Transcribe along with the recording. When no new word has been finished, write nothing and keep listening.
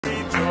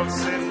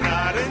close and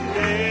night and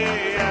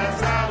day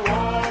as I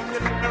walk the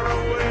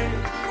narrow way.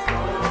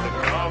 The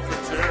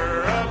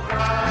comforter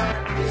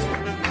abides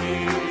with me.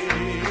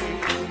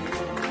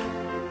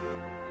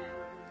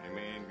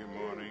 Amen. Good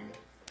morning.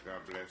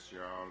 God bless you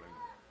all.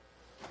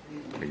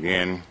 And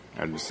again,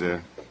 I just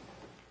said,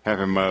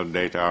 happy Mother's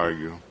Day to all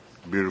you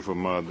beautiful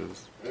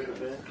mothers.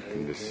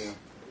 And just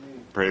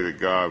pray that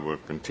God will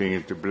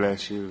continue to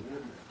bless you,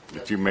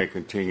 that you may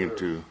continue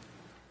to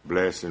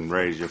bless and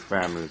raise your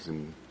families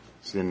and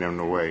send them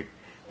the way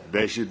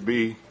they should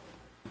be.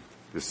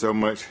 There's so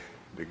much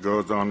that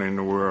goes on in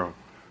the world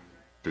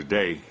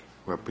today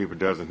where people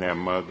doesn't have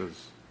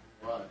mothers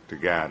to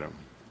guide them.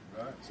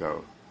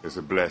 So it's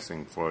a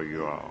blessing for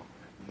you all.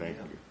 Thank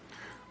you.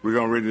 We're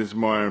going to read this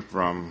morning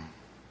from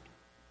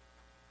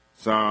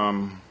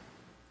Psalm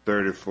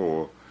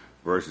 34,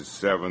 verses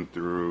 7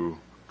 through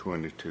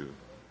 22.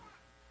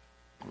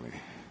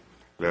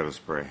 Let us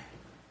pray.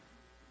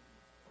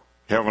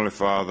 Heavenly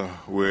Father,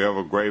 we're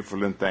ever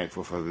grateful and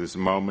thankful for this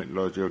moment.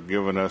 Lord, you've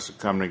given us to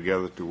come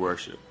together to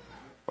worship.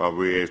 Father,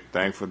 we are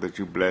thankful that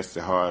you bless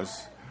the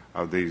hearts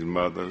of these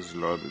mothers,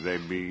 Lord, that they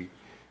be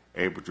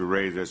able to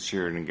raise their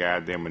children and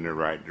guide them in the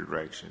right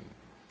direction.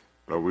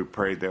 Lord, we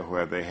pray that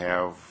where they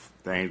have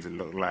things that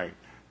look like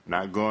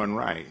not going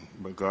right,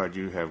 but God,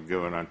 you have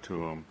given unto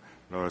them.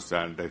 Lord, it's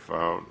not their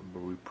fault,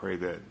 but we pray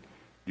that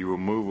you will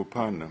move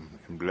upon them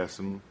and bless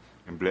them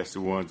and bless the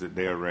ones that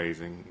they are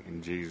raising.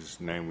 In Jesus'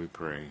 name we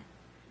pray.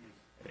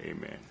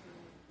 Amen.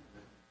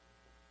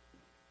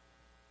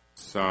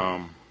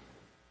 Psalm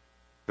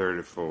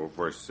 34,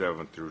 verse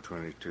 7 through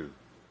 22.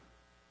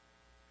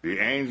 The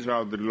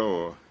angel of the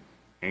Lord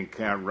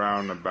encamp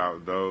round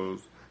about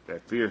those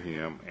that fear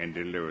him and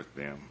delivereth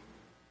them.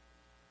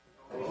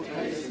 O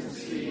taste and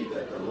see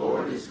that the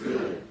Lord is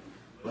good.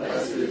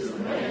 Blessed is the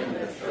man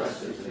that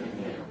trusteth in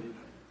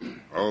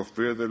him. O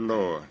fear the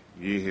Lord,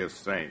 ye his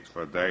saints,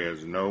 for there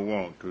is no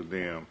want to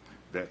them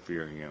that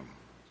fear him.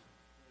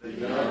 The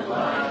young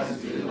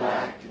lions do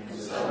lack and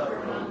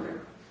suffer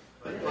hunger,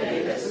 but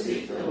they that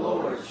seek the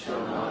Lord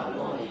shall not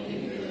want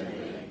any good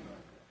thing.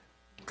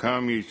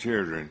 Come, ye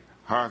children,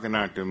 hearken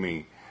unto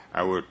me.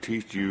 I will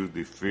teach you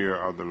the fear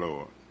of the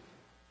Lord.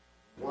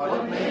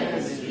 What man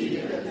is he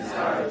that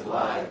desireth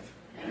life,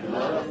 and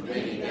loveth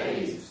many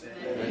days,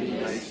 that he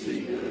may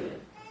see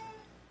good?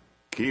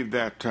 Keep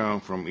thy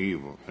tongue from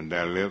evil, and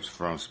thy lips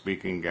from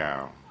speaking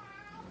guile.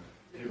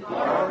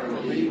 Depart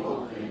from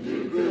evil and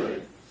do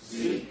good.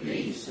 Seek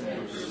peace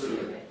and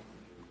pursue it.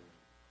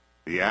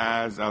 The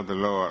eyes of the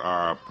Lord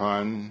are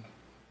upon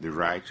the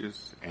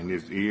righteous, and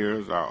his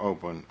ears are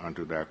open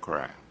unto their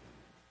cry.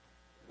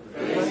 The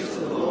face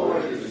of the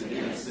Lord is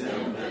against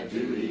them that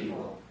do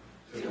evil,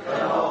 to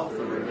cut off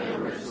the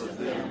remembrance of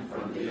them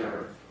from the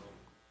earth.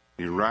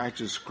 The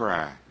righteous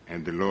cry,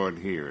 and the Lord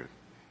heareth,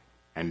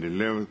 and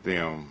delivereth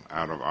them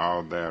out of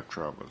all their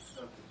troubles.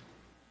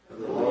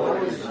 The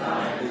Lord is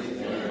nigh to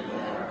them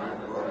that are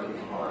of a broken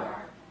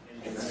heart,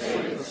 and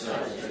saveth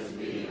such as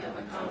be of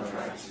a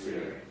contrite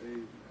spirit.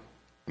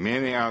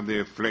 Many are the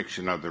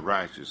affliction of the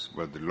righteous,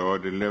 but the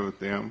Lord delivereth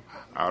them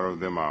out of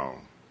them all.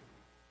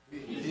 He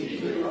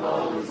keepeth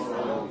all his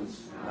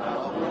bones,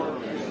 not one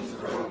of them is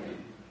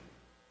broken.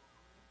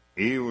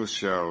 Evil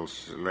shall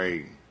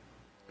slay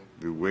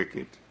the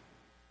wicked,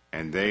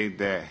 and they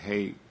that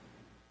hate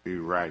the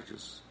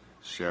righteous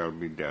shall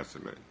be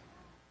desolate.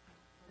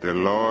 The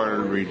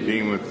Lord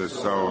redeemeth the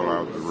soul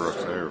of the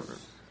servant,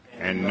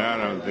 and none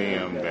of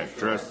them that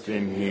trust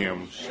in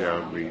him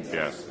shall be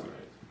desolate.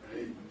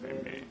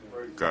 Amen.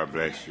 God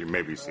bless you. You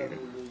may be seated.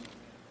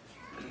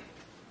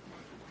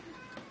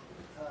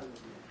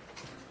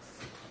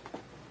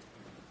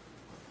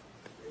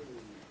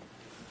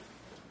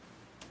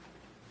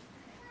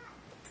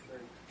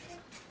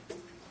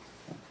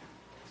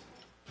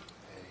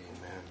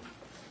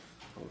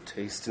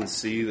 Taste and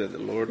see that the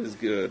Lord is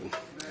good.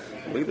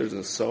 I believe there's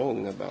a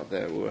song about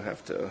that we'll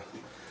have to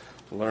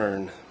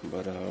learn.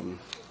 But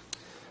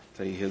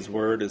tell you, his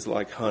word is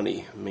like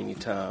honey many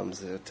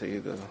times. I tell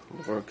you, the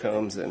Lord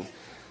comes, and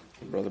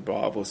Brother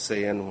Bob was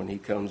saying when he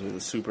comes with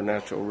a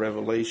supernatural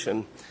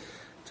revelation,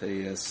 I tell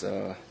you, it's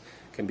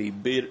can be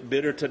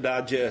bitter to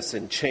digest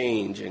and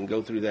change and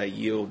go through that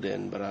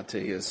yielding. But I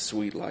tell you, it's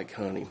sweet like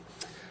honey.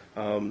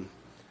 Brother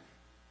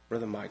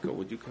Michael,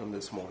 would you come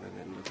this morning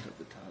and lift up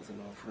the tithes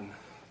and offering?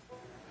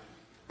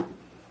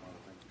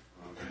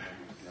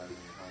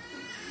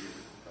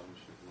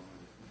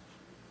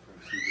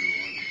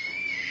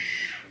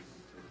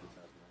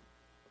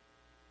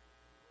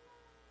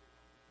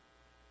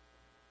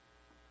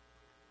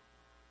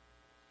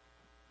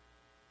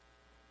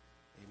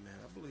 Amen.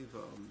 I believe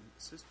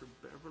Sister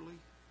Beverly,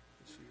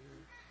 is she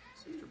here?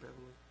 Sister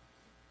Beverly?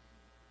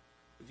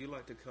 Would you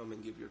like to come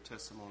and give your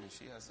testimony?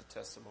 She has a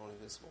testimony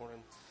this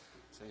morning.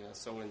 So I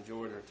so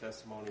enjoyed her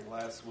testimony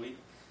last week.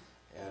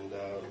 And,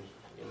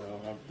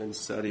 I've been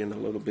studying a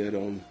little bit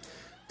on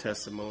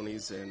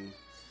testimonies, and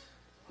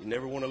you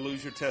never want to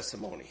lose your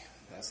testimony.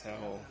 That's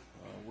how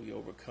we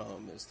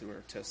overcome, is through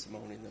our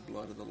testimony in the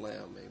blood of the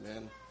Lamb.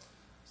 Amen.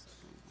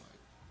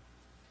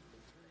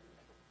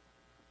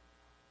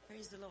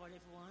 Praise the Lord,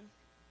 everyone.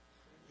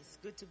 It's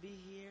good to be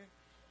here.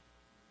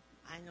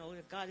 I know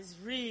that God is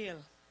real.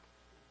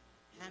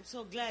 I'm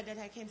so glad that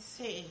I can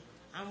say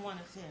I'm one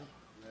of them.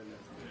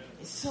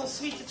 It's so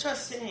sweet to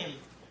trust in Him.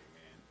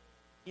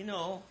 You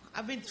know,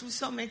 I've been through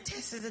so many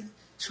tests and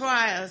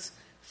trials,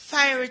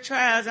 fiery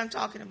trials I'm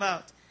talking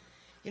about.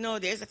 You know,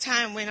 there's a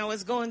time when I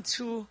was going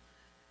through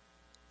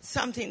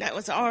something that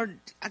was hard,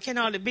 I can't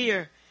hardly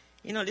bear.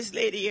 You know, this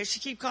lady here, she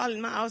keep calling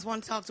my house,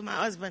 want to talk to my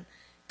husband.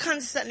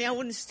 Constantly, I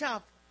wouldn't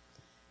stop.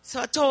 So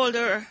I told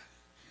her,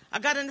 I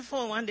got on the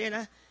phone one day and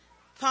I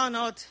found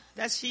out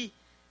that she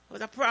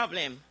was a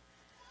problem.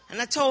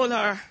 And I told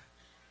her,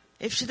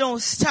 if she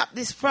don't stop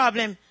this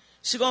problem,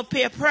 she going to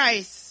pay a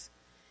price.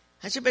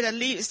 And she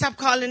better stop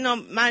calling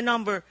my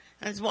number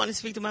and want to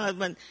speak to my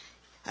husband.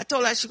 I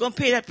told her she going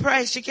to pay that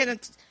price. She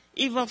cannot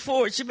even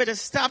afford. She better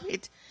stop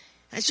it.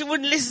 And she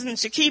wouldn't listen.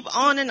 She keep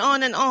on and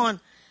on and on.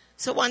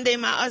 So one day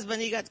my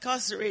husband, he got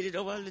incarcerated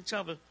over all the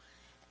trouble.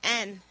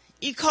 And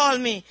he called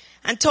me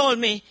and told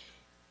me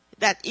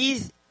that he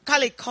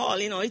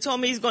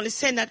told me he's going to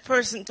send that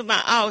person to my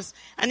house.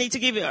 I need to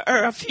give her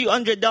a few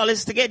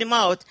 $100s to get him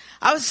out.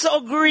 I was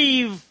so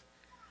grieved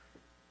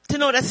to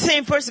know that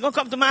same person going to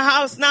come to my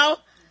house now.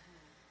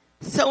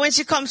 So when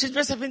she comes, she's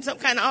dressed up in some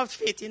kind of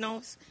outfit, you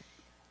know.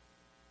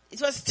 It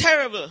was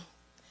terrible.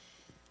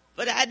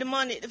 But I had the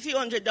money, the few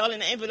 $100 in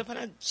the envelope,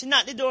 and she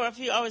knocked the door a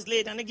few hours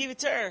later, and I gave it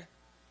to her.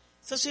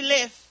 So she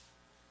left.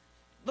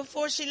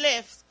 Before she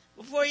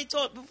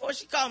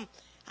come,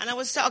 and I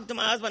was talking to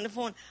my husband on the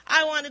phone,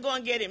 I want to go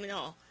and get him, you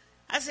know.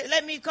 I said,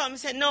 let me come. He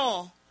said,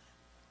 no.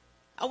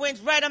 I went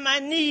right on my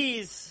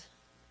knees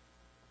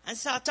and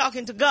started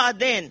talking to God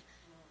then.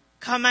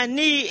 Because my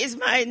knee is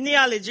my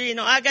neology, you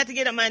know. I got to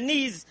get on my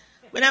knees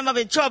when I'm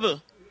having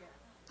trouble.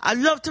 I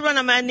love to run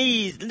on my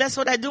knees, and that's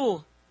what I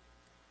do.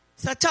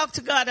 So I talked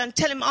to God and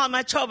tell Him all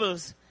my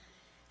troubles.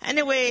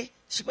 Anyway,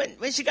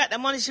 when she got the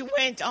money, she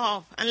went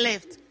off and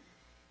left.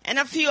 And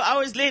a few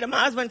hours later, my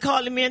husband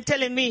calling me and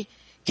telling me,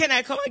 can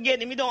I come and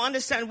get him? He don't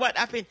understand what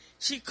happened.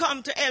 She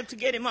come to help to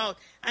get him out.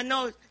 And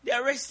now they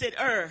arrested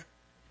her.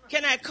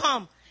 Can I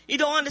come? He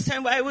don't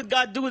understand why would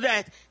God do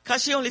that.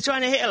 Because she only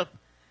trying to help.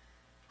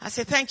 I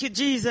said, thank you,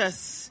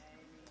 Jesus.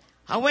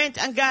 I went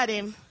and got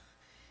him.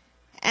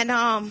 And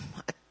a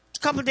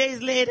couple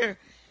days later,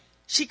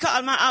 she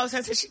called my house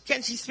and said,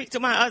 can she speak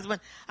to my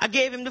husband? I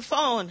gave him the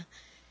phone.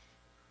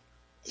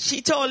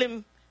 She told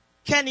him,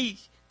 can he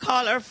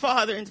call her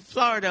father in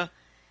Florida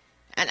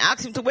and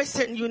ask him to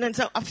Western Union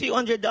a few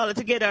 $100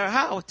 to get her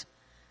out.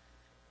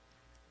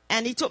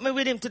 And he took me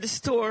with him to the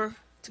store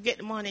to get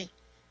the money.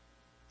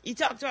 He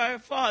talked to her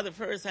father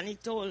first, and he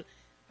told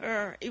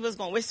her he was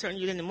going to Western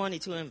Union the money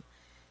to him.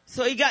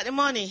 So he got the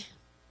money.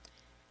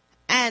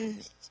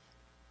 And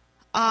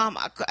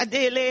a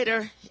day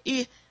later,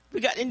 we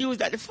got the news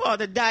that the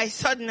father died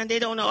sudden, and they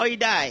don't know how he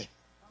died.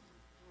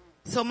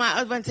 So my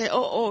husband said,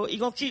 he's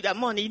going to keep that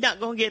money. He's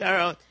not going to get her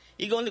out.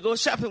 He's going to go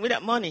shopping with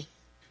that money.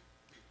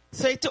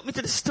 So he took me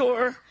to the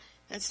store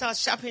and started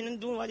shopping and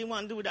doing what he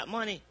wanted to do with that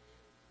money.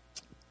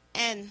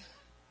 And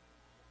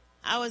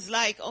I was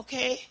like,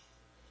 okay.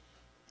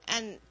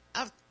 And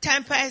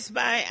time passed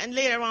by, and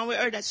later on we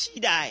heard that she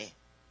died.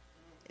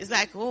 It's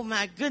like, oh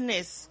my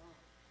goodness.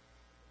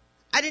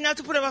 I didn't have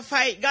to put up a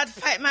fight. God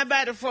fight my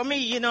battle for me,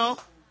 you know.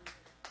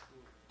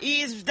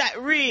 He is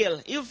that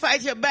real. He'll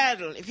fight your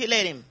battle if you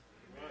let him.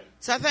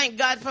 So I thank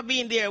God for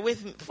being there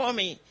for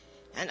me.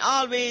 And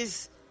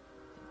always,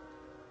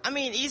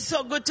 He's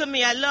so good to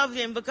me. I love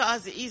Him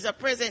because He's a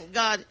present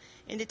God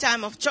in the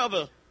time of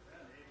trouble.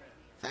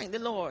 Thank the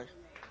Lord.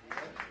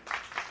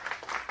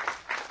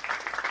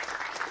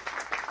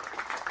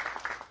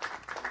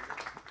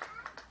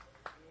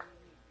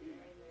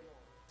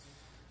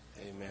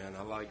 Amen.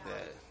 I like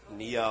that.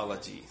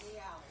 Neology.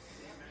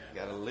 You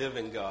got a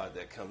living God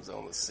that comes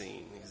on the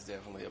scene. He's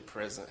definitely a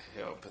present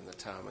help in the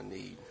time of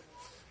need,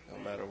 no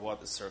matter what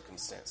the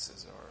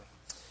circumstances are.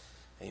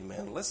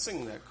 Amen. Let's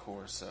sing that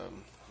chorus.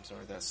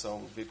 That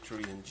song,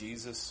 Victory in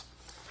Jesus.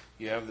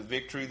 You have the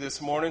victory this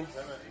morning.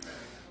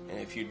 And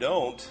if you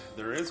don't,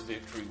 there is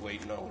victory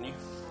waiting on you.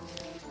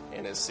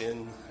 And it's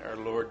in our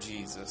Lord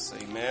Jesus.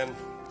 Amen.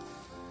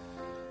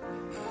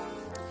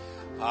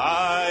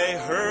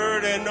 I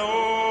heard an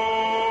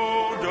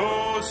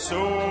old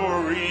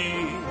story,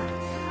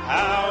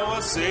 how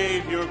a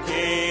Savior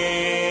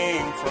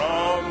came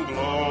from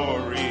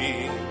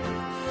glory,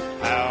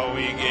 how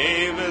He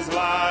gave His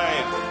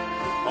life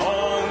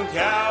on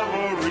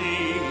Calvary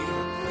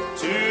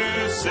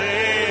to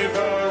save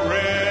a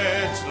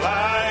wretch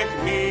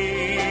like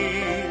me.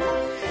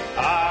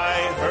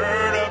 I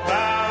heard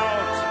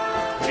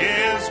about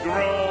His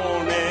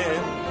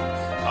groaning,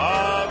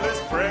 of His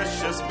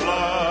precious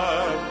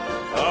blood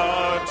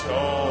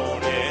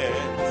atoning.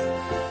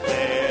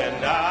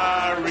 Then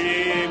I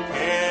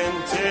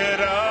repented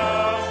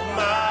of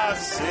my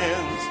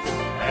sins,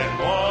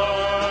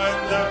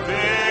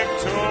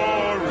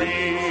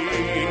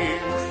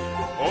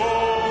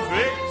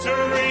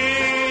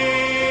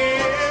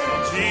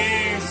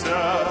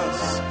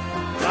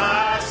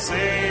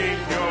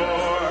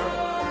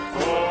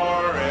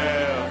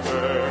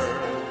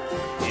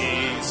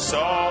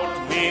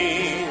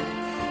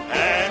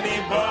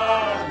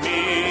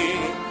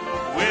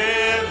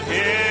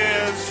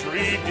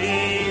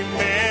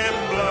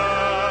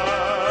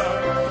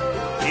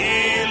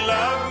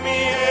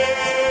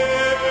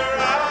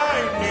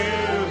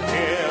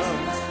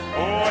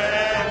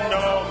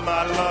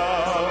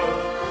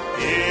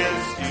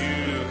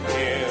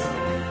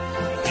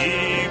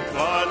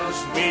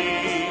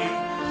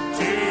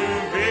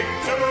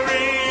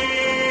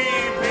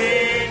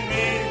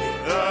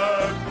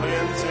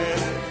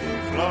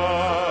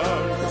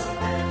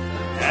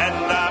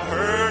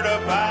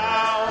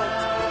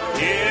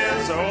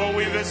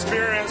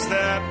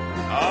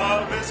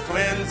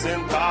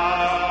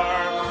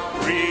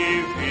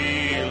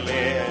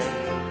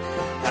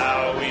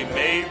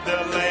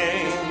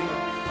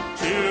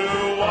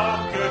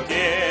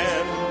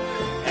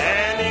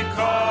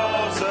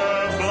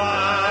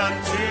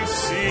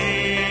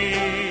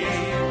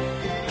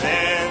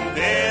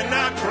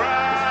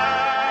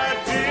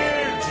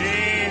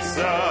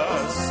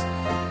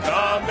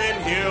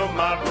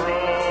 my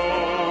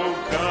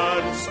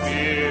broken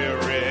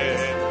spirit,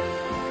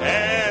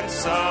 and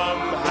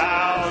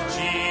somehow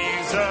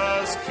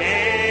Jesus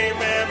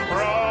came and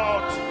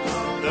brought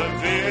the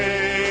victory.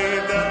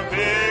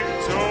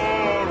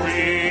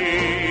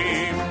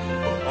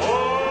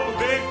 Oh,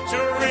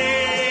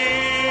 victory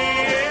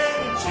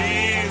in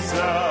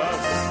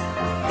Jesus,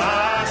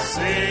 my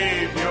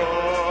Savior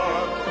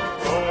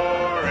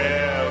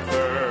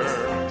forever.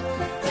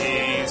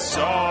 He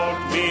sought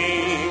me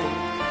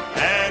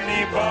and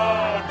he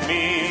bought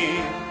me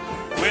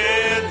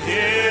with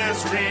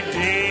his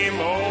redeem.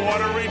 Oh,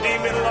 what a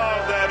redeeming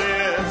love that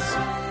is.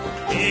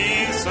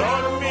 He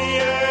sought me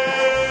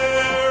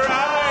ere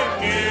I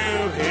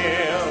knew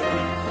him,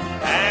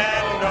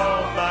 and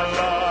all my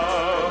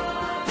love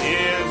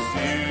is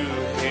due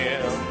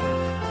him.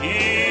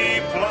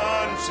 He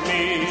plunged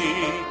me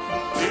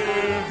to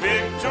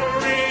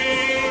victory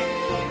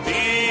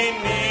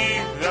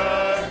beneath the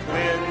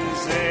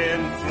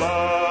cleansing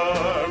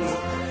flood.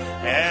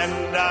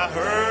 And I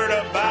heard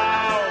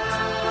about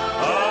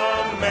a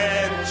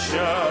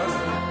mansion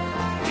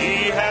he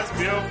has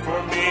built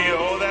for me.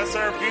 Oh, that's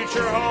our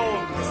future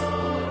home.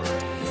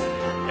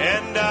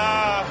 And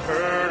I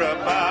heard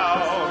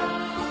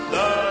about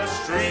the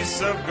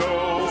streets of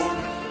gold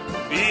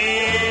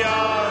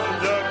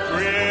beyond the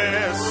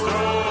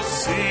crystal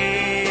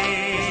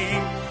sea,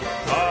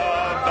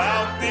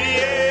 about the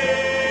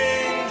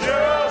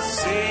angels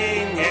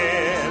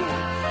singing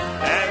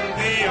and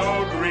the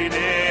old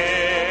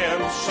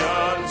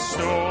redemption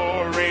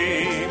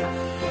story.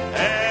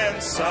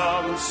 And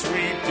some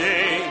sweet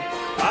day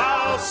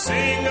I'll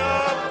sing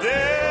up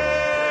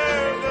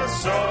there the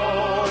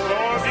song.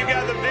 Oh, if you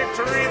got the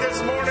victory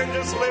this morning,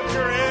 just lift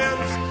your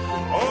hands.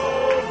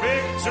 Oh,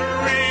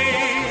 victory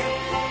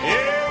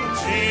in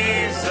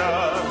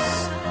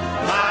Jesus,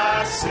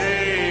 my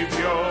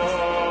Savior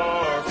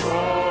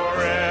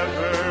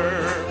forever.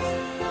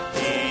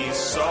 He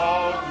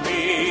sought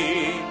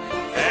me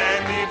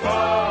and he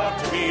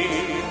bought me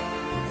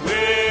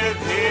with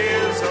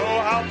his. Oh,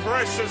 how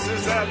precious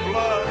is that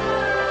blood.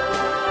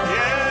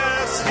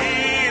 Yes,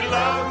 he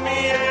loved me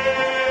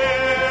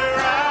ere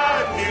I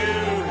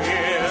knew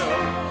him,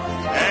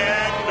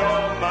 and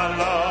all my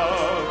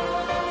love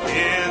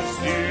is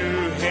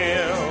due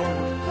him.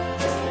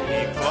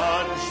 He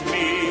plunged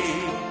me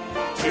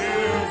to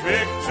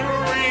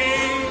victory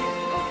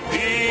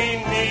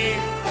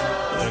beneath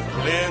the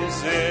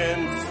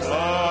cleansing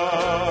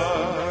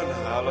flood.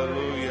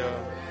 Hallelujah.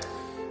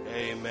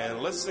 Amen.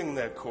 Let's sing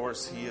that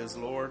chorus, He is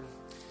Lord.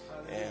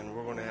 And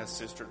we're going to ask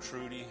Sister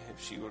Trudy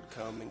if she would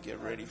come and get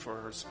ready for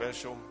her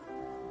special.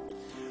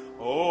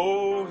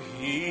 Oh,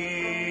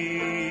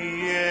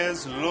 He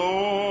is Lord.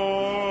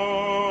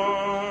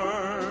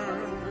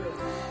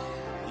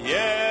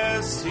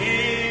 Yes,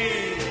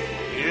 He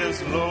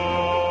is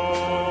Lord.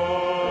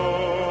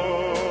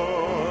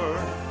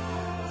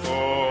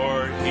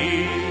 For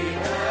He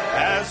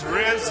has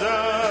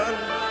risen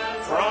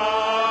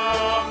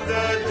from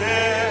the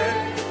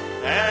dead,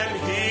 and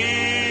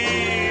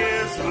He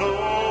is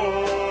Lord.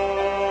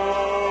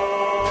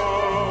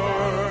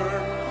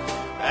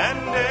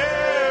 And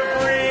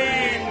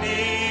every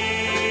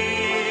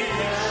knee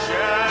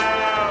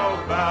shall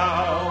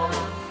bow,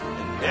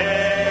 and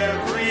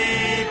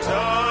every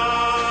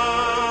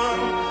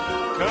tongue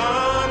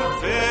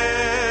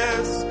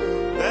confess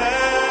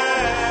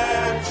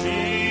that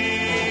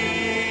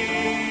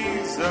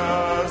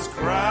Jesus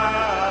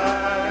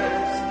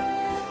Christ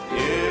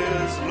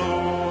is Lord.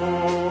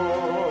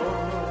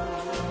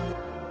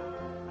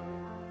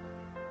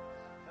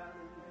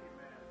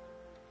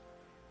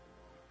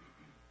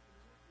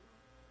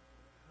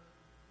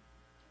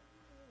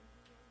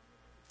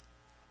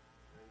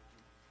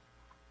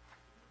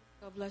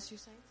 God bless you,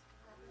 saints.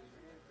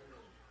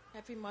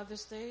 Happy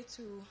Mother's Day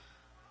to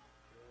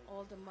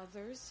all the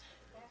mothers.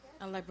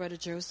 And like Brother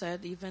Joe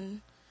said,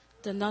 even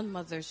the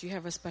non-mothers, you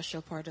have a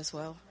special part as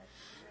well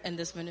in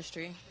this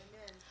ministry.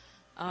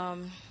 I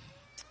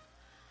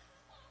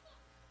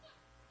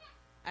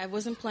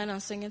wasn't planning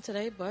on singing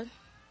today, but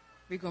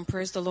we're going to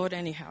praise the Lord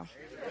anyhow. All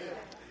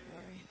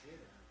right.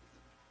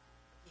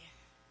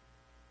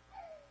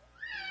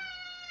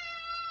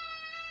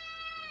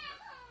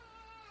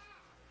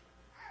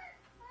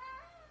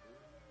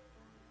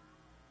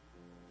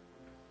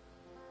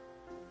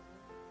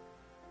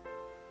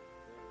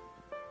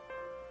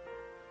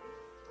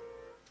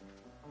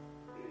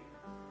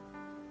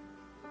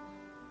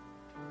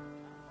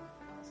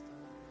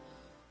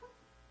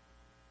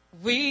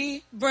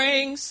 We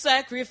bring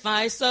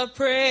sacrifice of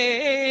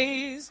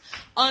praise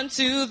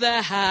unto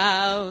the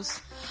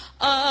house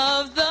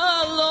of the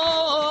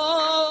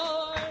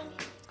Lord.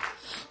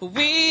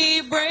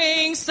 We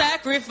bring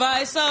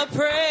sacrifice of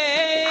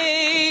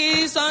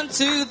praise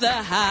unto the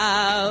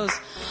house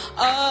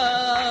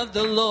of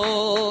the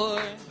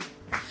Lord.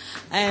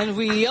 And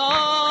we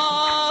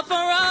offer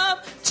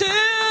up to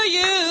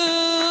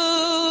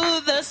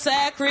you the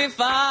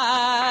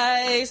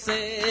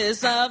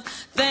sacrifices of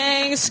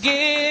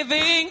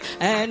thanksgiving,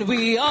 and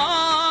we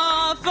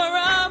offer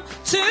up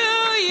to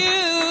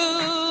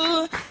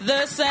you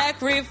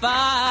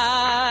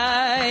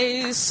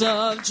sacrifice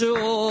of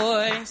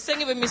joy.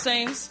 Sing it with me,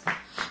 saints.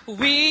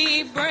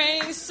 We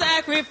bring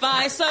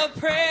sacrifice of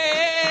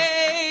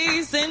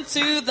praise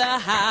into the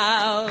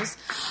house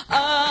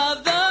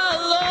of the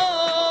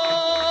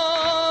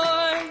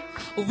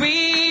Lord.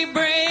 We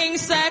bring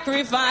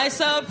sacrifice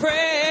of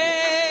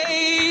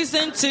praise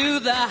into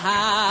the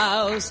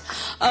house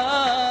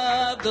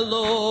of the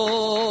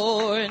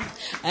Lord.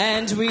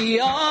 And we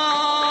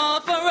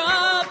offer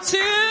up to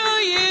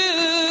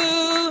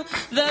you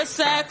the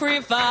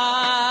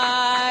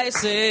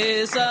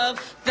sacrifices of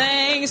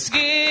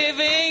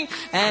thanksgiving,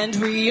 and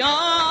we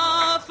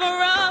offer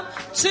up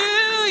to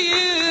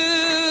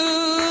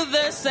you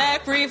the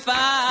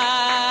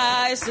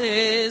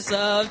sacrifices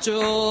of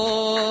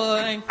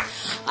joy.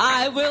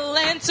 I will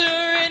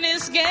enter in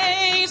his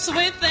gates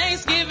with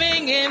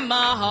thanksgiving in my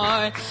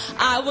heart.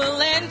 I will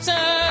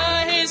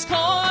enter his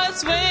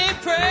courts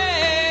with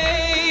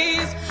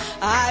praise.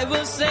 I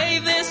will say,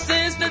 this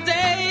is the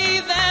day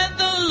that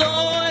the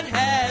Lord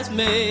has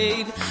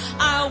made.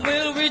 I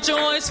will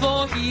rejoice,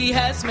 for he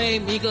has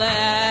made me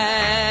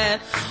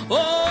glad.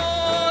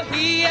 Oh,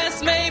 he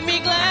has made me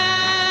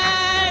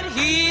glad.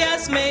 He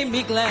has made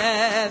me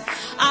glad.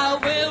 I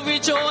will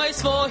rejoice,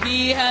 for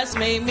he has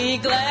made me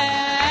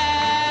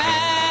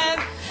glad.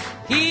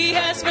 He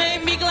has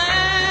made me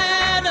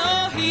glad.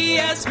 Oh, he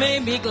has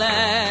made me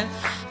glad.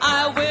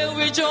 I will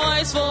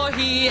rejoice, for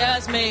he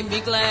has made me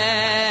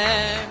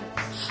glad.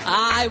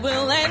 I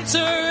will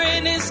enter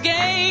in his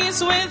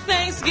gates with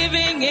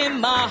thanksgiving in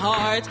my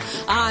heart.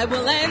 I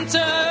will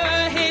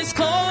enter his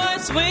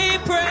courts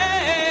with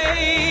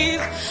praise.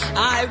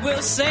 I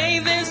will say,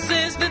 this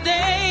is the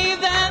day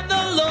that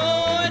the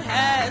Lord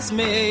has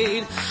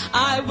made.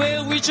 I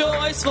will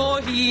rejoice,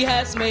 for he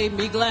has made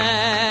me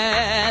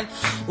glad.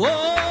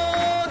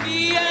 Oh,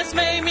 he has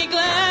made me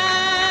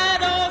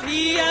glad. Oh,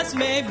 he has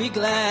made me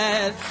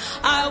glad.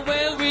 I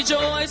will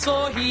rejoice,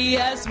 for he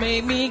has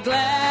made me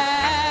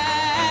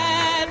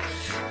glad.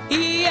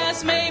 He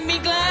has made me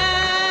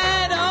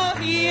glad. Oh,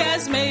 he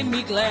has made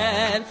me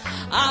glad.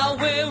 I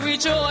will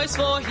rejoice,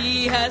 for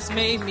he has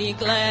made me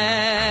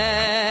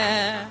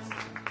glad.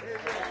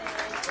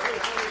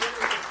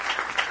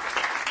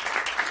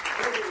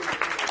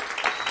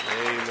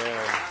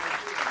 Amen.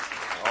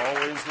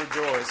 Always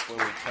rejoice when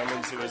we come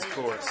into his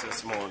courts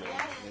this morning.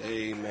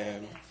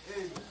 Amen.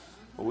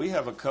 Well, we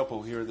have a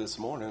couple here this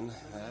morning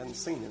I hadn't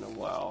seen in a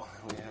while.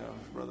 We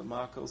have Brother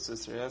Michael,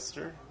 Sister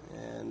Esther,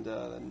 and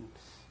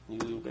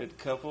new red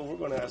couple. We're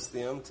going to ask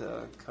them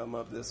to come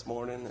up this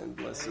morning and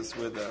bless us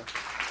with a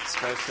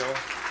special.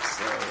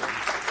 So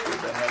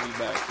good to have you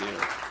back here.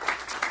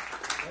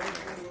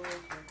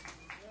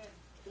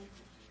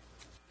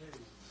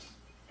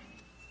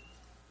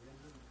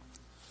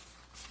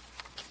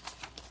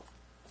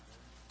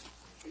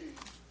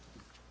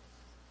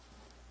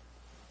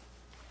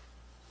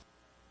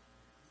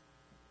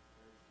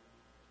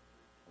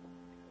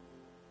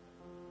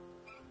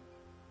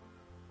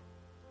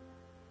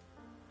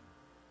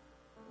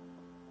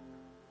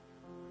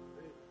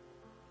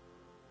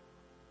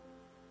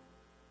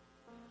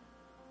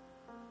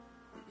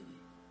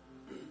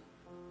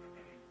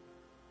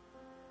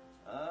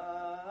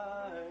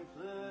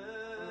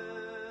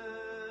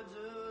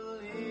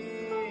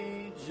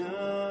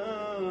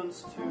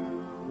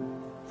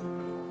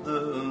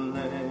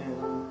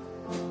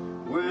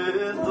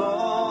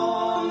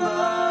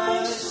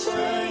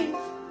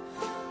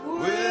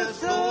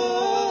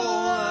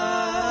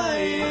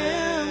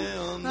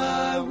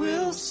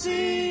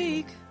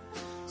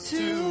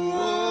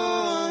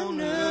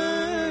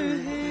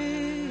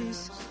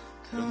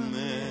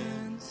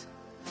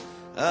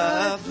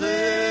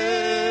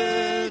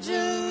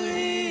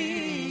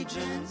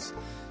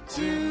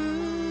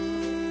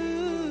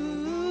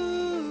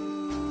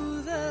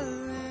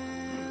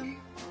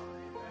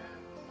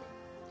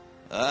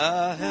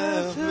 I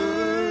have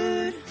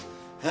heard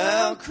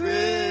how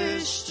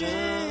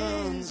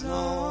Christians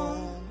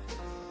long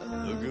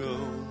ago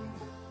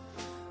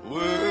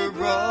were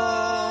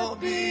brought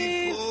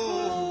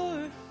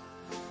before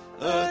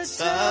a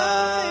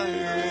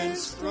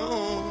tyrant's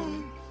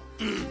throne,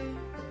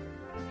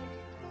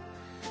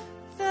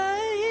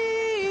 that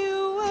he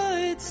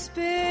would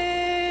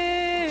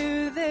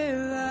spare their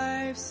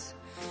lives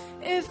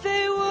if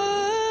they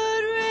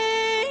would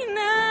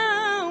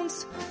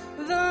renounce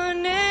the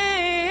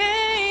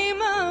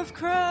name of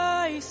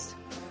Christ.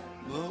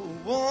 But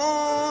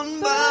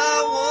one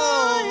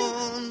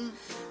by one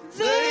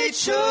they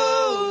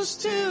chose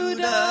to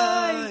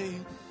die.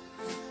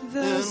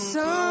 The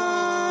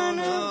Son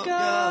of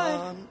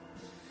God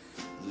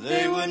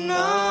they would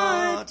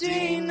not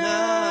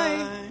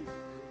deny.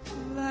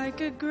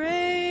 Like a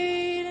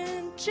great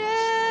angelic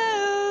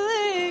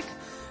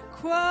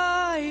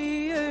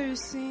choir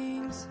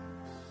sings,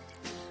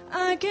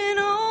 I can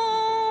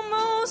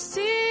almost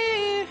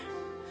hear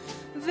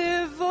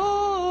their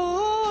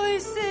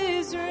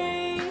voices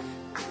ring.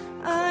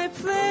 I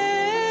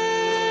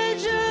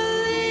pledge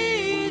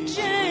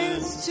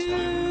allegiance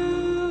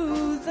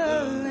to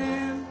the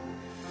Lamb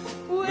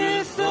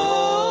with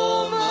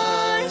all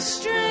my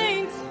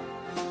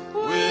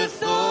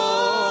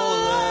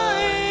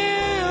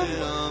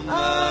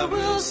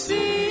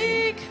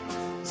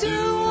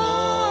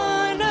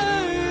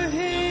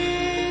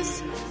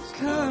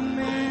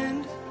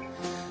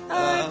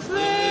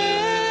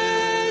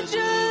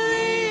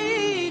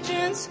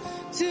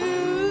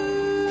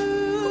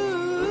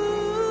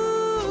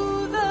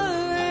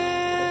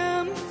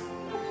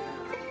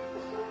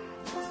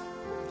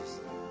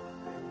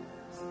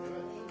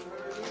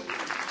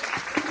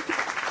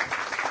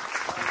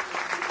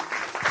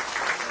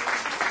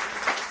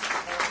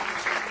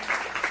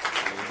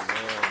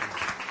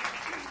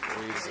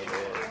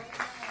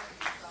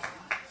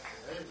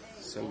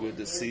So good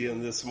to see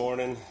him this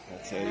morning. I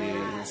tell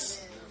you,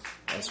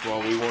 that's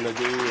what we want to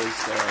do is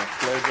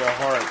pledge our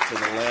heart to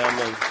the Lamb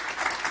of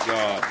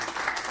God.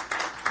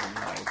 And,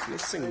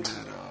 let's sing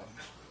that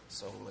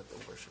song, Let the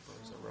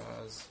Worshipers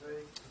Arise.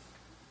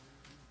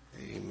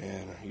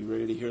 Amen. Are you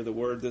ready to hear the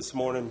word this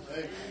morning?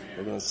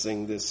 We're going to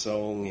sing this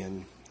song,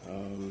 and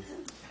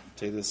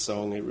tell you this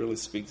song, it really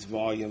speaks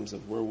volumes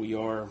of where we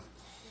are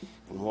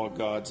and what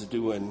God's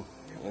doing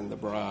in the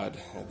bride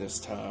at this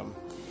time.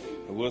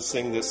 And we'll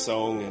sing this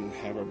song and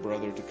have our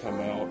brother to come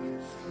out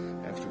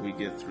after we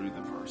get through the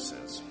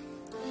verses.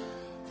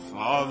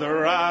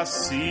 Father, I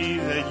see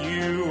that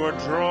you are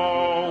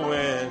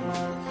drawing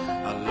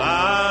a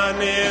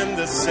line in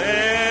the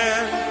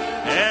sand,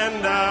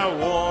 and I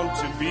want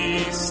to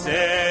be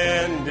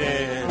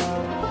standing,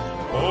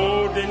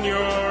 holding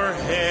your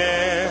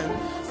hand.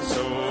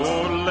 So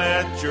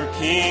let your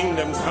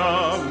kingdom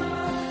come,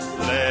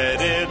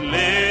 let it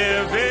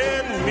live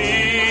in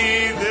me.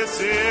 This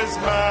is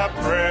my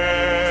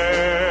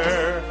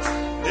prayer,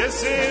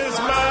 this is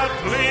my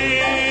plea.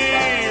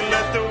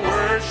 Let the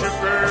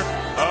worshiper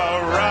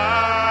arise.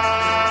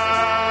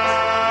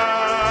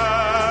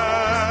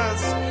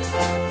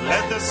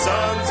 Let the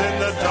sons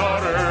and the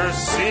daughters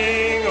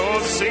sing.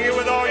 Oh, sing it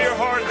with all your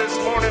heart this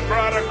morning,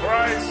 bride of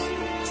Christ.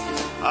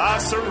 I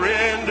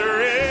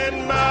surrender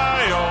in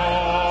my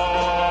all.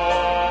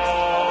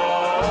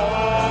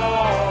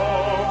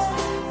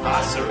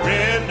 I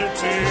surrender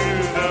to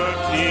the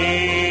King.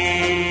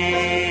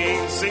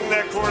 Sing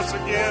that chorus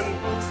again.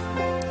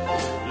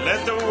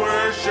 Let the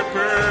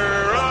worshiper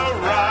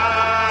arise.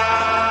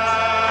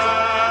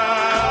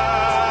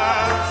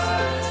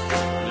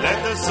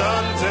 Let the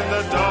sons and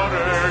the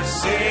daughters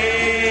sing.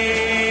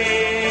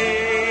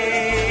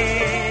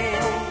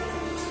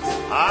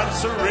 I'm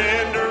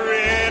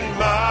surrendering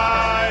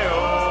my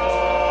all.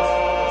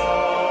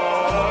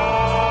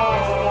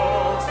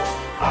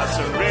 I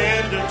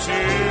surrender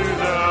to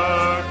the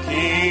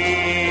King.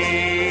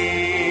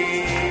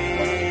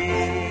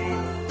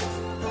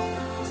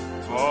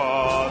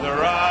 Father,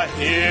 I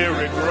hear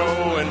it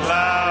growing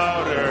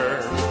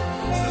louder,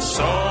 the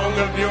song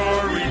of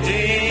your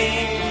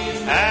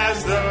redeemed,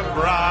 as the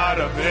bride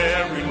of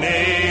every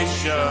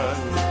nation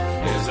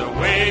is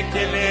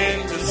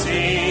awakening to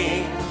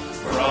sing.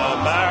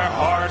 From our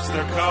hearts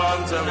there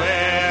comes an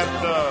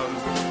anthem.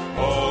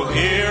 Oh,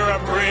 hear our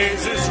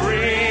praises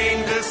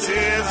ring. This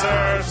is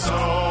our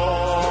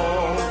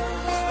song,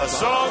 a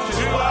song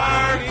to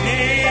our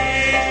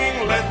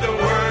King. Let the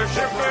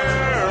worshiper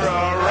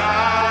arise.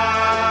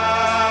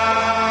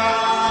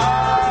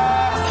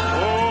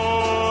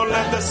 Oh,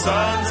 let the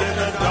sons and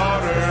the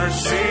daughters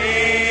sing.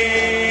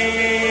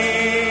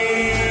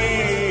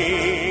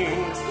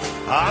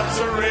 I'm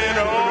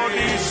surrender. Oh, do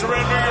you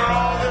surrender your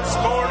all this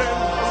morning?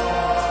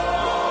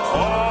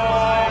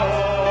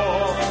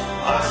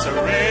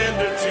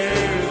 Surrender to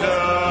the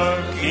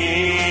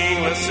King.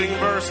 Let's sing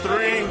verse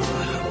 3.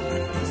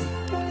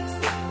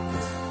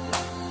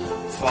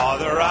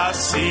 Father, I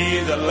see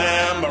the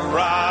Lamb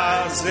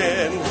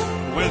arising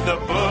with the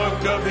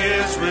book of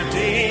his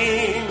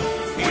redeemed.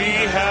 We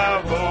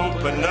have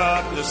opened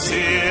up the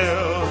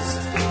seals,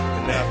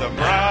 and now the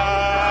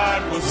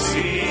bride will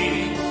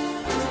see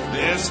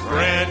this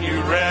brand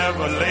new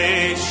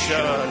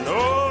revelation.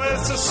 Oh,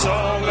 it's a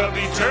song of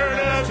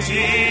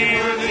eternity.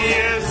 Worthy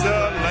is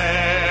the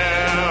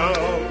Lamb,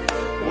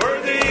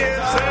 worthy is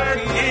our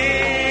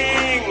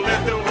King.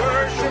 Let the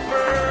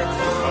worshiper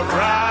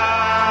arise.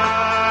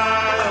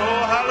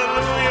 Oh,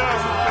 hallelujah.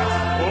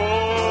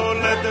 Oh,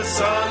 let the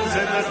sons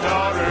and the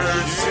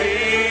daughters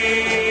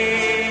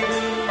sing.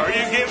 Are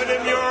you giving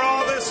him your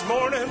all this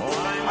morning?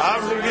 I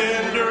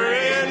surrender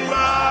in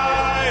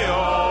my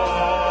all.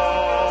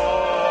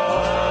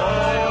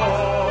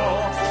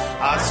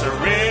 I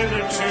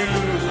surrender to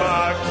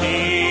my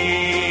King.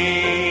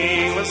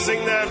 Let's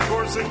sing that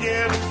chorus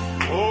again.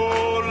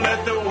 Oh,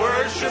 let the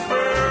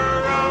worshiper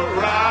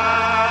arise.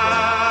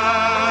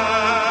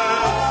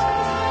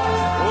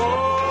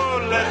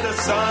 Oh, let the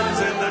sons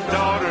and the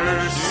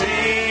daughters sing.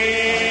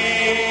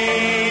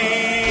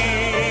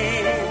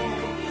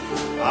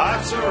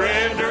 I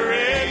surrender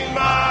in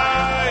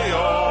my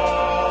all.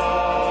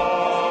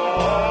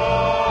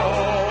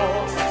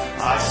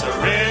 I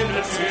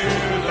surrender to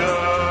the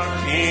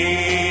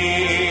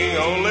King.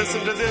 Oh,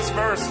 listen to this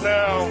verse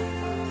now.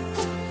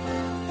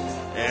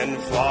 And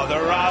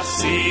Father, I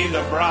see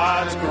the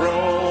bride's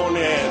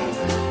groaning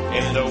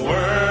in the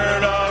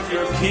word of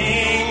your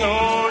King.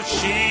 Oh,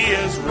 she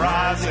is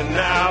rising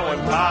now in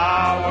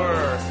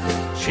power.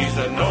 She's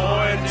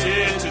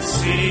anointed to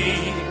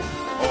see.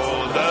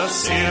 Oh, the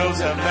seals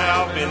have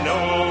now been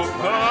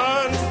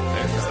opened.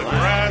 It's the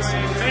grass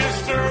of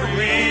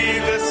history.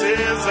 This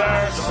is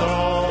our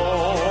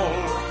song,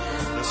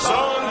 the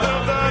song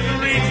of the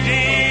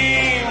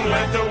redeemed.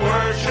 Let the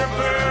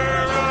worshiper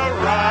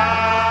arise.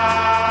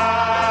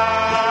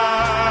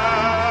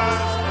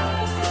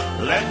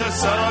 Let the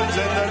sons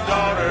and the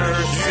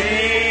daughters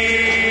sing.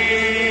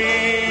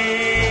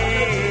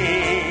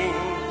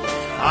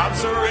 I'm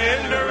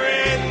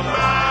surrendering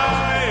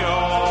my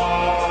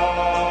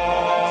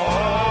all.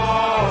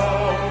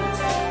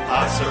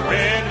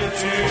 surrender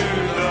to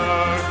the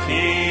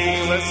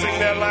King. Let's sing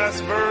that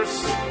last verse.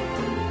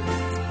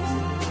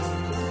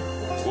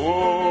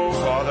 Oh,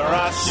 Father,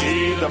 I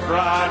see the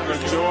bride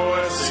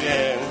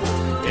rejoicing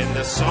in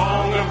the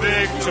song of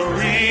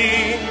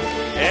victory.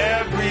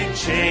 Every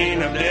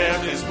chain of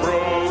death is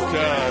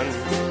broken,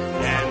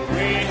 and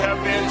we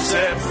have been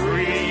set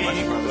free.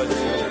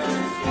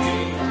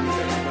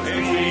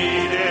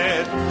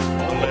 Defeated,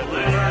 let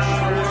the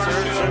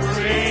worship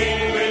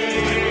sing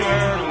with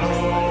our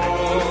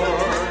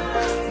Lord.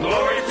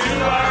 Glory to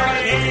our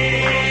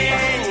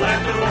King, let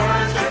the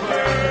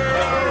worshiper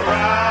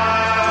arise.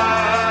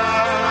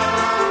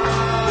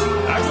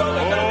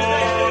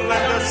 Oh,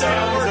 let the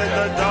sons and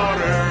the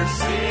daughters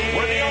sing.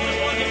 We're the only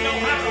ones that know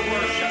how to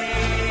worship.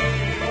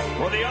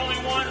 We're the only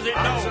ones that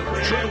know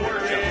true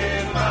worship.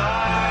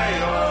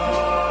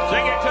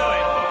 Sing it to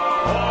him.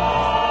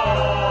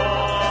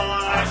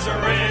 I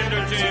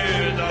surrender to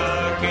the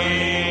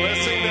King.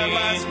 Let's sing that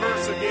last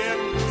verse again.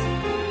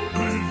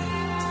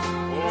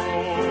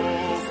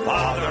 Oh,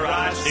 Father,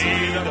 I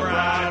see the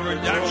bride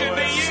rejoicing. That should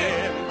be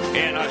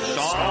you. In a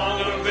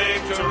song of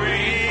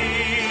victory.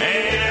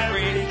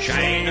 Every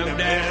chain of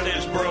death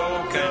is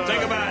broken.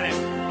 Think about it.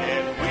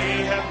 And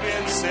we have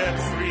been set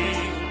free.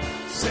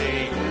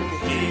 Satan,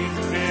 he's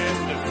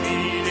been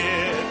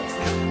defeated.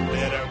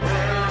 Let our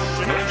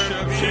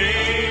worship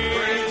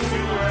bring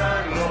to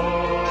our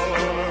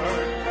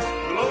Lord.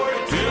 Glory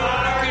to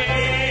Our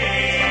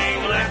King,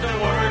 let the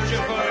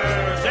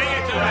worshippers sing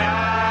it to him.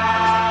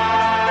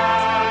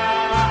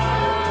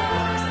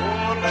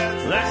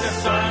 Oh, Let the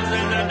sons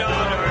and the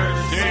daughters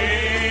sing.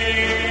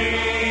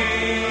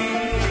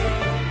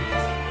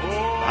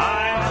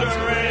 I'm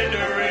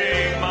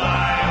surrendering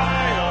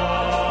my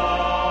all.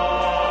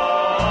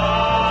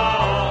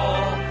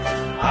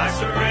 I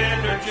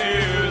surrender to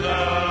the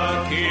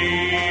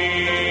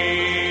King.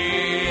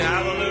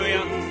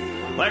 Hallelujah.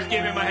 Let's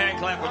give him a hand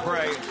clap of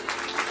praise.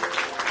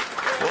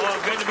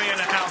 Well, good to be in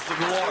the house of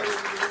the Lord.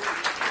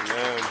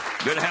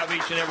 Good to have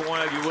each and every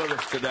one of you with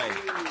us today.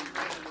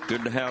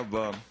 Good to have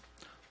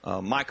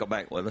Michael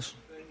back with us.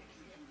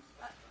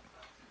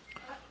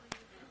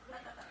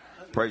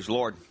 Praise the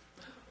Lord.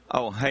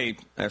 Oh, hey,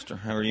 Esther,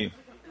 how are you?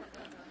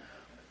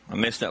 I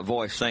missed that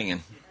voice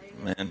singing,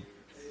 man.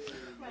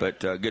 But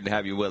good to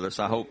have you with us.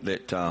 I hope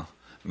that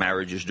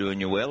marriage is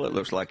doing you well. It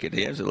looks like it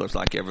is. It looks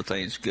like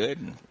everything's good.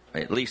 And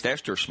at least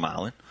Esther's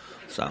smiling.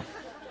 So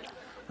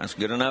that's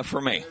good enough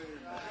for me.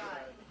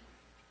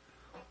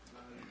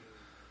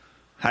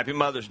 Happy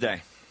Mother's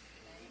Day.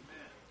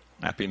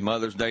 Happy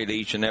Mother's Day to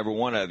each and every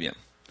one of you.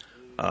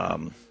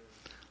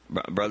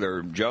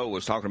 Brother Joe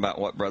was talking about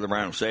what Brother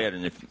Brown said,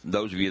 and if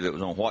those of you that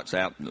was on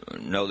WhatsApp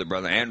know that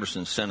Brother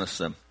Anderson sent us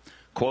a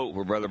quote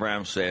where Brother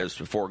Brown says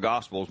the four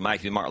Gospels,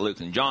 Matthew, Mark,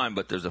 Luke, and John,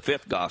 but there's a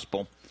fifth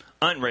Gospel,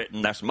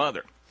 unwritten, that's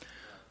Mother.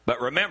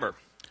 But remember,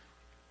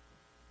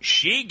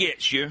 she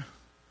gets you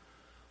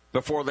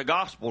before the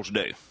Gospels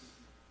do.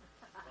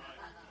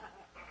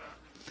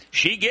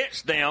 She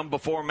gets them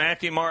before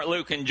Matthew, Mark,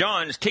 Luke, and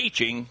John's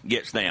teaching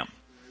gets them.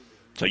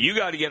 So you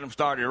got to get them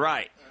started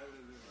right.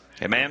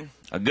 Amen.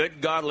 A good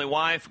godly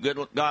wife, good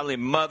godly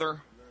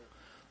mother,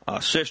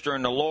 a sister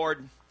in the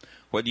Lord.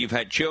 Whether you've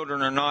had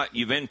children or not,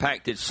 you've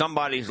impacted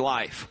somebody's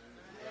life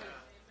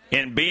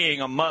in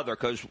being a mother,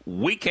 because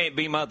we can't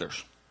be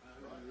mothers.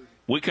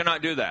 We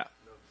cannot do that.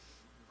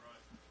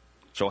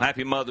 So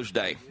happy Mother's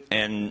Day.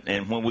 And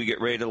when we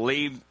get ready to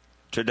leave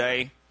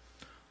today,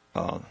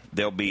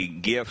 there'll be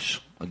gifts,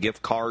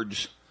 gift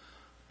cards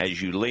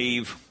as you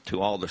leave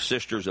to all the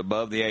sisters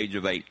above the age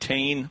of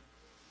 18.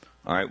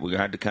 All right, we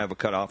had to have a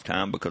cutoff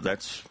time because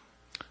that's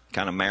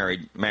kind of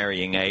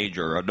marrying age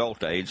or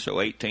adult age.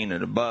 So 18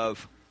 and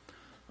above,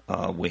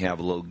 we have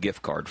a little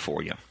gift card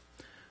for you,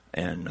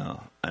 and a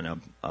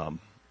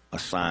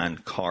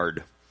signed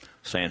card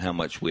saying how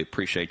much we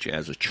appreciate you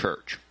as a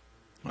church.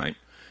 All right,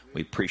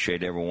 we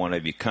appreciate every one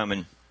of you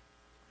coming.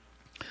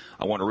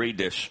 I want to read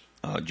this.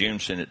 June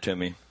sent it to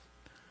me,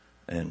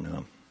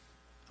 and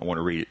I want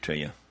to read it to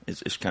you.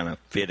 It's kind of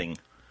fitting.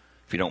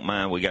 If you don't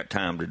mind, we got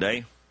time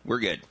today. We're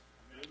good.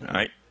 All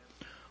right.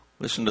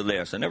 Listen to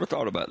this. I never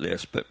thought about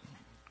this, but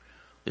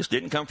this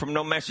didn't come from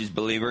no message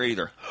believer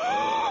either.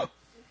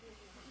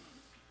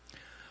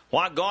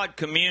 Why God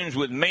communes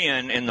with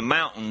men in the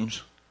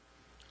mountains,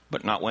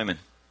 but not women.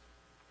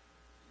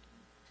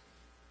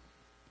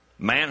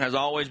 Man has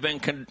always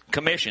been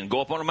commissioned. Go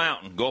up on a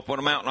mountain. Go up on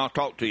a mountain, I'll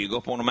talk to you. Go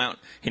up on a mountain.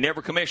 He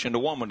never commissioned a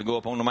woman to go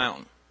up on the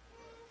mountain.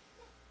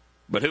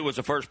 But who was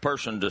the first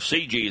person to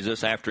see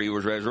Jesus after he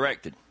was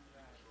resurrected?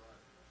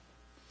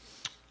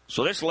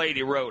 So this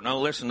lady wrote, now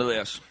listen to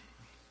this.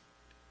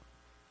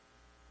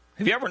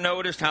 Have you ever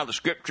noticed how in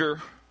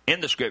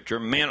the scripture,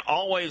 men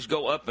always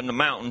go up in the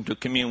mountain to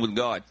commune with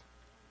God?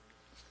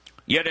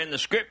 Yet in the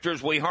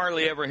scriptures, we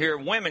hardly ever hear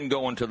women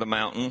going to the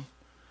mountain.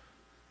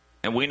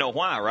 And we know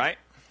why, right?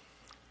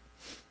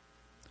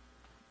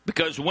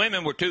 Because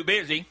women were too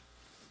busy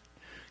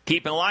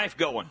keeping life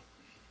going.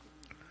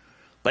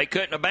 They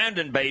couldn't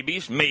abandon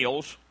babies,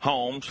 meals,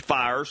 homes,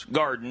 fires,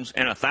 gardens,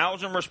 and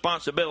 1,000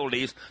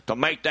 responsibilities to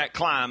make that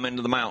climb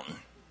into the mountain.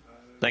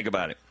 Think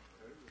about it.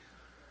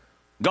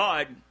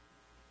 God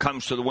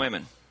comes to the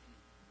women.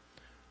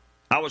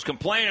 I was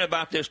complaining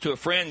about this to a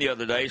friend the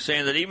other day,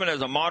 saying that even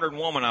as a modern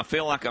woman, I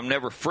feel like I'm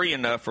never free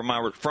enough from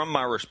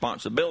my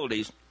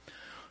responsibilities,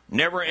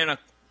 never in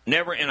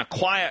a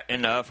quiet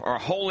enough or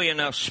holy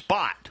enough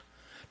spot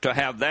to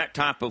have that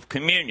type of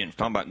communion.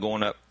 Talking about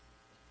going up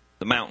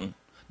the mountain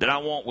that I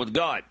want with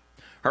God.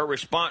 Her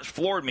response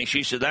floored me.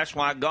 She said, that's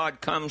why God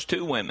comes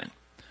to women.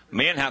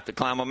 Men have to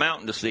climb a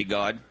mountain to see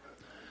God,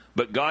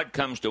 but God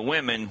comes to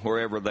women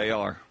wherever they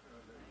are.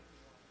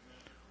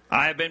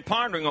 I have been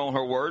pondering on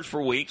her words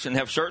for weeks and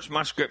have searched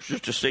my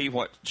scriptures to see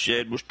what she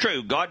said was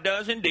true. God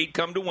does indeed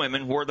come to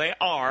women where they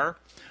are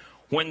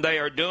when they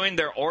are doing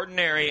their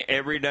ordinary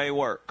everyday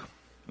work.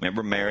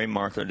 Remember Mary,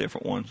 Martha,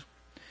 different ones.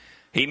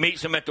 He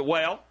meets them at the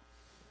well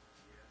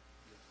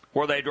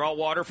where they draw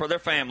water for their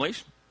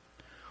families,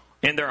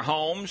 in their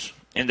homes,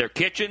 in their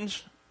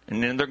kitchens,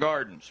 and in their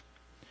gardens.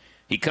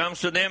 He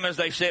comes to them as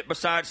they sit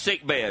beside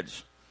sick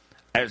beds,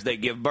 as they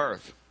give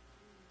birth,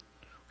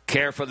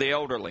 care for the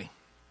elderly,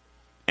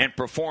 and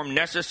perform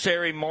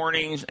necessary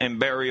mournings and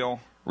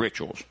burial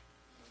rituals.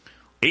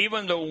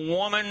 Even the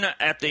women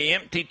at the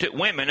empty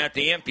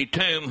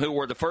tomb who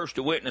were the first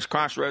to witness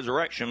Christ's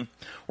resurrection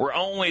were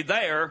only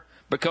there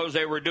because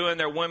they were doing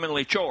their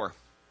womanly chore.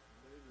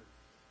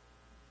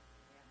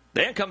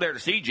 They didn't come there to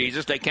see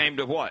Jesus. They came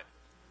to what?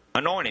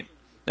 Anoint him.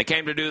 They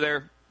came to do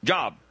their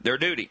job, their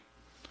duty.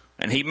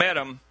 And he met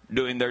them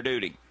doing their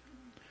duty.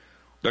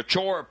 The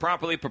chore of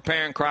properly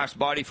preparing Christ's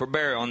body for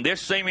burial. On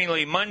this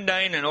seemingly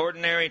mundane and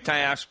ordinary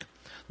task,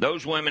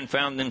 those women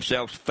found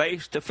themselves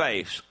face to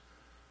face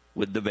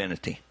with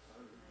divinity.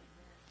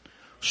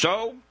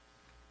 So,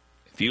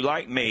 if you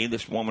like me,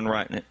 this woman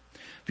writing it,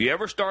 if you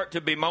ever start to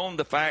bemoan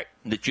the fact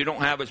that you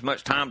don't have as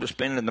much time to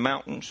spend in the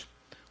mountains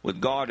with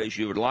God as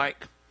you would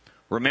like,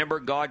 remember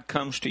God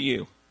comes to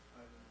you.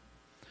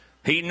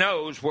 He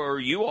knows where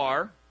you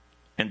are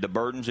and the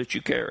burdens that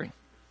you carry.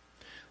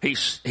 He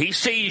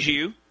sees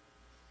you.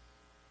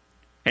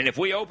 And if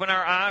we open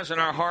our eyes and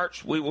our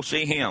hearts, we will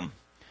see him,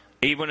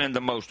 even in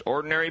the most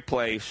ordinary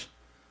place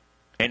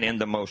and in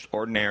the most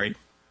ordinary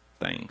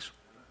things.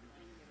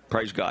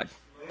 Praise God.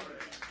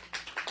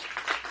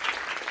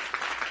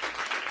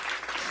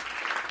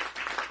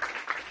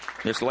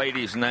 This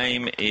lady's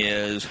name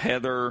is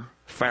Heather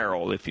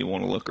Farrell, if you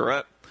want to look her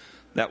up.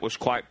 That was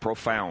quite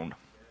profound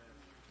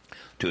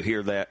to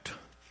hear that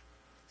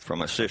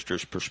from a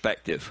sister's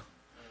perspective.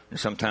 And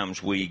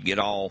sometimes we get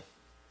all...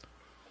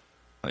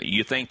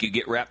 you think you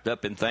get wrapped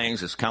up in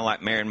things. It's kind of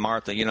like Mary and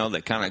Martha,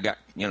 they kind of got,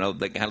 they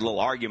had a little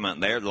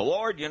argument there. The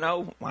Lord,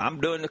 I'm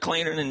doing the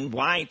cleaning, and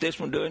why ain't this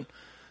one doing?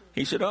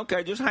 He said,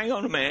 okay, just hang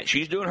on a minute.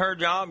 She's doing her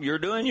job. You're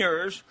doing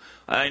yours.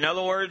 In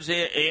other words,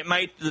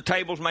 the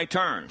tables may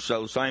turn.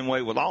 So same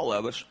way with all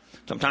of us.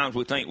 Sometimes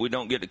we think we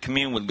don't get to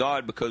commune with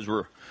God because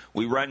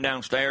we run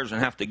downstairs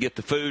and have to get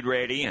the food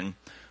ready.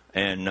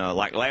 And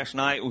like last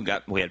night,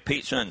 we had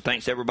pizza, and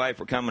thanks everybody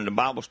for coming to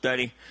Bible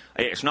study.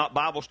 It's not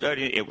Bible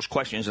study, it was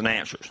questions and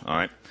answers, all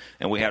right?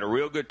 And we had a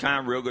real good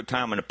time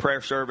in the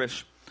prayer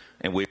service,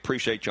 and we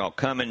appreciate y'all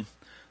coming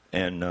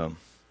and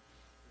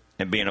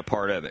being a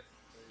part of it.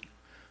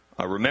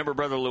 Remember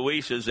Brother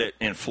Luis is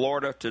in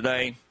Florida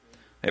today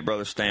at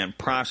Brother Stan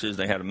Price's.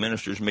 They had a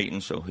ministers'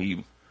 meeting, so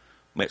he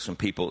met some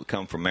people that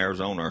come from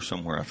Arizona or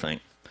somewhere, I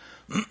think.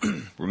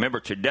 Remember,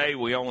 today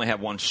we only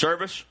have one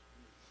service.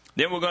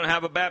 Then we're going to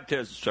have a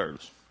baptism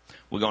service.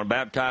 We're going to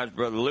baptize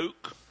Brother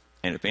Luke,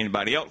 and if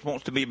anybody else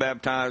wants to be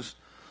baptized,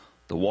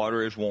 the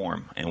water is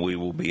warm, and we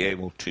will be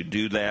able to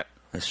do that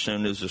as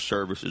soon as the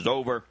service is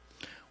over.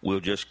 We'll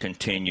just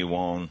continue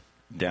on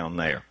down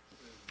there.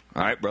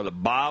 All right, Brother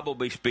Bob will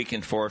be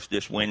speaking for us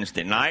this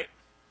Wednesday night.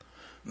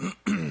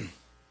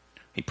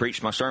 He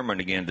preached my sermon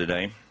again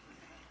today.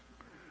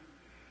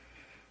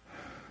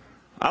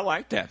 I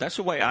like that. That's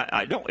the way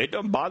it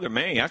doesn't bother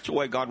me. That's the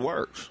way God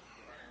works.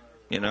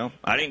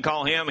 I didn't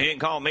call him. He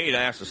didn't call me to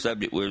ask the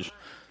subject we was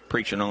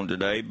preaching on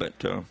today. But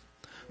the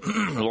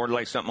Lord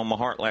laid something on my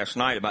heart last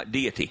night about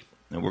deity.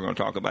 And we're going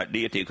to talk about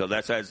deity because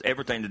that has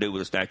everything to do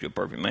with the statue of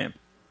perfect man.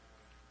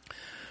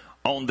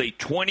 On the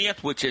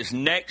 20th, which is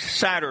next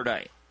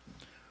Saturday,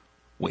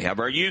 we have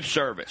our youth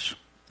service.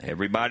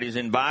 Everybody's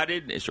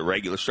invited. It's a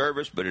regular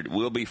service, but it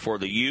will be for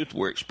the youth.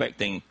 We're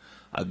expecting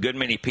a good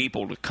many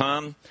people to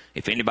come.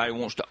 If anybody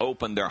wants to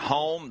open their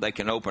home, they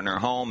can open their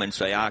home and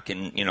say, I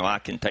can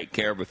take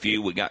care of a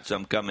few. We got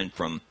some coming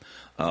from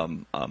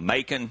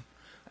Macon,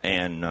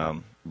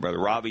 and Brother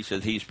Robbie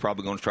says he's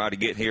probably going to try to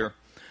get here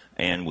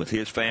and with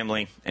his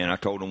family, and I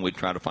told him we'd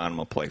try to find him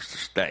a place to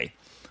stay.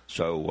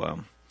 So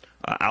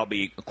I'll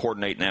be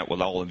coordinating that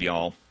with all of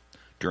y'all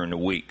during the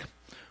week.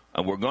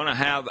 We're going to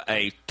have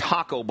a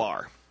taco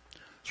bar.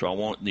 So I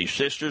want these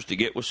sisters to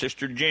get with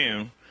Sister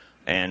June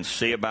and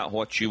see about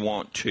what you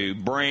want to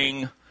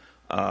bring.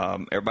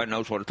 Everybody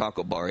knows what a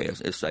taco bar is.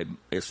 It's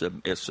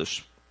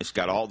It's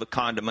got all the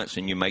condiments,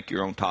 and you make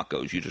your own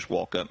tacos. You just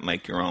walk up and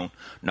make your own.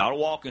 Not a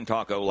walk-in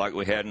taco like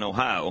we had in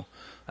Ohio.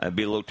 That'd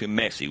be a little too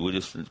messy. We'll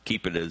just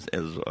keep it as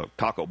a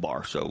taco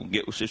bar. So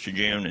get with Sister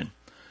June,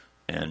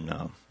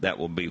 and that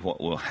will be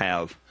what we'll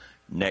have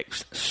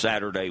next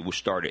Saturday. We'll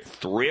start at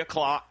 3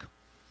 o'clock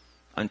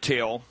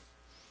until,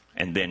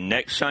 and then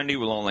next Sunday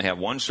we'll only have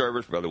one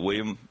service. Brother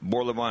William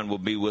Borlevon will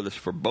be with us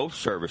for both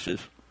services.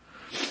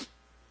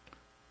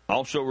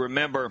 Also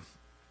remember,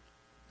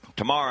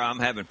 tomorrow I'm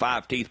having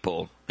 5 teeth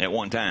pulled at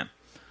one time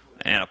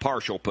and a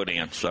partial put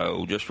in.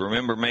 So just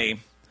remember me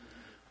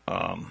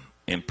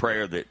in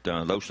prayer that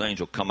those things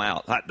will come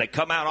out. They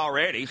come out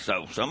already,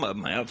 so some of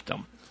them have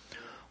come.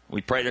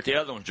 We pray that the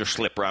other ones just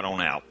slip right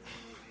on out.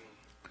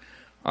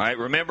 All right,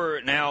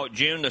 remember now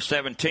June the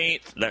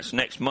 17th, that's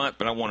next month,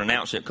 but I want to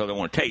announce it because I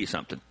want to tell you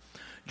something.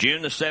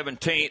 June the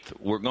 17th,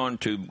 we're going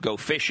to go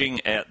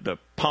fishing at the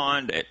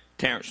pond at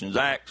Terrence and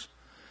Zach's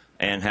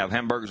and have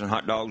hamburgers and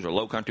hot dogs or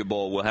Low Country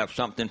Bowl. We'll have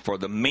something for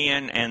the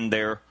men and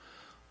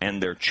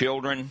their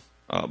children,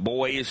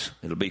 boys.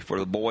 It'll be for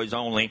the boys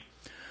only.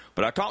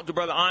 But I talked to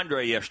Brother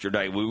Andre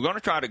yesterday. We were going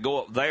to try to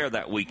go up there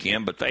that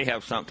weekend, but they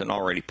have something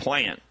already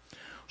planned.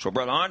 So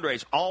Brother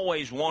Andre's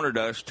always wanted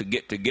us to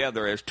get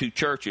together as two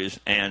churches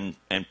and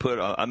put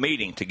a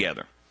meeting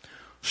together.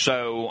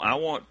 So I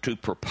want to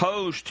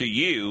propose to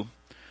you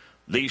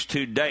these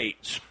 2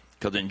 dates,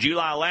 because in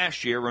July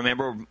last year,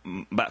 remember,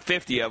 about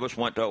 50 of us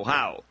went to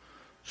Ohio.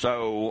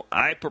 So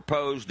I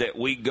propose that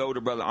we go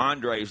to Brother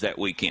Andre's that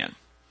weekend.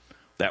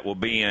 That will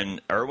be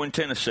in Erwin,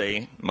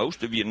 Tennessee.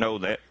 Most of you know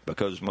that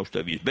because most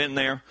of you have been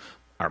there.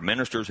 Our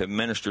ministers have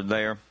ministered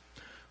there.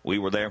 We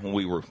were there when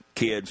we were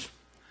kids.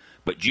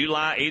 But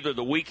July, either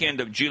the weekend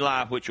of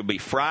July, which will be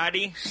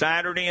Friday,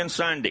 Saturday, and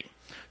Sunday,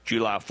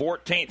 July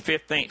 14th,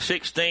 15th,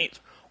 16th,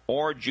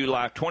 or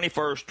July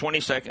 21st,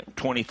 22nd,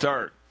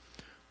 23rd.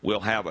 We'll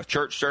have a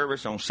church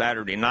service on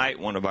Saturday night.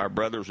 One of our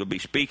brothers will be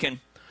speaking.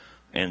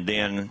 And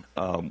then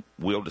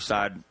we'll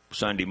decide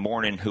Sunday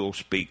morning who will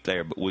speak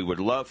there. But we would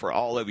love for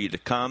all of you to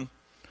come.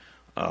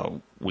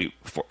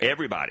 For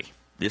everybody.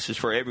 This is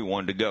for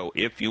everyone to go.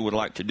 If you would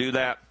like to do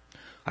that,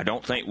 I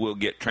don't think we'll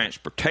get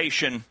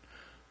transportation,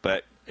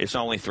 but it's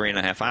only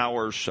 3.5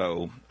 hours,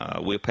 so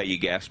we'll pay you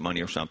gas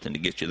money or something to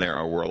get you there,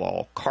 or we'll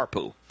all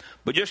carpool.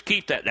 But just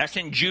keep that. That's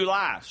in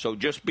July, so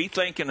just be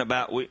thinking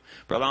about.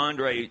 Brother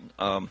Andre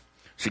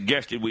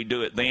suggested we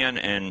do it then,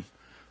 and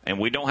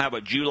we don't have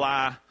a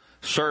July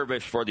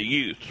service for the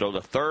youth. So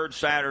the third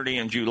Saturday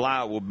in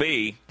July will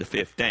be the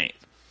 15th.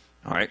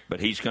 All right,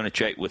 but he's going to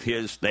check with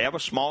his. They have a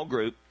small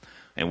group,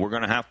 and we're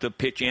going to have to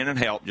pitch in and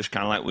help, just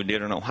kind of like we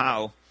did in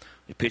Ohio.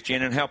 You pitch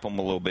in and help them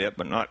a little bit,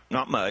 but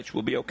not much.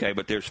 We'll be okay.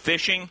 But there's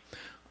fishing,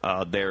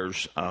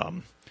 there's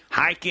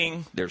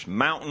hiking, there's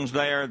mountains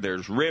there,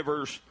 there's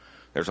rivers.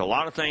 There's a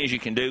lot of things you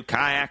can do,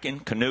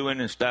 kayaking,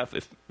 canoeing, and stuff.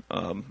 If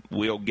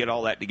we'll get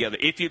all that together,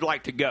 if you'd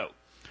like to go.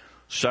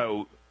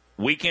 So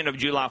weekend of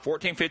July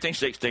 14, 15,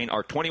 16,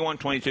 or 21,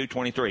 22,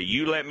 23.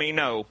 You let me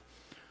know,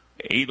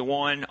 either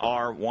one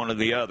or one or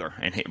the other.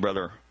 And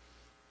Brother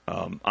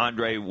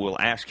Andre will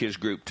ask his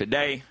group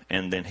today,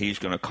 and then he's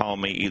going to call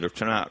me either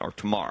tonight or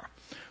tomorrow.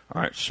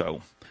 All right,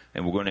 so,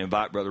 and we're going to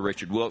invite Brother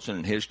Richard Wilson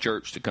and his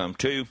church to come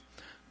too,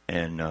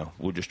 and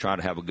we'll just try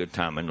to have a good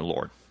time in the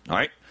Lord. All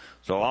right,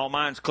 so all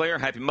minds clear.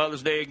 Happy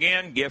Mother's Day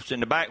again. Gifts in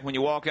the back. When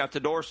you walk out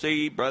the door,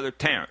 see Brother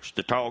Terrence,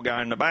 the tall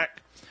guy in the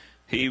back.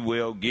 He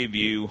will give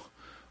you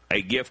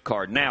a gift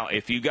card. Now,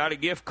 if you got a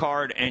gift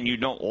card and you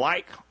don't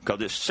like,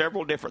 because it's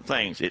several different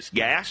things. It's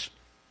gas,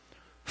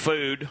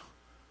 food,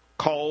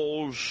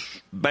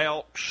 Kohl's,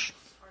 belts,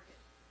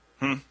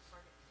 and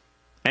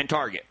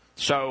Target.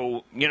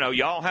 So, you know,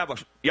 y'all have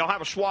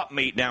a swap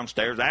meet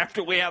downstairs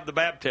after we have the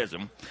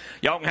baptism.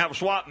 Y'all can have a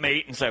swap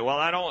meet and say, well,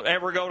 I don't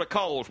ever go to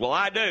Kohl's. Well,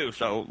 I do.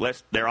 So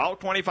they're all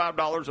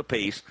 $25 a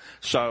piece.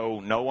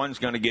 So no one's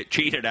going to get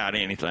cheated out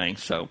of anything.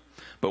 So,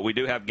 but we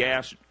do have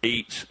gas,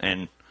 eats,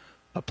 and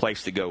a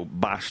place to go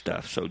buy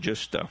stuff. So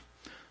just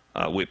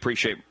we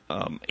appreciate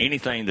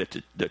anything that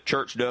the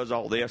church does.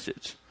 All this,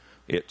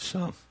 it's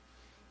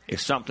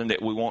something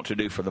that we want to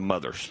do for the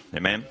mothers.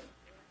 Amen.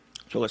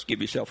 So let's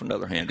give yourself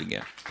another hand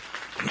again.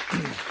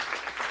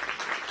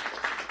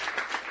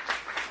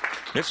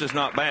 This is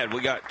not bad.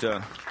 We got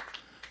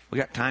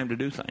time to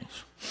do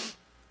things,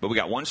 but we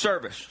got one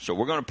service, so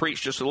we're going to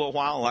preach just a little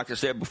while. Like I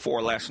said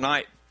before, last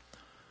night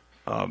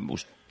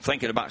was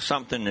thinking about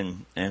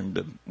something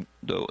and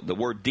the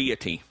word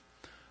deity,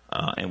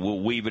 and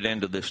we'll weave it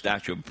into the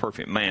statue of a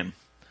perfect man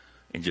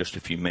in just a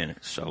few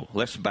minutes. So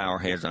let's bow our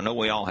heads. I know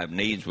we all have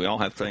needs. We all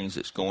have things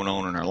that's going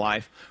on in our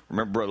life.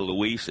 Remember Brother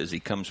Luis as he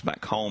comes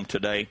back home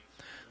today,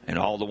 and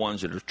all the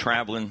ones that are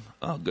traveling.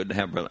 Good to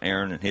have Brother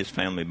Aaron and his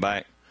family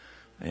back.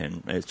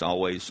 And it's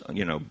always,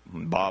 you know,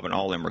 Bob and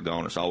all them are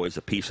gone. It's always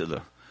a piece of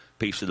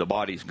the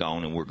body's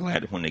gone, and we're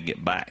glad when they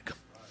get back.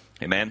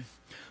 Amen.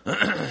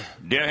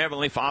 Dear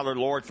Heavenly Father,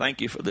 Lord, thank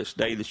you for this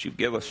day that you've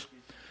given us.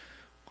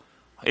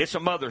 It's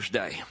a Mother's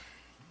Day.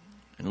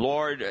 And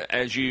Lord,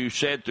 as you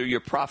said through your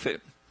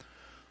prophet,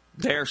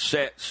 there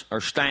sits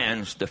or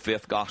stands the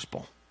fifth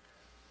gospel.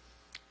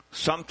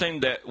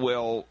 something that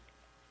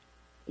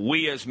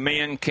we as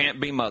men can't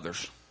be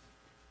mothers.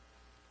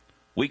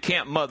 We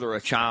can't mother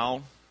a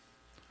child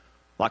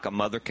like a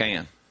mother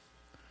can.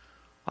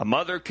 A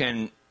mother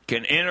can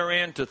enter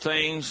into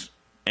things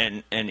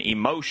and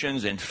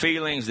emotions and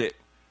feelings that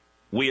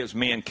we as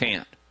men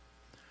can't.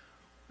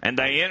 And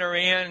they enter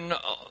in,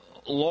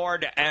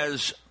 Lord,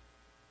 as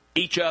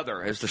each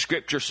other. As the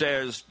Scripture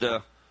says,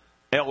 the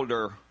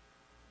elder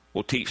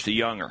will teach the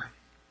younger.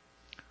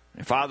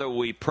 And Father,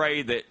 we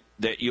pray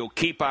that you'll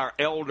keep our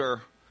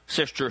elder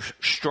sisters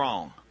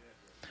strong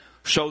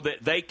so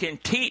that they can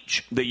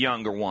teach the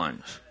younger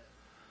ones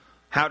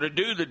how to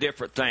do the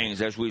different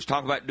things, as we was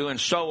talking about doing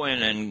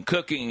sewing and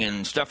cooking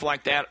and stuff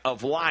like that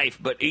of life,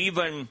 but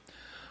even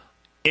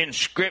in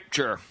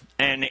Scripture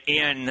and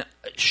in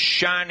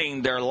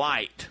shining their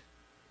light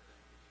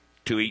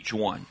to each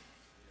one.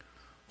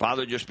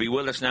 Father, just be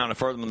with us now in the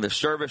furtherance of this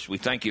service. We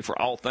thank you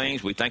for all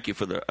things. We thank you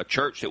for a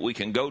church that we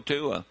can go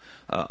to,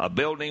 a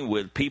building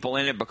with people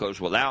in it,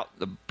 because without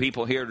the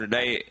people here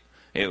today,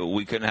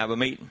 we couldn't have a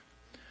meeting.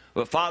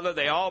 But Father,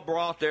 they all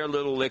brought their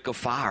little lick of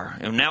fire,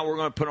 and now we're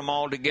going to put them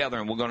all together,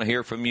 and we're going to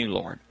hear from you,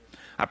 Lord.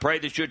 I pray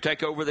that you'd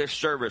take over this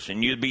service,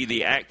 and you'd be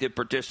the active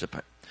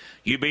participant.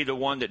 You be the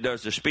one that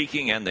does the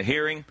speaking and the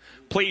hearing.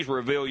 Please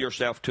reveal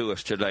yourself to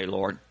us today,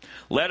 Lord.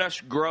 Let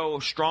us grow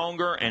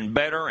stronger and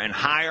better and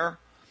higher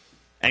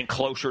and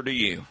closer to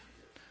you.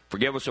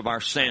 Forgive us of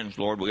our sins,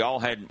 Lord. We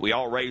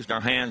all raised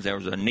our hands. There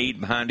was a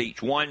need behind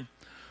each one.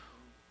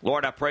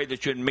 Lord, I pray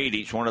that you'd meet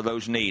each one of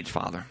those needs,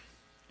 Father.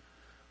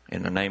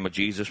 In the name of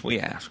Jesus,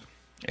 we ask.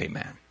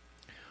 Amen.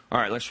 All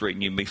right, let's read,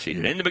 and you can be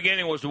seated. In the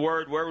beginning was the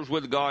Word. Word was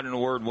with God, and the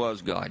Word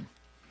was God.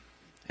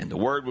 And the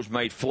Word was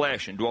made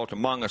flesh and dwelt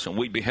among us, and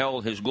we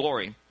beheld his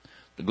glory,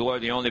 the glory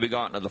of the only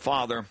begotten of the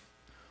Father,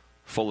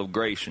 full of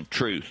grace and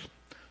truth.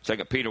 2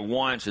 Peter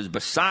 1 says,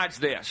 besides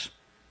this,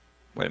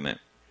 wait a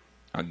minute,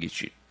 I'll get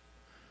you.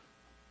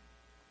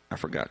 I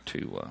forgot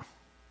to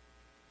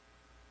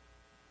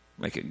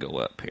make it go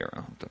up here.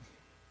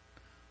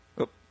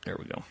 Oh, there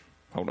we go.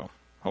 Hold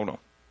on.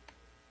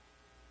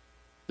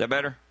 Is that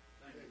better?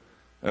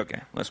 Okay,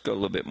 let's go a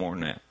little bit more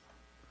than that.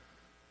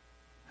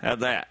 How's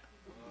that?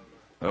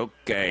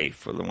 Okay,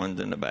 for the ones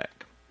in the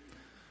back.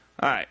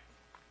 All right.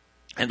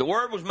 And the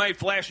Word was made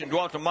flesh and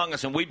dwelt among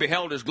us, and we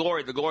beheld his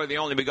glory, the glory of the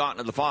only begotten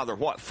of the Father.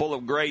 What? Full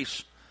of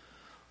grace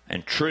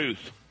and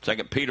truth. 2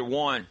 Peter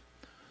 1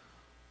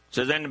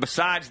 says, and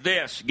besides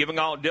this, giving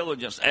all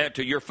diligence, add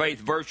to your faith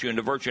virtue, and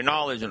to virtue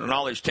knowledge, and to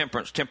knowledge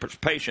temperance, temperance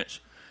patience,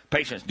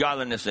 patience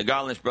godliness, and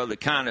godliness brotherly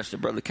kindness,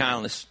 and brotherly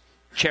kindness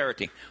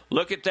charity.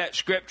 Look at that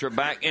scripture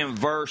back in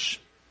verse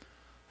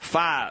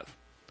 5,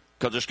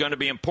 because it's going to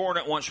be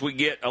important once we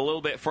get a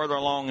little bit further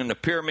along in the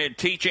pyramid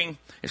teaching.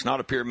 It's not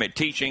a pyramid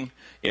teaching.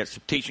 It's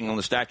teaching on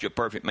the statue of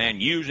perfect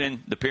man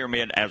using the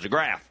pyramid as a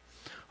graph.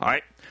 All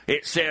right?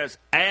 It says,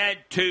 add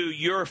to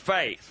your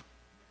faith.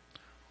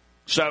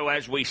 So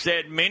as we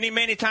said many,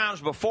 many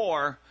times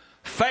before,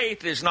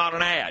 faith is not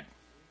an add.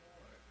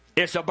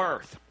 It's a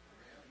birth.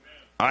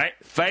 All right?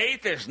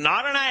 Faith is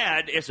not an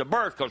add, it's a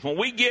birth. Because when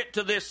we get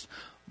to this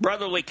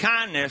brotherly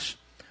kindness,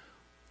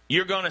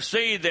 you're going to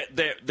see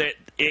that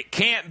it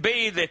can't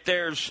be that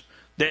there's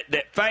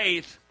that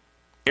faith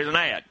is an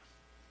add.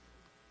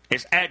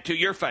 It's add to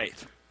your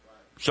faith.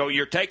 So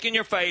you're taking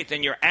your faith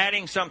and you're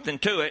adding something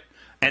to it,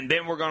 and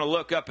then we're going to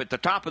look up at the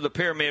top of the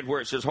pyramid where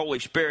it says Holy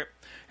Spirit,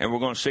 and we're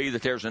going to see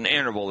that there's an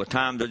interval, a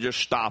time to just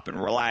stop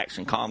and relax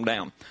and calm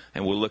down.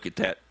 And we'll look at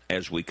that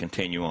as we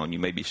continue on. You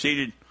may be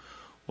seated.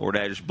 Lord,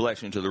 add his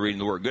blessing to the reading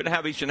of the Word. Good to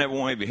have each and every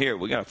one of you here.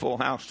 We got a full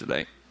house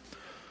today.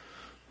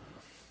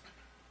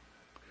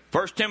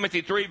 1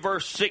 Timothy 3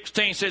 verse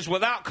 16 says,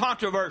 without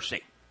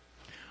controversy,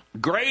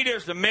 great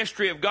is the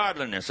mystery of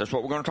godliness. That's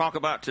what we're going to talk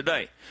about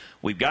today.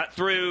 We've got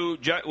through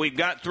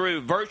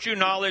virtue,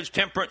 knowledge,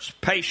 temperance,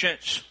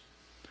 patience.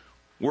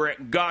 We're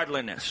at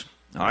godliness.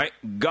 All right,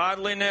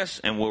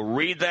 godliness, and we'll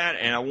read that,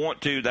 and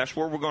that's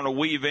where we're going to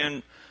weave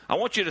in. I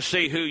want you to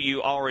see who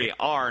you already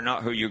are,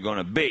 not who you're going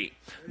to be.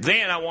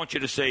 Then I want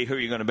you to see who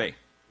you're going to be. Is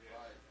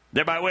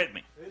everybody with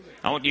me?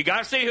 You got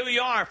to see who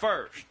you are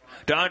first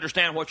to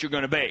understand what you're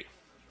going to be.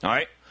 All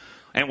right?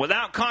 And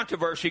without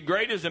controversy,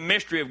 great is the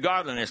mystery of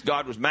godliness.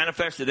 God was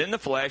manifested in the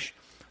flesh,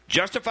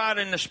 justified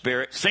in the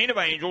spirit, seen of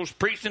angels,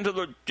 preached unto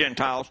the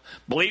Gentiles,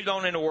 believed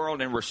on in the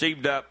world, and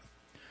received up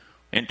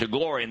into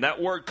glory. And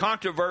that word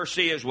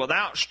controversy is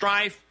without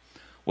strife,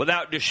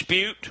 without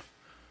dispute,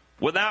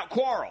 without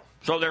quarrel.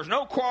 So there's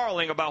no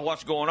quarreling about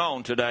what's going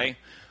on today.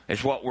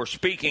 It's what we're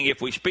speaking.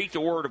 If we speak the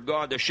Word of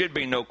God, there should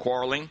be no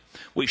quarreling.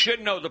 We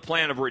should know the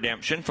plan of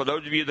redemption. For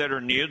those of you that are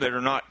new, that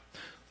are not,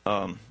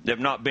 that have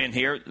not been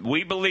here,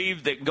 we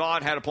believe that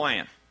God had a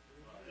plan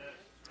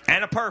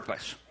and a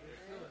purpose.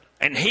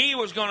 And he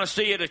was going to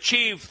see it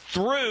achieved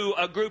through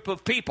a group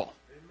of people,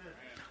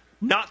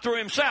 not through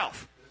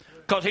himself.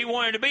 Because he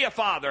wanted to be a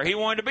father. He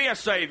wanted to be a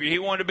savior. He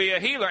wanted to be a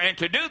healer. And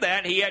to do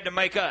that, he had to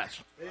make us.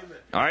 Amen.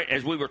 All right,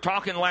 as we were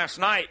talking last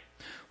night,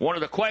 one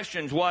of the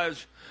questions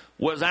was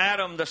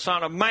Adam the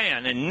son of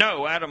man? And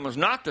no, Adam was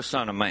not the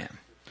son of man.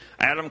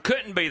 Adam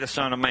couldn't be the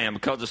Son of Man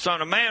because the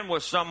Son of Man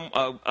was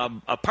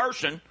a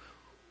person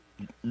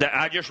that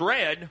I just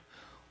read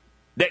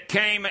that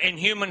came in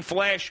human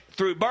flesh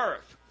through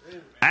birth.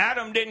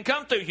 Adam didn't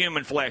come through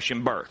human flesh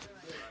in birth.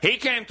 He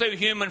came through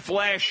human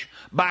flesh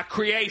by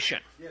creation.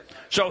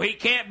 So he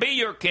can't be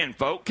your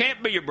kinfolk,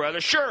 can't be your brother.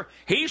 Sure,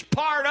 he's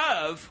part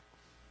of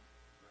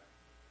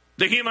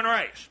the human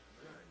race,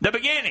 the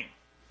beginning.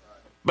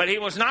 But he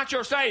was not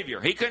your Savior.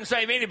 He couldn't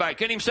save anybody.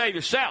 Couldn't even save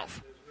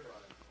himself.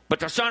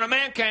 But the Son of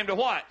Man came to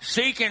what?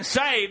 Seek and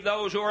save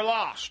those who are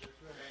lost.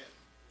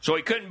 So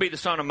he couldn't be the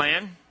Son of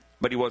Man,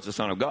 but he was the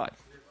Son of God.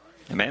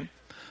 Amen?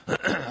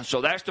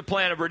 So that's the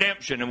plan of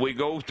redemption. And we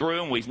go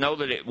through and we know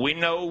that we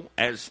know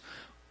as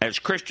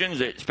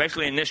Christians,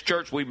 especially in this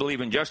church, we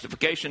believe in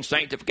justification,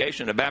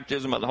 sanctification, the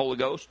baptism of the Holy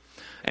Ghost.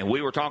 And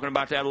we were talking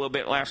about that a little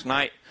bit last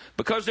night.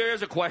 Because there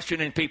is a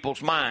question in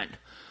people's mind.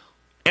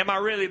 Am I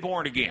really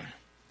born again?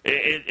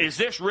 Is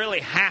this really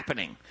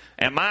happening?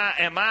 Am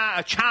I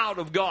a child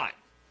of God?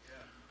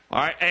 All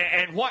right.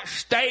 And what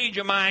stage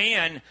am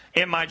I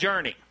in my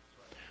journey?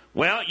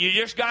 Well, you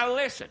just got to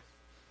listen.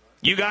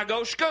 You got to go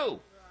to school.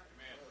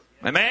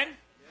 Amen?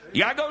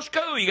 You got to go to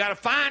school. You got to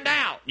find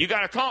out. You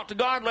got to talk to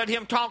God. Let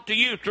Him talk to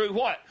you through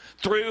what?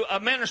 Through a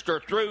minister,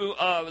 through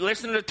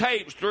listening to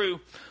tapes, through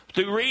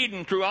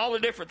reading, through all the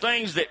different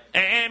things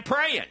and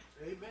praying.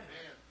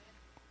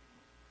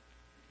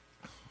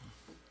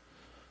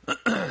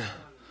 Amen.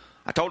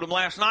 I told him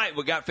last night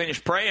we got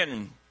finished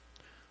praying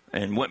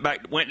and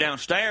went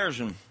downstairs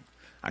and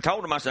I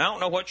told him, I said, I don't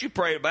know what you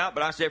prayed about,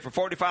 but I said for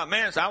 45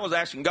 minutes I was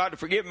asking God to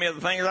forgive me of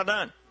the things I've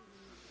done.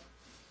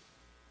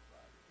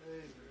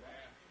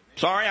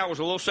 Sorry, I was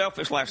a little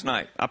selfish last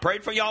night. I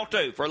prayed for y'all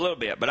too for a little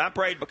bit, but I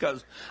prayed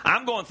because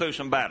I'm going through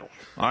some battles,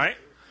 all right?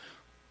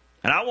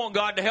 And I want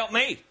God to help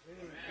me,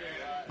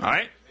 all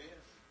right?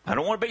 I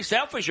don't want to be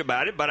selfish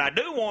about it, but I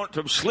do want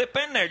to slip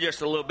in there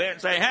just a little bit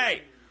and say,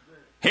 hey,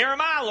 here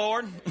am I,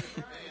 Lord.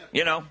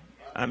 You know,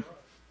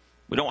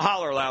 we don't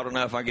holler loud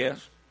enough, I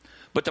guess.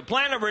 But the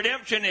plan of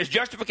redemption is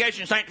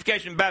justification,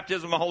 sanctification,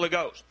 baptism of the Holy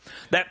Ghost.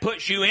 That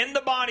puts you in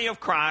the body of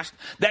Christ,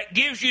 that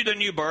gives you the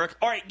new birth,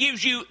 or it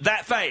gives you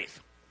that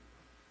faith.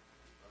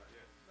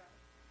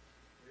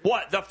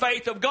 What? The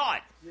faith of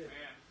God.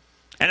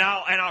 And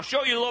I'll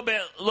show you a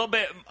little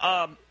bit,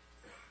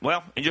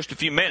 well, in just a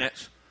few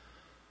minutes,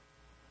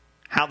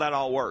 how that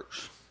all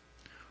works.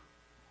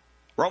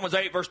 Romans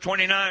 8 verse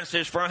 29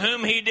 says, for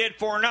whom he did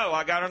foreknow,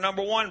 I got a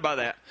number one by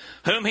that.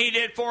 Whom he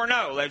did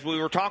foreknow, as we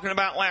were talking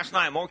about last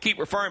night. I'm going to keep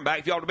referring back.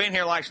 If y'all had been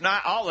here last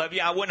night, all of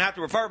you, I wouldn't have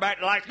to refer back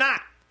to last night.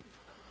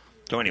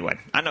 So anyway,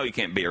 I know you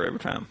can't be here every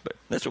time, but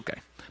that's okay.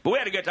 But we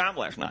had a good time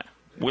last night.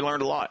 We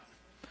learned a lot.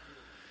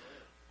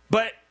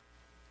 But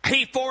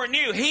he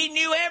foreknew. He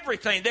knew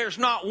everything. There's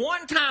not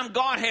one time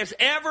God has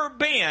ever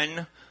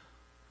been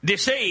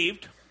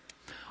deceived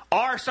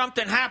or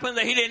something happened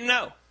that he didn't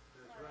know.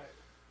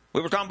 We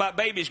were talking about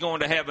babies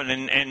going to heaven,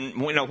 and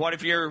you know, what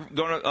if you're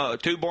going to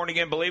two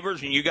born-again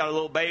believers, and you got a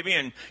little baby,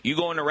 and you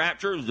go in the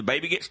rapture, does the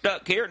baby get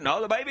stuck here?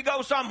 No, the baby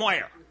goes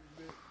somewhere.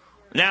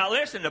 Now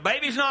listen, the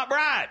baby's not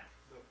bride.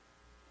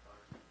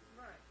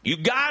 You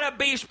got to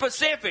be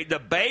specific. The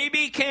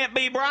baby can't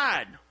be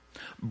bride.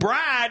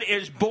 Bride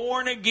is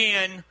born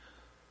again.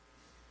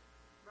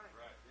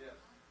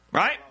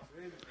 Right?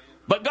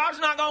 But God's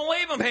not going to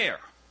leave them here.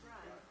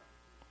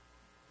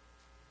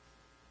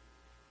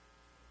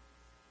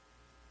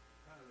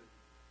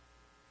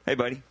 Hey,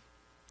 buddy.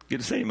 Good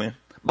to see you, man.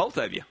 Both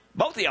of you.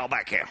 Both of y'all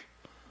back here.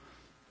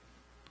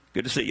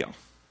 Good to see y'all.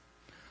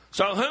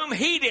 So whom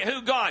he did,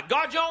 who God?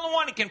 God's the only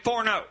one that can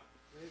foreknow.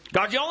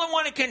 God's the only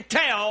one that can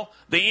tell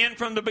the end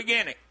from the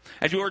beginning.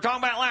 As we were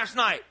talking about last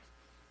night.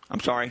 I'm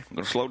sorry. I'm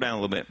going to slow down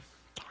a little bit.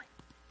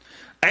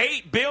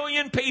 8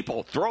 billion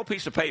people. Throw a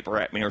piece of paper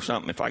at me or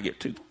something if I get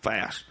too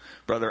fast.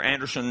 Brother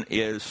Anderson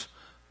is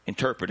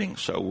interpreting,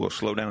 so we'll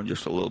slow down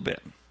just a little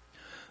bit.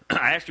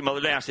 I asked him the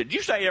other day, I said, did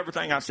you say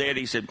everything I said?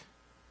 He said,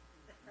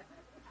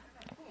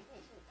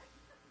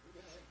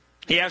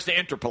 he has to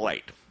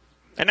interpolate.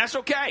 And that's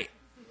okay.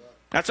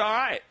 That's all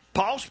right.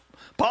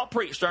 Paul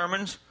preached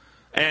sermons,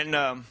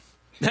 and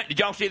did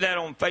y'all see that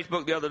on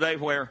Facebook the other day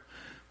where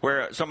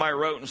somebody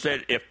wrote and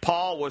said, if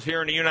Paul was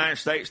here in the United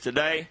States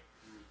today,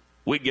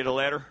 we'd get a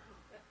letter?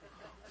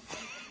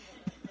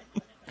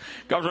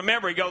 Because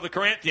remember, he go to the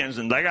Corinthians,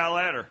 and they got a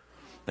letter.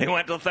 He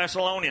went to the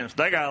Thessalonians,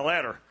 they got a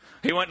letter.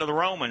 He went to the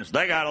Romans,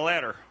 they got a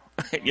letter.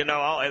 You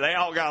know, they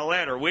all got a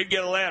letter. We'd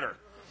get a letter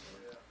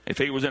if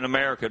he was in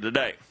America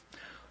today.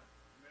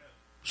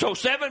 So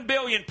 7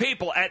 billion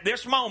people at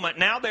this moment.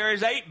 Now there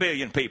is 8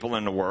 billion people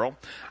in the world.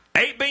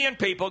 8 billion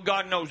people.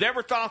 God knows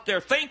every thought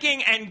they're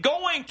thinking and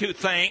going to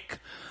think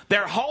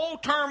their whole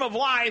term of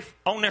life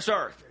on this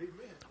earth.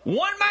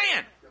 One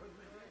man.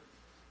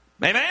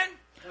 Amen?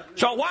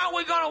 So why are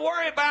we going to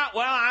worry about,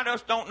 well, I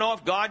just don't know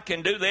if God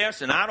can do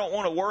this, and I don't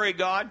want to worry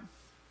God.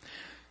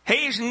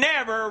 He's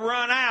never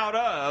run out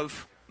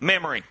of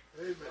memory.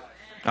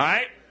 All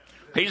right?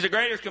 He's the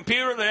greatest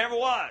computer that ever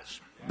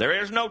was.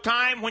 There is no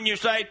time when you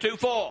say too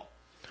full.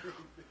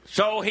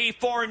 So he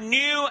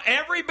foreknew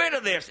every bit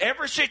of this.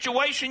 Every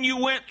situation you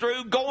went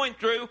through, going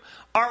through,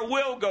 or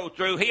will go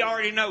through, he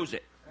already knows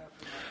it.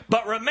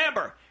 But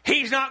remember,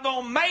 he's not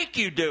going to make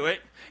you do it.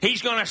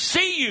 He's going to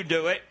see you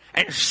do it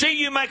and see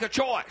you make a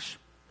choice.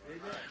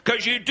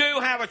 Because you do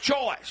have a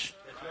choice.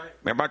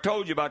 Remember I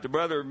told you about the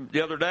brother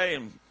the other day,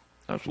 and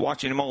I was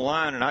watching him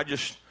online, and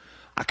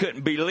I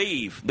couldn't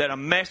believe that a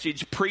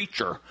message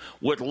preacher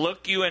would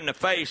look you in the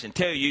face and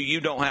tell you you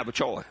don't have a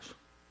choice.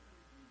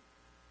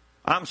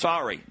 I'm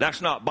sorry. That's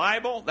not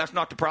Bible. That's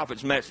not the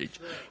prophet's message.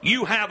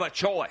 You have a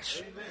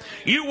choice.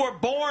 You were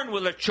born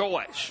with a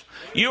choice.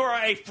 You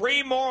are a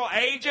free moral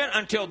agent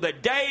until the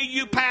day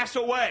you pass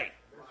away.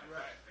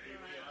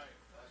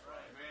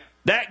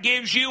 That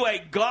gives you a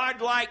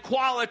godlike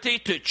quality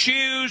to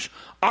choose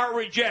or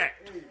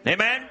reject.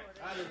 Amen?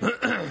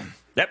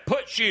 That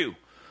puts you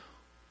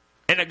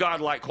in a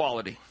godlike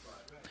quality.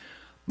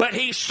 But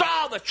he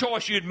saw the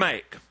choice you'd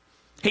make.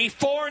 He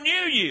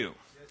foreknew you.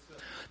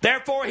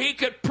 Therefore, he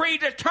could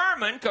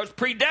predetermine, because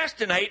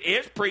predestinate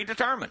is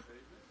predetermine.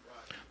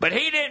 But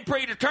he didn't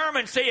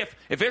predetermine. See,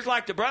 if it's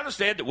like the brother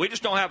said, that we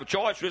just don't have a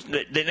choice,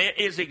 then it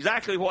is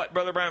exactly what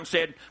Brother Brown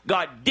said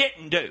God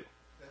didn't do.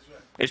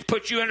 Is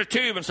put you in a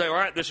tube and say, all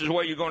right, this is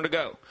where you're going to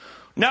go.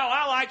 No,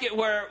 I like it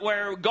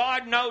where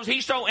God knows.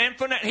 He's so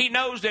infinite, he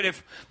knows that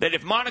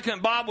if Monica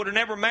and Bob would have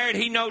never married,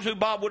 he knows who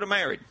Bob would have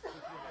married.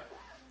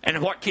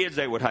 And what kids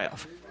they would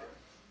have.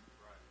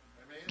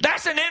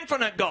 That's an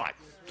infinite God.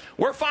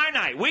 We're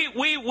finite.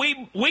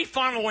 We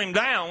funnel him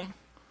down.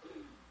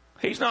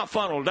 He's not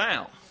funneled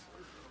down.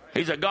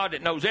 He's a God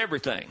that knows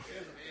everything.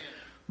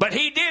 But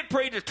he did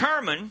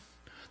predetermine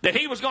that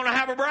he was going to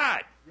have a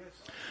bride.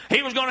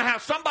 He was going to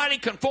have somebody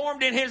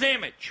conformed in his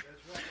image.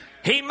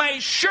 He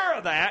made sure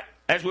of that,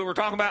 as we were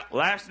talking about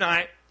last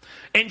night,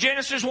 in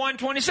Genesis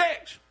 1:26.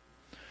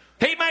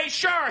 He made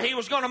sure he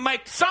was going to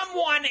make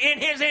someone in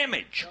his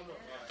image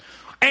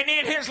and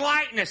in his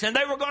likeness, and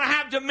they were going to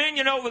have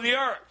dominion over the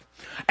earth.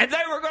 And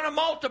they were going to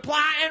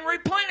multiply and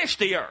replenish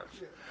the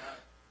earth.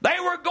 They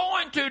were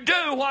going to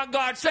do what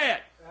God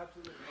said.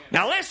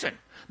 Now listen,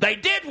 they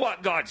did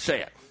what God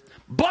said,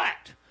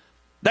 but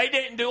they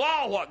didn't do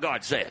all what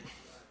God said.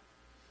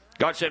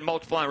 God said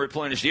multiply and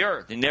replenish the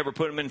earth. He never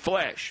put them in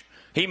flesh.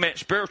 He meant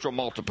spiritual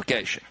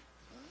multiplication.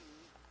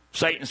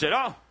 Satan said,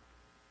 oh,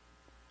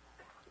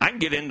 I can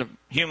get into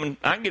human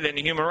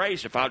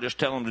race if I'll just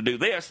tell them to do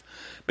this,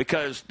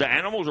 because the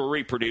animals were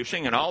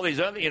reproducing and all these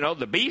other,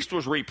 the beast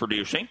was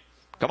reproducing.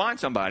 Come on,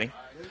 somebody.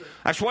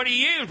 That's what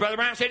he used. Brother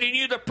Brown said he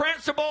knew the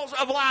principles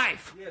of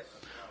life.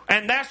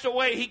 And that's the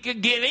way he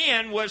could get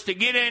in, was to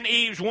get in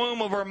Eve's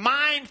womb of her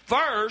mind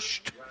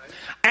first,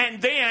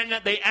 and then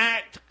the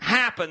act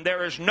happened.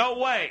 There is no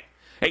way,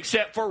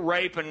 except for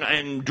rape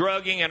and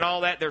drugging and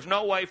all that, there's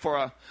no way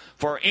for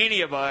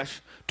any of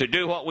us to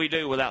do what we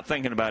do without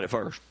thinking about it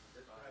first.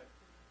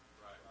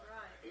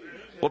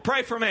 Well,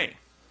 pray for me.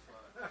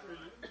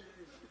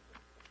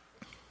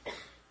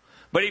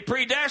 But he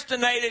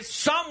predestinated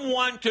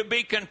someone to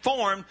be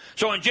conformed.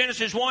 So in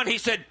Genesis 1, he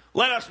said,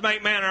 let us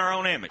make man in our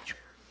own image.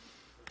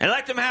 And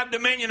let them have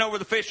dominion over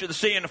the fish of the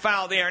sea and the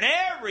fowl of the air and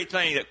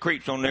everything that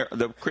creeps on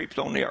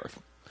the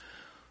earth.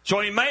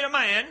 So he made a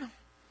man,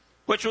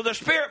 which was a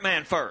spirit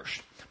man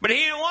first. But he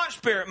didn't want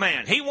spirit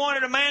man. He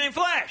wanted a man in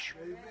flesh.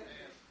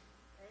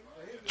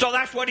 So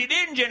that's what he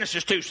did in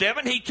Genesis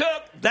 2:7. He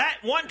took that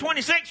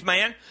 126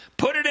 man,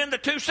 put it in the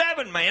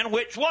 2:7 man,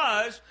 which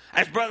was,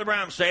 as Brother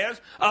Brown says,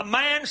 a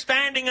man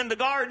standing in the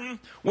garden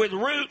with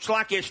roots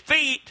like his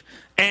feet,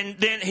 and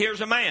then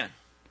here's a man.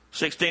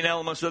 16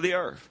 elements of the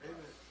earth.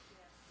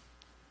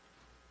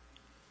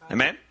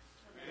 Amen?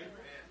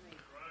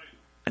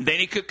 And then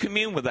he could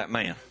commune with that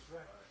man.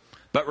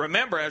 But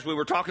remember, as we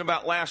were talking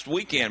about last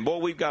weekend, boy,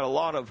 we've got a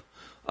lot of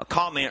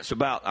comments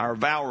about our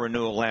vow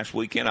renewal last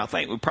weekend. I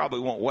think we probably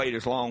won't wait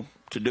as long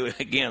to do it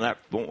again. That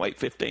won't wait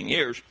 15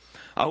 years.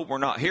 I hope we're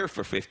not here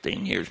for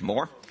 15 years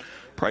more.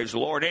 Praise the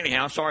Lord.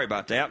 Anyhow, sorry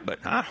about that, but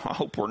I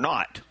hope we're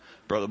not.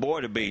 Brother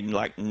Boyd would be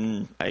like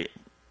 100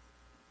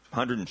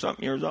 and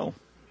something years old.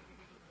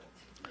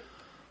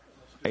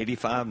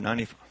 85,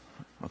 95.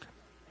 Okay.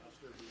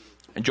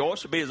 And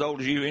Joyce will be as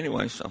old as you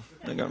anyway, so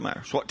it doesn't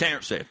matter. It's what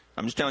Terrence said.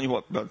 I'm just telling you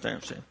what Brother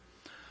Terrence said.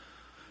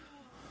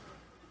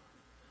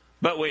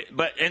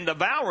 But in the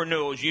vow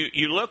renewals,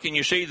 you look and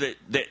you see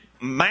that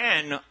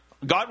man,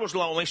 God was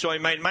lonely, so he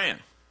made man.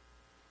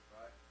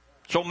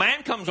 So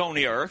man comes on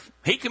the earth.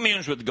 He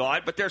communes with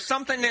God, but there's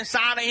something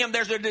inside of him.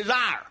 There's a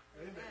desire.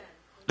 Amen.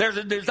 There's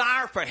a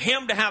desire for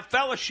him to have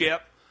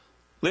fellowship,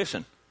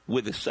 listen,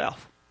 with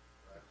himself.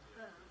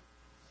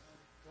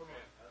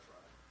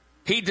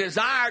 He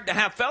desired to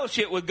have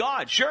fellowship with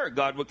God. Sure,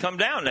 God would come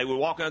down. They would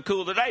walk in the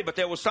cool of the day, but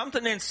there was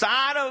something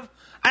inside of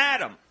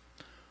Adam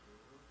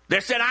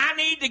that said, I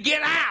need to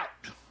get out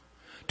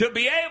to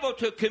be able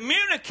to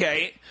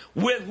communicate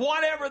with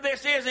whatever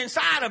this is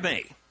inside of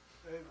me.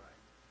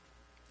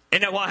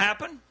 Isn't that what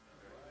happened?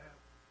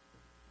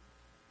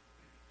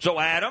 So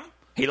Adam,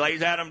 he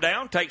lays Adam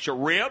down, takes a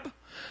rib,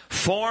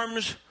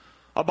 forms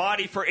a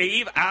body for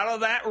Eve out of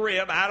that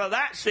rib, out of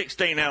that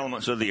 16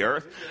 elements of the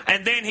earth.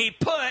 And then he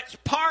puts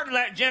part of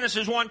that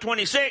Genesis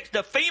 1:26,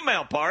 the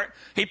female part,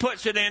 he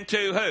puts it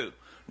into who?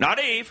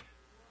 Not Eve.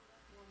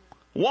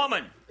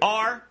 Woman,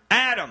 or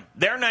Adam.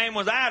 Their name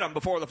was Adam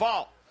before the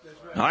fall.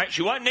 All right,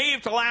 she wasn't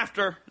Eve till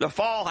after the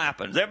fall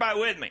happens. Everybody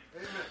with me?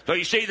 So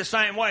you see the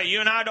same way. You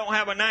and I don't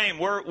have a name.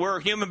 We're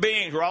human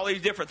beings. We're all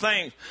these different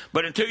things.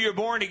 But until you're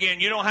born again,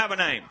 you don't have a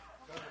name.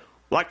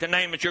 Like the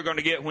name that you're going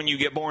to get when you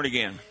get born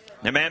again.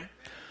 Amen?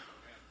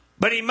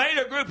 But he made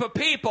a group of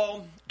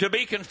people to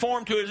be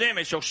conformed to his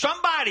image. So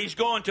somebody's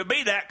going to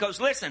be that,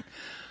 because listen,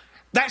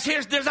 that's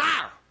his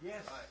desire.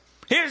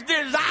 His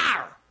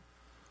desire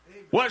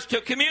was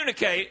to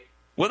communicate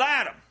with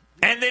Adam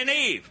and then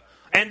Eve.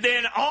 And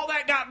then all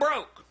that got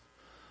broke.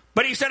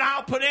 But he said,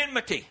 I'll put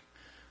enmity.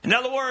 In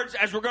other words,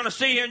 as we're going to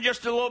see here in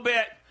just a little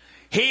bit,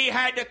 he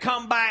had to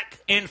come back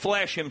in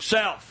flesh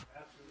himself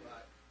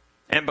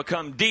and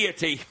become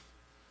deity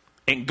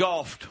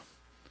engulfed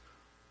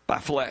by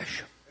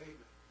flesh.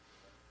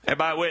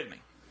 Everybody with me?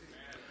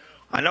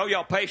 I know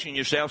y'all pacing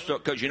yourselves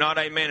because you're not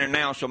amening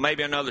now, so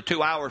maybe another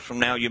 2 hours from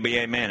now you'll be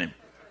amening.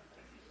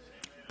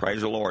 Praise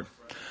the Lord.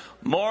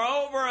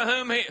 Moreover,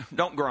 whom he...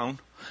 Don't groan.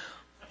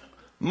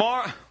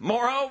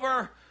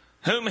 Moreover,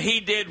 whom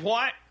he did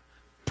what?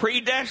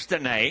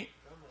 Predestinate.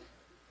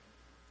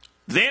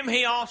 Them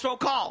he also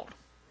called.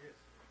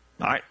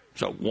 All right.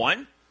 So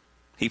 1,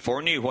 he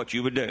foreknew what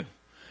you would do.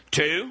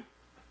 2,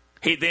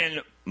 he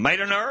then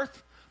made an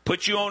earth,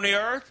 put you on the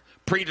earth,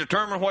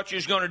 predetermined what you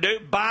was going to do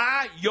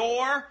by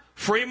your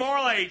free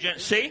moral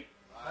agency,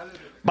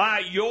 by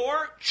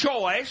your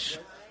choice.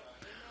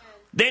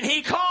 Then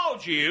he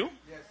called you.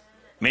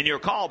 I mean, you're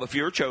called if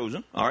you're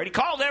chosen. All right. He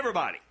called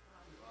everybody.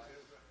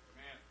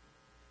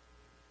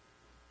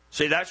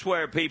 See, that's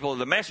where people of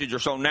the message are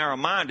so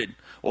narrow-minded.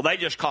 Well, they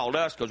just called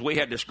us because we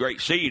had this great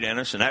seed in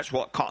us, and that's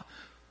what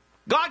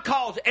God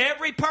calls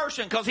every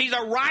person because he's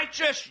a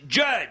righteous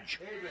judge.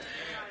 Amen.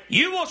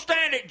 You will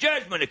stand at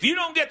judgment. If you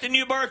don't get the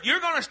new birth, you're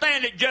going to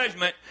stand at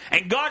judgment,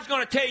 and God's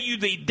going to tell you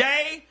the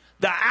day,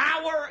 the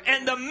hour,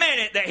 and the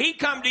minute that he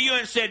come to you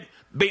and said,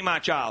 be my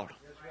child.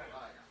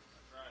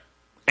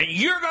 And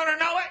you're going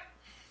to know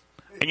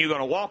it, and you're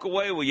going to walk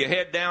away with your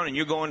head down, and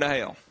you're going to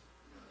hell.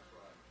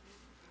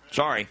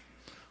 Sorry.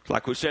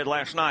 Like we said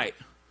last night,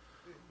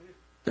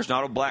 there's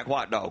not a black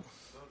white dog.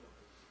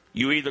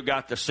 You either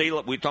got the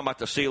seal, we're talking about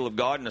the seal of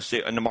God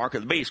and the mark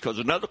of the beast, because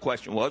another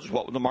question was,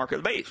 what was the mark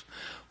of the beast?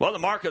 Well, the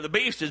mark of the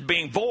beast is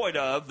being void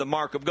of the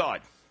mark of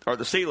God, or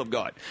the seal of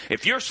God.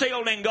 If you're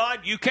sealed in God,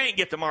 you can't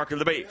get the mark of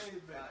the beast.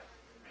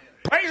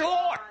 Praise the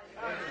Lord.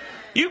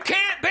 You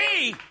can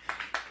be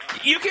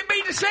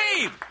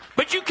deceived,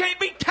 but you can't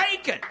be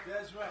taken.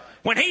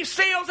 When he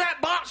seals that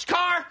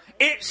boxcar,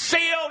 it's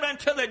sealed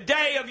until the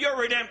day of your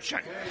redemption.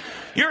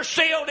 You're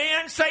sealed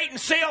in,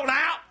 Satan's sealed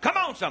out. Come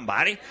on,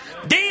 somebody.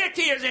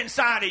 Deity is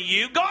inside of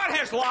you. God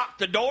has locked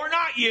the door,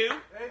 not you.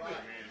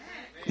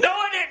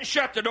 Noah didn't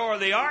shut the door of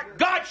the ark.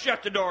 God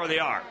shut the door of the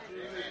ark.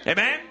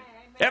 Amen?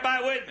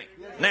 Everybody with me?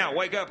 Now,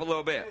 wake up a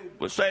little bit.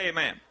 We'll say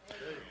amen.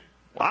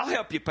 Well, I'll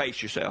help you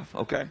pace yourself,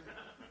 okay?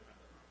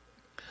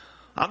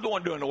 I'm the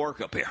one doing the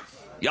work up here.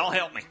 Y'all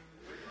help me.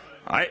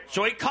 All right?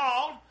 So he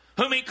called.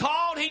 Whom he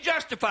called, he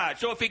justified.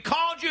 So if he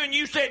called you and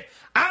you said,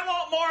 I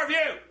want more of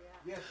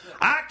you.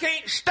 I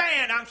can't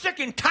stand. I'm sick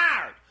and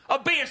tired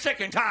of being sick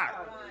and tired.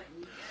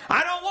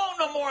 I don't want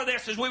no more of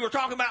this, as we were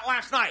talking about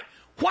last night.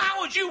 Why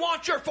would you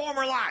want your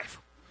former life?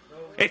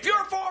 If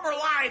your former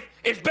life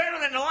is better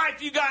than the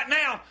life you got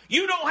now,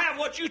 you don't have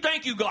what you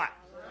think you got.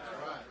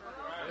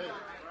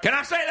 Can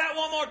I say that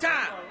one more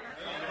time?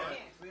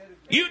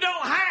 You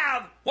don't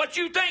have what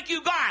you think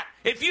you got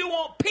if you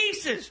want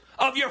pieces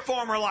of your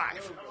former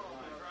life.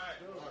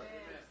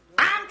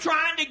 I'm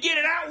trying to get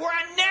it out where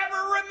I never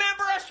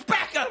remember a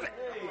speck of it.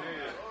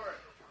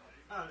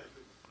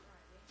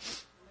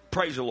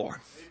 Praise the Lord.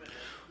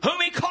 Whom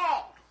he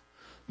called,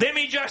 them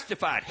he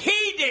justified.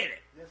 He did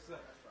it.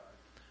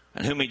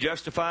 And whom he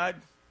justified,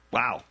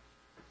 wow,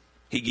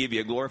 he give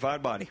you a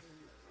glorified body.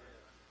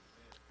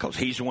 Because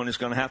he's the one that's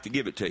going to have to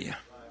give it to you.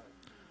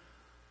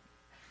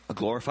 A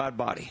glorified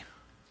body.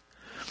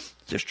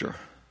 Sister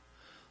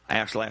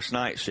asked last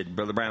night, said,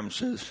 Brother Brown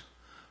says,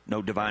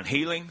 no divine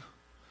healing,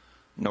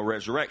 no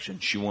resurrection.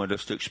 She wanted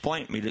us to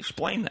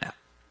explain that.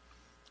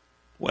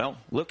 Well,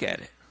 look at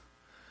it.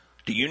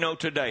 Do you know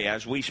today,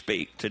 as we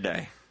speak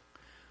today,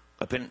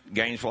 up in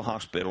Gainesville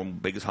Hospital,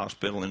 biggest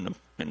hospital in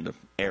the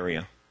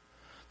area,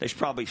 there's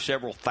probably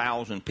several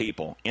thousand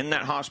people in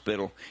that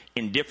hospital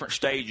in different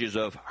stages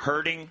of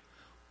hurting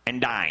and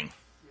dying.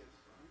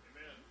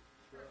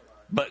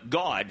 But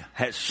God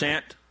has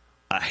sent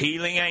a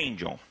healing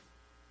angel.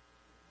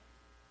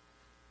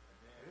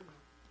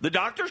 The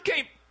doctors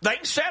can't. They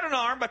can set an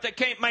arm, but they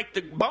can't make the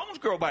bones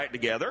grow back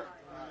together.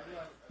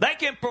 They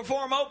can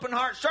perform open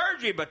heart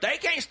surgery, but they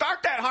can't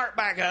start that heart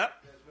back up.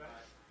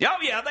 Oh,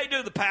 yeah, they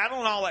do the paddle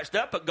and all that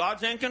stuff, but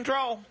God's in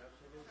control.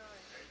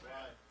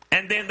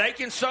 And then they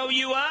can sew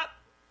you up,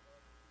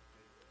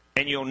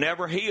 and you'll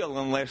never heal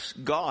unless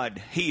God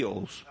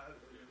heals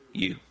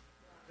you.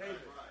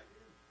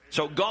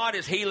 So God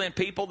is healing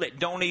people that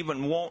don't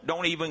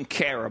even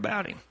care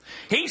about Him.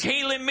 He's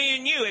healing me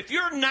and you. If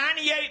you're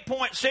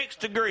 98.6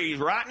 degrees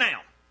right now,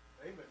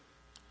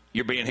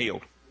 you're being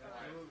healed.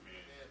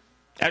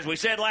 As we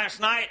said last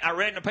night, I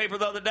read in the paper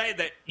the other day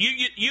that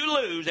you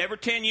lose, every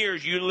 10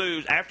 years you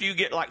lose, after you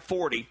get like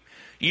 40,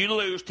 you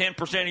lose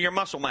 10% of your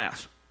muscle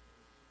mass.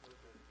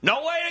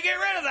 No way to get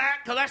rid of that,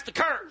 because that's the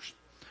curse.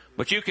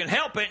 But you can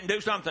help it and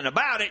do something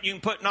about it. You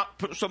can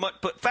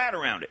put fat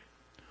around it.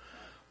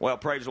 Well,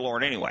 praise the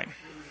Lord anyway.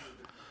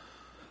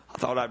 I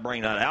thought I'd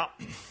bring that out.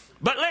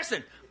 But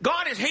listen,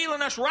 God is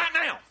healing us right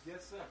now.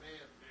 Yes, sir.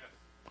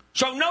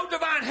 So no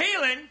divine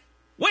healing,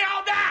 we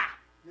all die.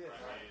 Yes.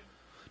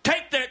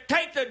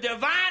 Take the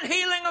divine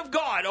healing of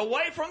God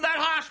away from that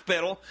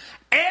hospital.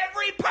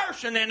 Every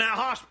person in that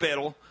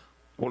hospital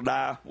will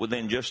die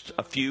within just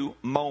a few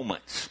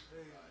moments.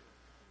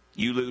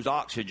 You lose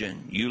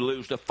oxygen. You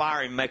lose the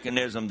firing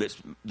mechanism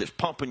that's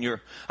pumping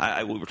your...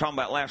 we were talking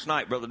about last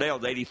night, Brother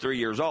Dale's 83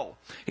 years old.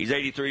 He's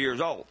 83 years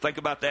old. Think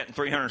about that in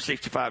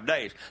 365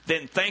 days.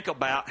 Then think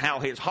about how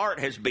his heart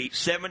has beat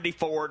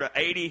 74 to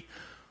 80...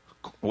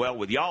 Well,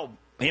 with y'all,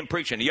 him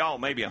preaching to y'all,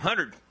 maybe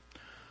 100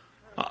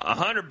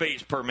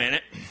 beats per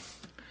minute.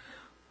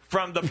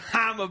 From the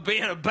time of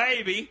being a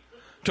baby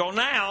till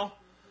now.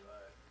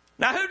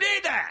 Now, who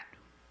did that?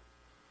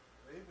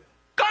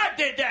 God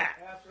did that.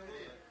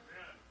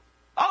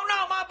 Oh,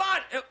 no, my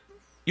body.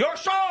 Your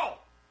soul.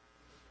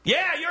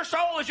 Yeah, your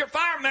soul is your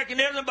fire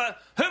mechanism, but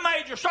who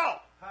made your soul?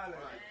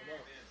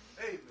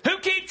 Who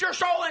keeps your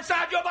soul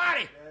inside your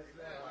body?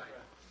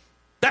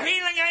 The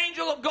healing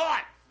angel of God.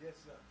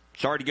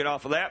 Sorry to get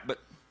off of that, but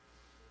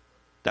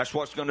that's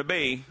what's going to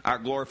be. Our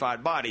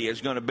glorified body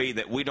is going to be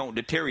that we don't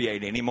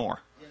deteriorate anymore.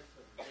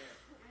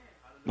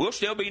 We'll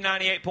still be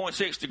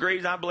 98.6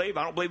 degrees, I believe.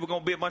 I don't believe we're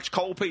going to be a bunch of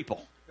cold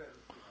people.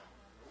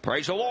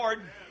 Praise the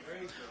Lord.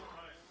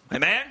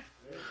 Amen.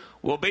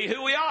 We'll be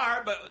who we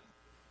are, but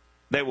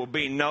there will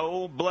be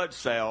no blood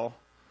cell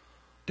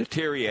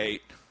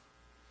deteriorate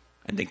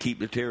and then keep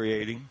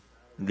deteriorating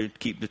and then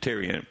keep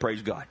deteriorating.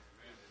 Praise God.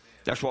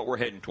 That's what we're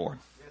heading toward.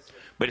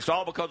 But it's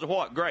all because of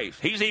what? Grace.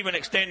 He's even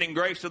extending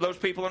grace to those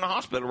people in the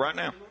hospital right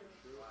now.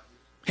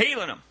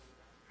 Healing them.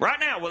 Right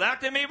now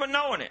without them even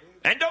knowing it.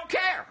 And don't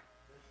care.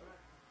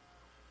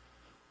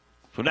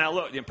 So now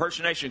look, the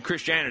impersonation of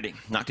Christianity,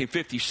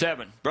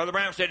 1957. Brother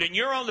Brown said, and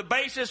you're on the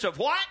basis of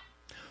what?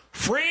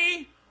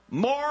 Free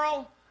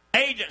moral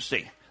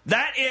agency.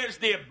 That is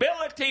the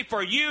ability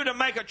for you to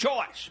make a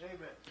choice.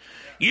 Amen.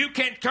 You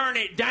can turn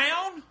it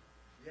down.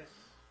 Yes.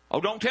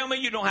 Oh, don't tell me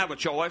you don't have a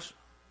choice.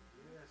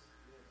 Yes.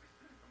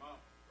 Come on.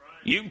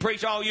 You can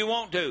preach all you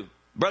want to.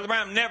 Brother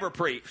Brown never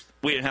preached.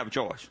 We didn't have a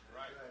choice.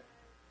 Right.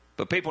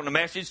 But people in the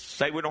message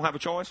say we don't have a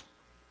choice.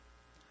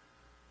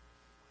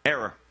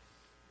 Error.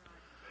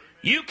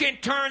 You can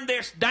turn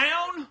this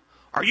down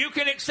or you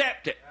can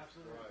accept it.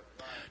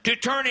 To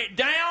turn it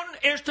down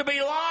is to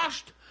be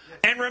lost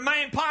and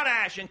remain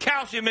potash and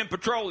calcium and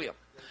petroleum.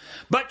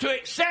 But to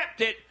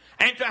accept it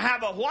and to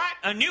have a what?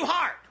 A new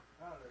heart.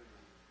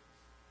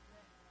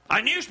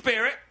 A new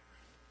spirit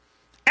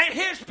and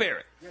His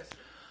spirit.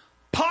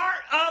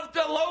 Part of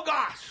the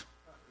Logos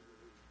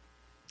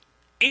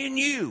in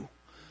you,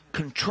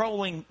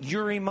 controlling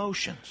your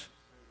emotions.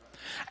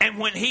 And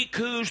when He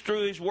coos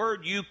through His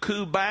word, you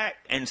coo back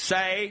and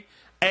say,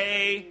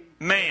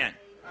 Amen.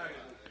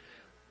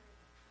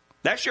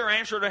 That's your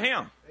answer to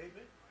Him. Amen.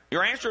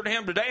 Your answer to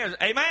Him today is,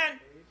 Amen. Amen.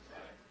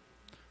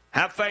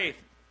 Have faith.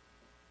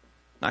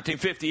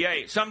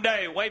 1958.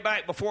 Someday, way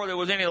back before there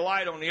was any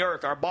light on the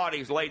earth, our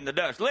bodies laid in the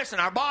dust.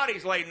 Listen, our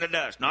bodies laid in the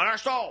dust, not our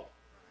soul.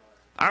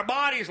 Our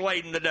bodies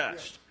laid in the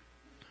dust.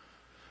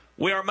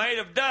 We are made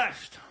of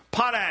dust,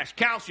 potash,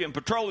 calcium,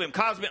 petroleum,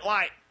 cosmic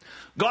light.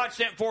 God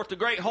sent forth the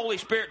great Holy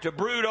Spirit to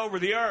brood over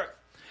the earth.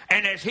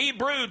 And as He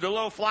brewed, the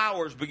little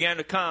flowers began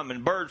to come,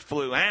 and birds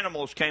flew,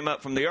 animals came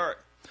up from the earth.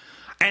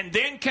 And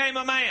then came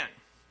a man,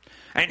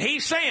 and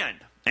he sinned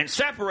and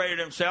separated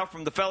himself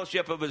from the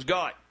fellowship of his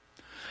God.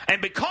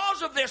 And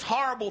because of this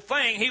horrible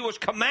thing, he was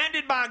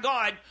commanded by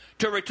God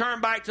to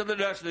return back to the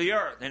dust of the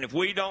earth. And if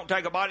we don't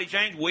take a body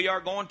change, we are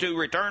going to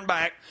return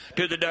back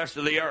to the dust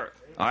of the earth.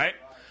 All right?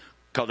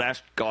 Because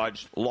that's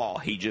God's law.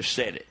 He just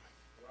said it.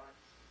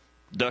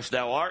 Dust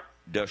thou art,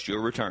 dust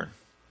you'll return.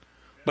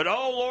 But,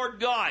 oh, Lord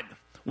God,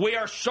 we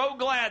are so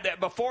glad that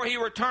before He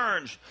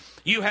returns,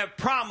 you have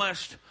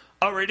promised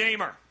a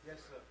Redeemer.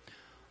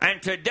 And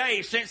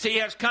today, since He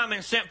has come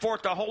and sent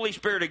forth the Holy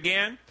Spirit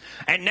again,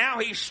 and now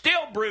He's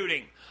still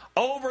brooding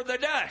over the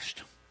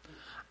dust,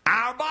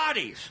 our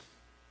bodies.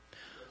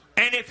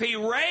 And if He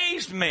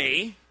raised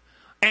me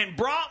and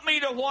brought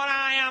me to what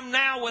I am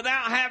now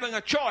without having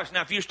a choice.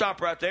 Now, if you stop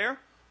right there,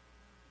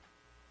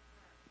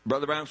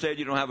 Brother Brown said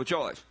you don't have a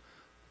choice.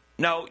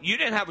 No, you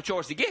didn't have a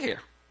choice to get here.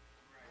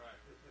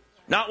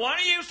 Not one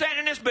of you sitting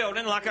in this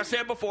building, like I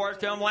said before, I was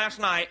telling them last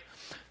night,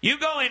 you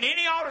go in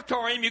any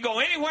auditorium, you go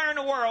anywhere in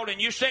the world,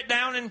 and you sit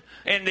down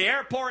in the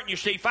airport and you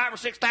see 5,000 or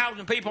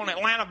 6,000 people in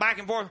Atlanta back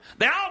and forth.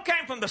 They all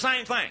came from the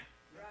same thing.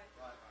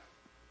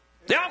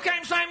 They all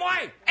came the same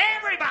way.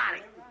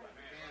 Everybody.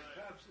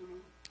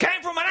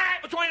 Came from an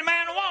act between a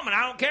man and a woman.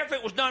 I don't care if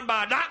it was done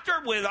by a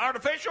doctor with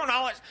artificial and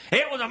all that.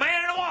 It was a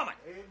man and a woman.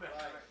 Amen.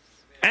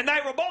 And they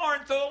were born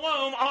through a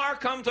womb or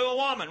come through a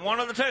woman. One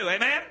of the two. Amen?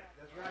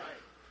 That's right.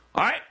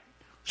 All right?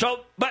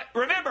 So, but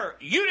remember,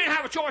 you didn't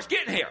have a choice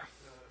getting here.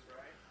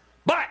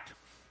 But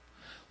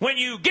when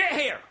you get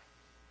here,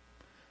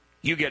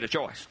 you get a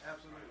choice.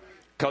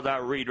 Because I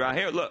read right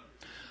here, look.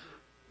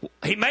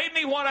 He made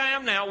me what I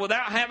am now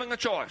without having a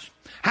choice.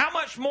 How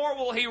much more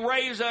will he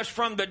raise us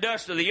from the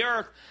dust of the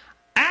earth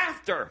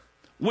after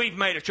we've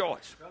made a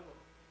choice?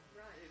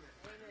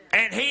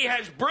 And he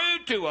has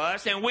brewed to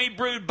us, and we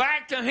brewed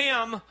back to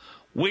him.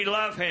 We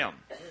love him.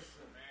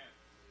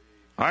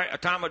 All right, a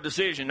time of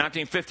decision,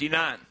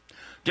 1959.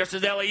 Just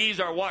as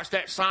Eliezer watched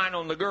that sign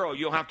on the girl,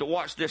 you'll have to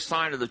watch this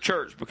sign of the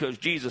church, because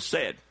Jesus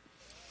said,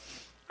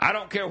 I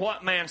don't care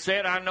what man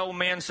said. I know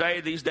men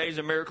say these days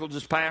of miracles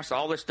is past.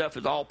 All this stuff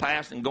is all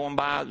past and going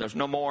by. There's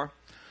no more.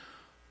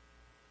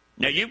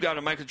 Now you've got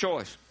to make a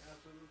choice.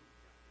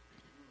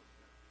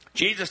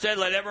 Jesus said,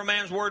 let every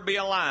man's word be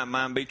a lie,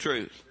 mine be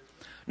truth.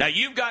 Now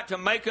you've got to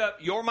make up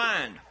your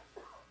mind.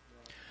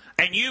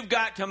 And you've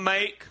got to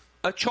make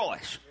a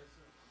choice.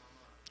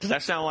 Does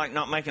that sound like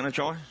not making a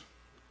choice?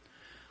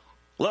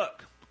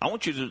 Look, I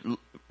want you to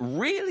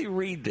really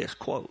read this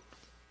quote.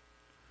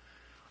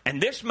 And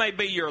this may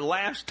be your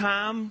last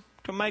time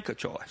to make a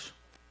choice.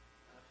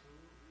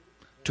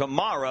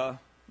 Tomorrow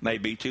may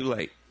be too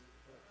late.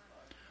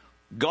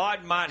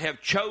 God might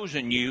have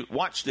chosen you.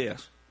 Watch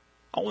this.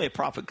 Only a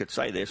prophet could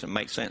say this and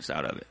make sense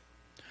out of it.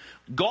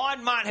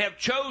 God might have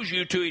chose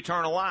you to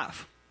eternal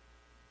life.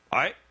 All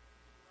right?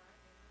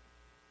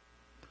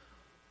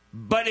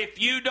 But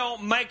if you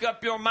don't make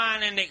up your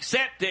mind and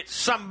accept it,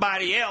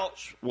 somebody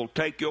else will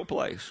take your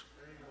place.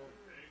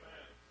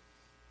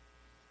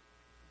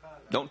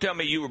 Don't tell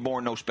me you were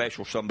born no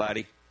special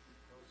somebody.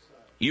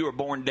 You were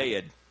born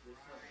dead.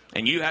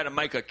 And you had to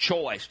make a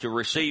choice to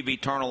receive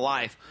eternal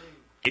life.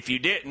 If you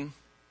didn't,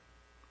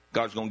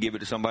 God's going to give it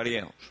to somebody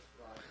else.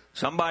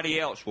 Somebody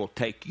else will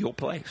take your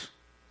place.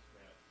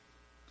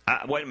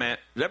 Wait a minute.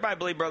 Does everybody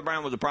believe Brother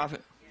Brown was a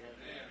prophet?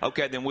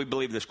 Okay, then we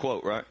believe this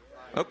quote, right?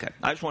 Okay.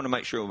 I just want to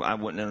make sure I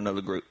wasn't in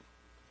another group.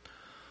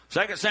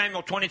 2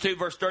 Samuel 22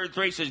 verse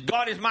 33 says,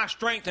 God is my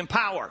strength and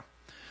power.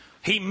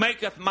 He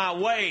maketh my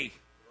way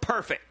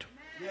perfect.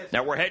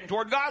 Now we're heading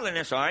toward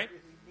godliness, all right?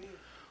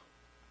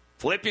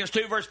 Philippians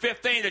 2 verse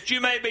 15, that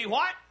you may be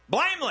what?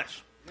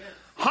 Blameless.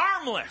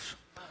 Harmless.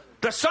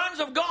 The sons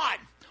of God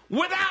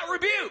without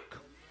rebuke.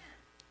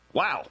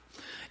 Wow.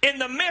 In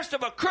the midst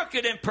of a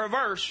crooked and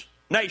perverse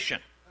nation,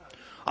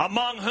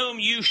 among whom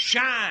you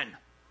shine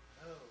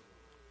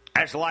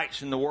as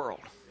lights in the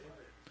world.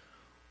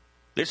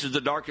 This is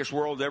the darkest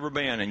world ever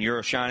been, and you're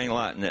a shining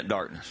light in that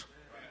darkness.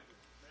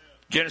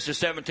 Genesis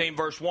 17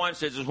 verse 1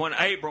 says, as when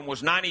Abram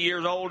was 90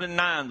 years old and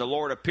 9, the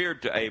Lord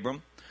appeared to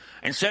Abram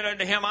and said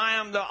unto him, I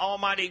am the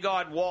Almighty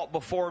God, walk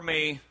before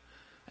me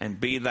and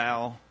be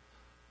thou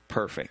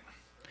perfect.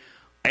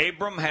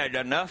 Abram had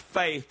enough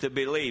faith to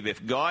believe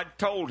if God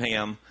told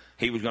him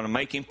he was going to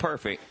make him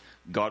perfect,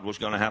 God was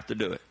going to have to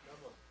do it.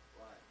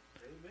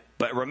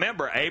 But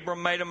remember,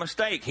 Abram made a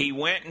mistake. He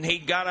went and he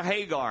got a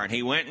Hagar, and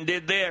he went and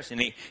did this,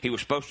 and he was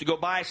supposed to go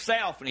by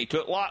himself, and he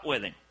took Lot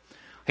with him.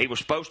 He was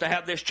supposed to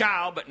have this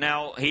child, but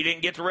now he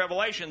didn't get the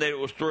revelation that it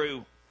was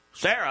through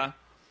Sarah,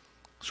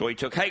 so he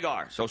took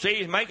Hagar. So see,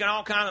 he's making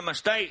all kinds of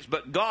mistakes,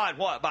 but God,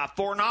 what? By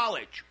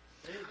foreknowledge,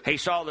 he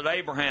saw that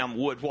Abraham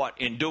would,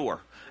 what? Endure,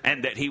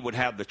 and that he would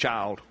have the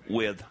child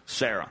with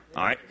Sarah.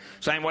 All right?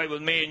 Same way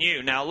with me and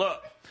you. Now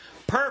look,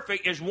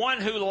 perfect is one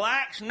who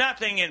lacks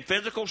nothing in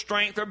physical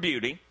strength or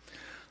beauty.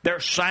 They're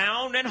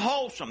sound and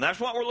wholesome. That's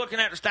what we're looking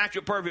at, the statue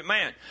of perfect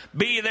man.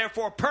 Be ye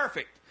therefore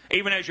perfect,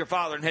 even as your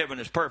Father in heaven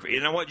is perfect.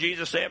 You know what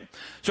Jesus said?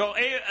 So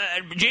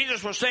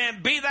Jesus was saying,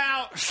 be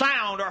thou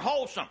sound or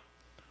wholesome.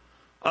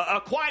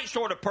 A quiet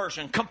sort of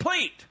person,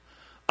 complete,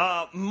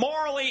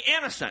 morally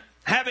innocent,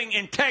 having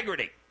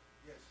integrity.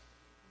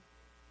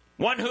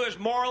 One who is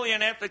morally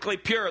and ethically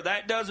pure.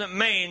 That doesn't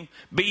mean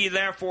be ye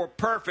therefore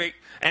perfect,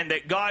 and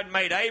that God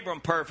made Abram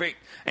perfect,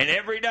 and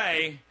every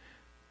day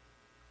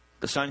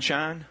the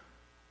sunshine,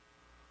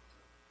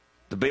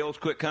 the bills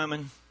quit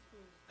coming.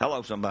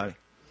 Hello, somebody.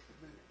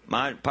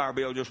 My power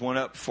bill just went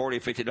up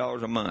 $40,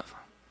 $50 a month.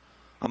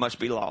 I must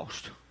be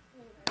lost.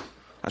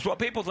 That's what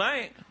people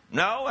think.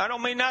 No, I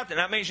don't mean nothing.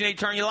 That means you need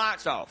to turn your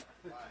lights off.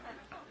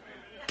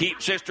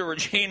 Keep Sister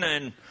Regina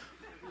and...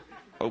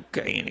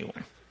 Okay, anyway.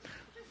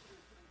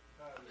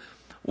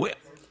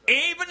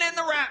 Even in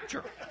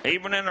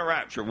the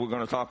rapture, we're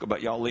going to talk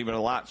about y'all leaving the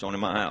lights on in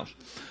my house.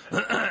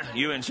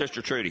 You and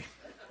Sister Trudy.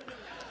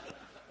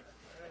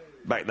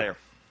 Back there.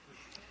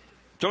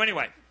 So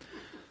anyway,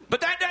 but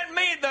that doesn't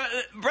mean,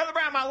 Brother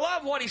Brown, I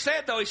love what he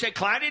said, though. He said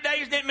cloudy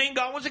days didn't mean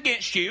God was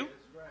against you.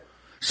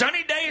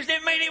 Sunny days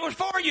didn't mean he was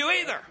for you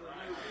either.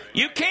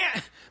 You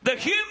can't, the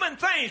human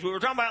things, we were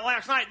talking about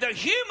last night, the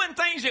human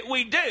things that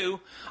we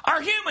do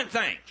are human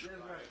things.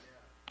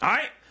 All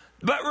right?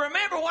 But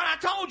remember what I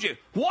told you.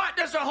 What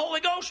does the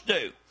Holy Ghost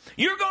do?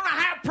 You're going to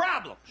have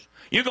problems.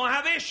 You're going to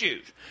have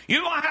issues.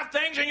 You're going to have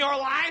things in your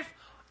life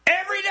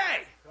every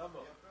day.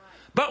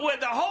 But with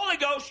the Holy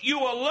Ghost, you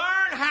will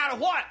learn how to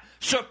what?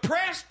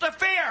 Suppress the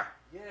fear.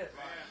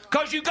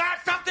 Because you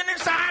got something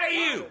inside of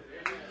you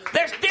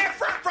that's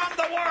different from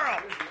the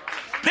world.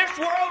 This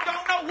world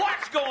don't know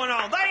what's going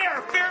on. They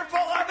are fearful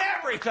of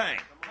everything.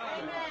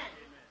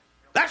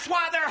 That's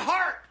why their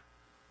heart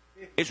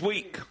is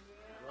weak.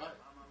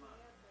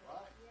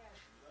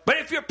 But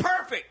if you're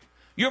perfect,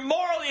 you're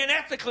morally and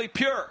ethically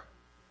pure.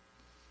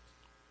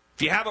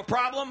 If you have a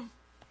problem,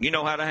 you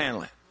know how to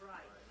handle it.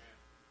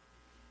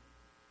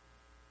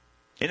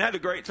 Isn't that a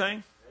great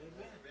thing?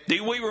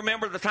 Do we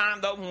remember the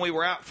time, though, when we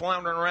were out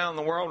floundering around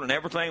the world and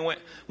everything went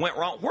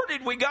wrong? Where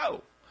did we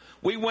go?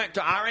 We went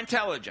to our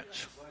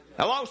intelligence.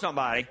 Hello,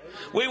 somebody.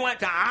 We went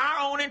to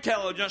our own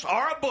intelligence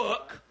or a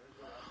book,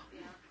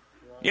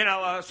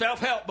 a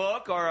self-help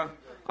book or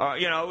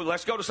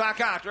let's go to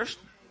psychiatrist.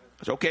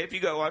 It's okay if you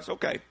go. That's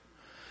okay.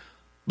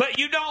 But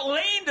you don't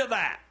lean to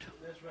that.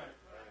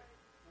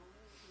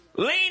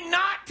 Lean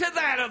not to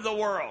that of the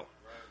world.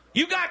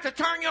 You got to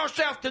turn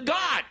yourself to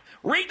God.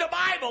 Read the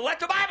Bible. Let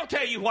the Bible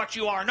tell you what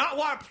you are, not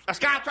what a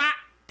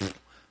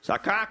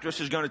psychiatrist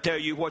is going to tell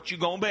you what you're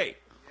going to be.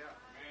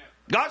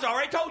 God's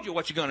already told you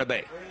what you're going to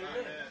be.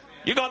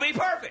 You're going to be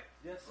perfect.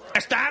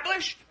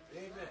 Established.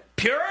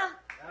 Pure.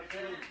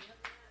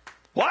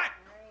 What?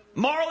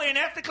 Morally and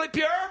ethically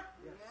pure.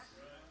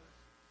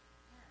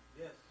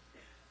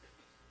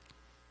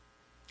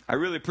 I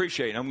really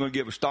appreciate it. I'm going to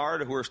give a star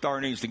to where a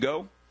star needs to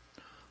go.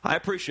 I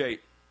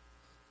appreciate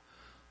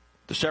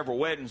the several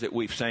weddings that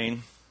we've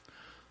seen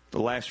the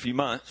last few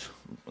months,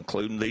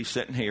 including these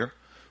sitting here,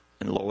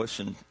 and Lois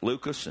and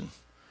Lucas and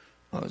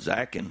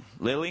Zach and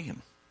Lily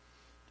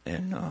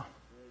and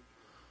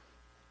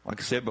like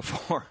I said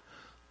before,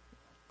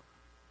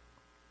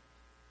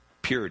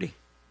 purity.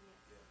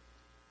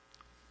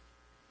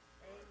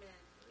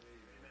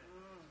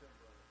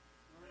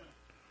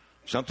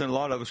 Something a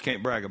lot of us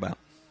can't brag about.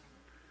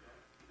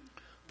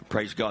 But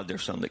praise God,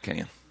 there's some that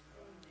can.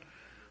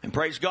 And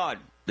praise God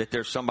that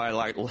there's somebody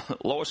like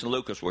Lois and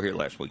Lucas were here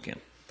last weekend.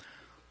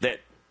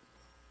 That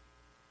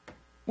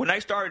when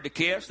they started to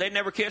kiss, they'd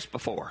never kissed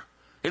before.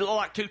 It looked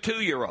like two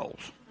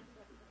 2-year-olds.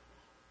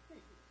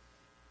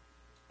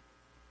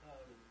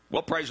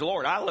 Well, praise the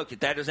Lord. I look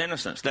at that as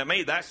innocence. To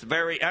me, that's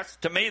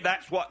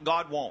what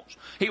God wants.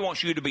 He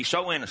wants you to be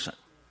so innocent.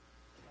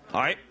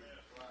 All right?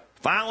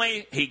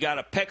 Finally, he got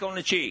a peck on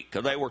the cheek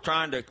because they were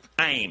trying to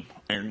aim.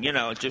 And,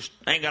 it just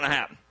ain't going to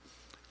happen.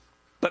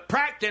 But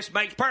practice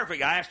makes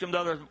perfect. I asked them the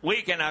other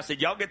weekend, I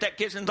said, y'all get that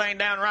kissing thing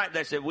down right?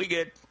 They said, we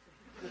good.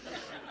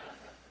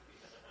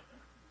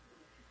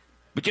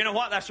 But you know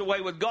what? That's the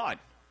way with God.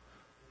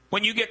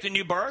 When you get the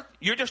new birth,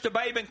 you're just a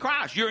babe in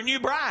Christ. You're a new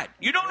bride.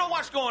 You don't know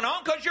what's going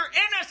on because you're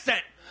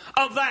innocent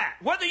of that.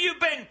 Whether you've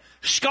been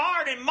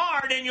scarred and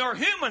marred in your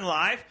human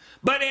life,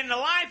 but in the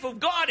life of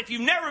God, if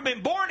you've never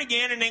been born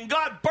again and then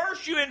God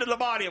bursts you into the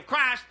body of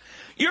Christ,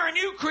 you're a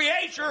new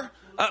creature,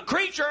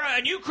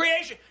 a new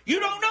creation. You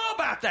don't know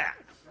about that.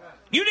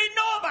 You didn't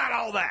know about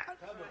all that.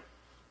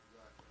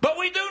 But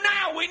we do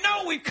now. We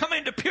know we've come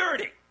into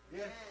purity.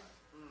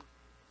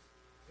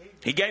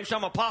 He gave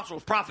some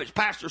apostles, prophets,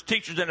 pastors,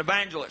 teachers, and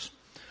evangelists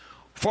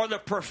for the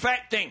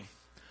perfecting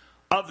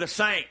of the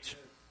saints,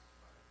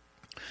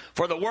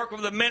 for the work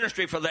of the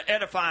ministry, for the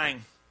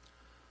edifying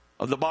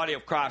of the body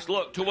of Christ.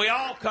 Look, till we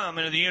all come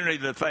into the unity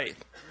of the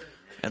faith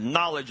and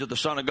knowledge of the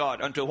Son of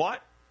God. Unto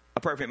what? A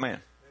perfect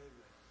man.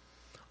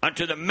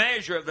 Unto the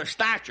measure of the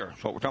stature.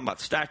 That's what we're talking about,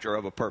 the stature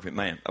of a perfect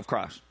man, of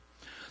Christ.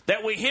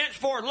 That we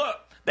henceforth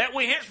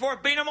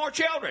be no more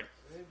children.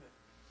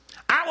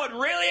 I would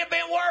really have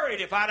been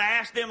worried if I'd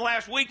asked them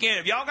last weekend,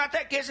 if y'all got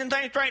that kissing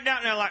thing straightened out?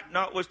 And they're like,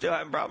 no, we're still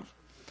having problems.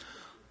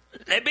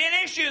 There'd be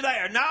an issue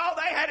there. No,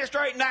 they had it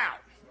straightened out.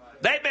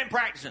 They've been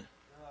practicing.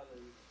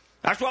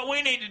 That's what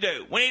we need to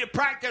do. We need to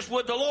practice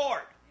with the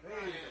Lord.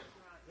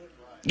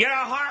 Get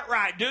our heart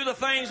right. Do the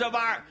things of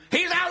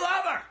He's our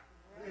lover.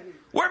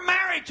 We're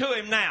married to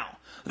Him now.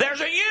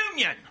 There's a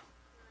union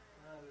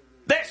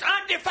that's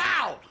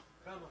undefiled.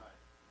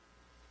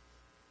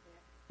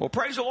 Well,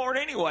 praise the Lord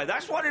anyway.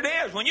 That's what it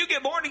is. When you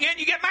get born again,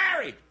 you get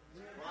married.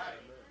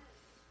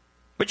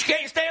 But you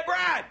can't stay a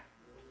bride.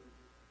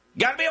 You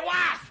got to be a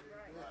wife.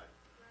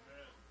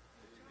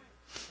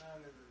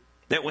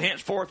 That we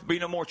henceforth be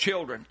no more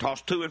children,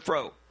 tossed to and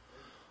fro,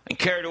 and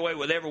carried away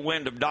with every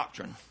wind of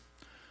doctrine,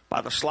 by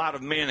the sleight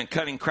of men and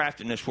cunning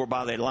craftiness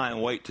whereby they lie in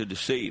wait to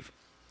deceive.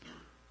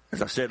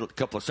 As I said a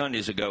couple of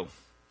Sundays ago,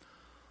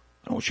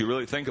 I want you to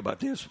really think about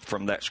this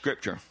from that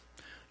scripture.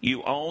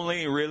 You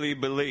only really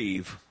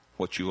believe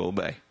what you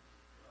obey.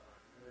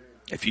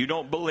 If you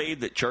don't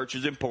believe that church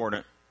is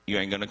important, you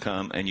ain't going to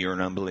come, and you're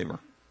an unbeliever.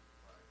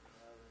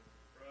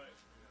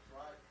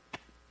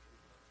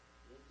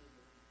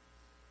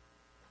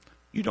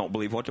 You don't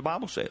believe what the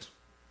Bible says.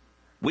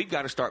 We've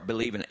got to start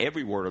believing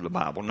every word of the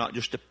Bible, not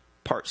just a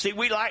part. See,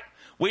 we like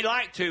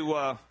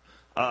our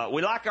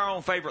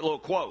own favorite little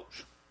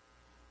quotes.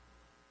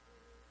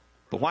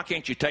 But why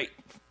can't you take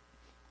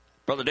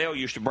Brother Dale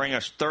used to bring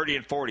us 30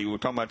 and 40. We were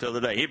talking about it the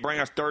other day. He'd bring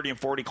us 30 and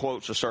 40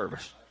 quotes of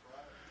service.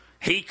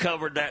 He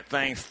covered that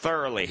thing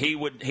thoroughly. He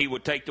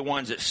would take the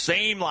ones that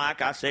seem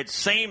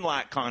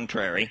like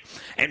contrary,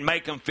 and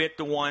make them fit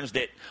the ones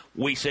that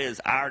we say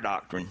is our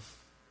doctrine.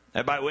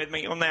 Everybody with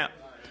me on that?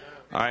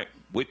 All right.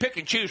 We pick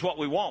and choose what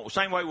we want.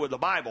 Same way with the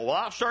Bible. Well,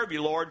 I'll serve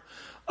you, Lord.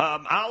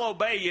 I'll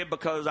obey you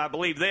because I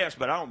believe this,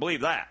 but I don't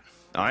believe that.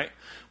 All right.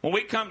 When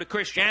we come to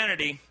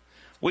Christianity,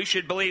 we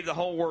should believe the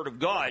whole Word of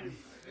God,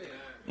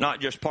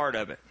 not just part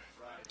of it.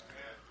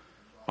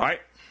 All right.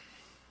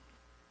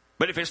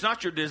 But if it's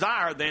not your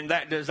desire, then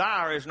that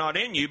desire is not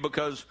in you,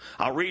 because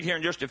I'll read here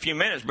in just a few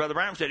minutes. Brother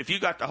Brown said if you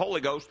got the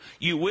Holy Ghost,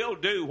 you will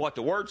do what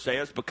the Word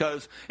says,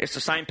 because it's the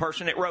same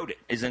person that wrote it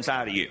is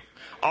inside of you.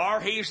 Or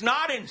he's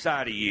not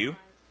inside of you.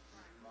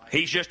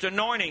 He's just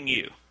anointing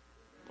you.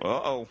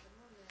 Uh-oh.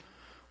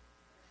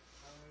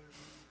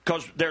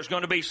 Because there's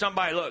going to be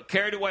somebody, look,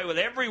 carried away with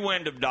every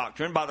wind of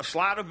doctrine by the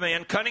sleight of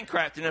men, cunning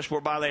craftiness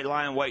whereby they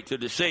lie in wait to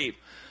deceive.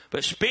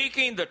 But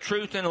speaking the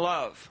truth in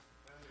love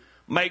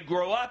may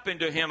grow up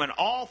into him in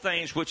all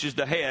things, which is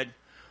the head,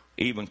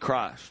 even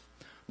Christ.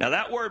 Now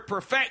that word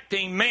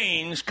perfecting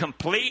means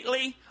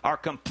completely or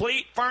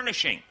complete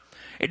furnishing.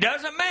 It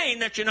doesn't mean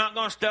that you're not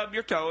going to stub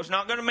your toe. It's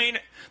not going to mean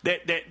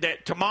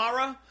that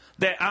tomorrow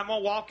that I'm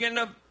going to walk in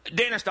the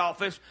dentist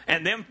office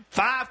and them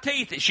 5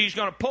 teeth that she's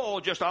going to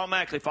pull just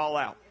automatically fall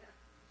out.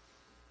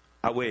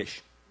 I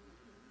wish.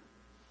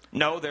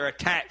 No, they're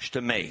attached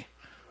to me.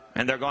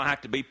 And they're going to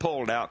have to be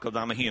pulled out because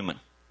I'm a human.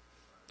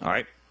 All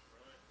right?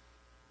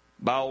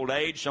 By old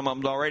age, some of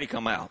them's already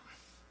come out.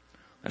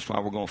 That's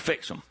why we're going to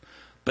fix them.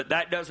 But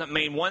that doesn't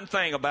mean one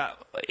thing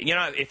about,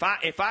 if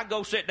I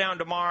go sit down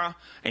tomorrow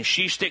and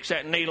she sticks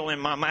that needle in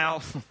my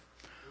mouth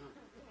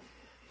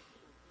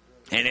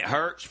and it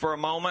hurts for a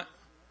moment,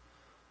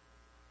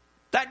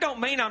 that don't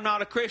mean I'm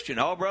not a Christian.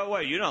 Oh, brother,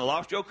 wait, you done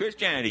lost your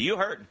Christianity. You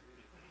hurting.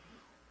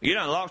 You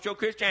done lost your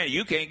Christianity.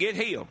 You can't get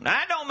healed. Now,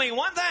 that don't mean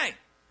one thing.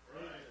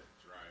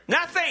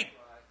 Nothing.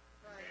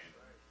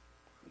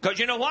 Because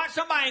you know what?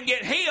 Somebody can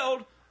get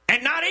healed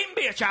and not even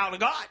be a child of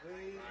God.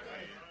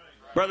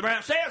 Brother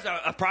Brown says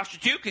a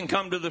prostitute can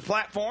come to the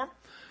platform,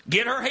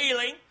 get her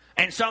healing,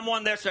 and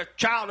someone that's a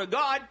child of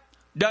God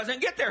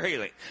doesn't get their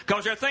healing.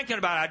 Because they're thinking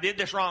about, I did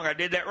this wrong, I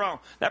did that wrong.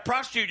 That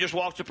prostitute just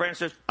walks up there and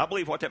says, I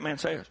believe what that man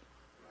says.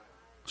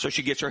 So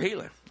she gets her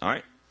healing. All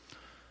right?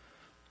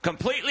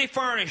 Completely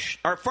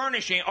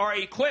furnishing or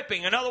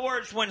equipping. In other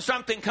words, when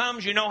something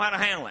comes, you know how to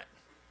handle it.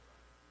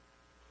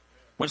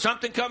 When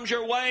something comes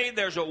your way,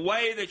 there's a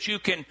way that you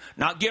can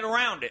not get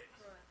around it,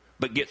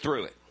 but get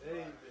through it.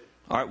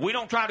 All right, we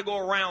don't try to go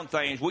around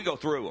things, we go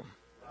through them.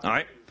 All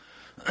right?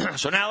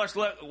 So now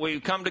we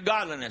come to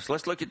godliness.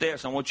 Let's look at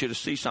this. I want you to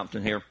see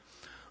something here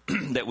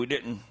that we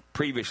didn't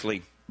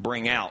previously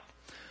bring out.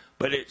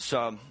 But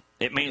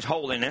it means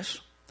holiness,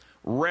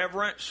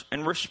 reverence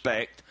and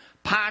respect,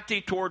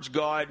 piety towards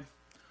God.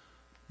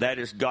 That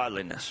is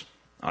godliness.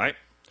 All right?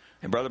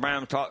 And Brother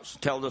Brown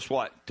tells us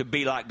what? To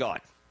be like God.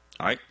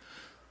 All right?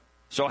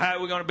 So how are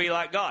we going to be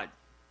like God?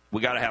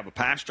 We got to have a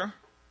pastor.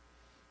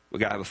 We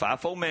got to have a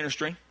fivefold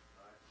ministry.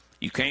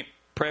 You can't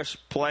press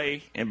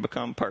play and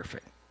become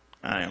perfect.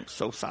 I am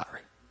so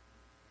sorry.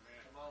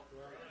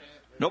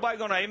 Nobody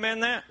going to amen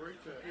that?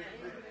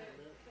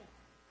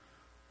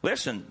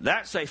 Listen,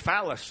 that's a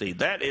fallacy.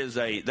 That is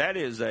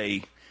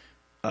a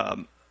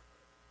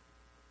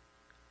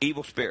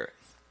evil spirit,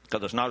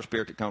 because it's not a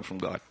spirit that comes from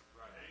God.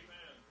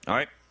 All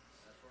right?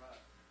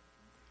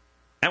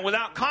 And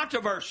without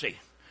controversy,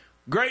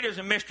 great is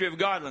the mystery of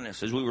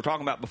godliness, as we were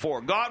talking about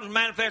before. God was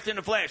manifest in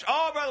the flesh.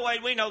 Oh, Brother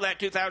Wade, we know that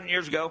 2,000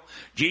 years ago.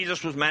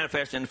 Jesus was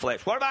manifest in the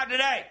flesh. What about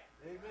today?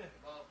 Amen.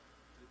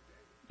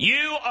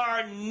 You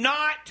are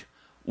not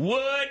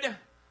wood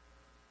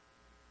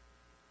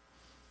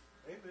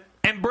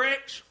and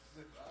bricks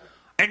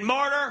and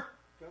mortar.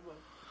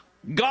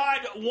 God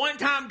one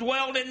time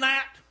dwelled in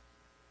that,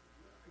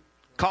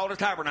 called a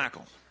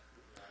tabernacle.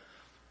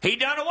 He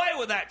done away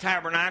with that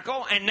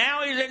tabernacle, and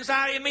now he's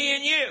inside of me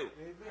and you.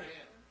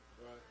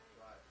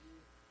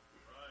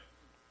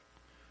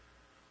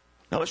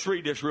 Now let's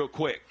read this real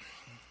quick.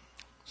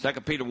 2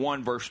 Peter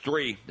 1 verse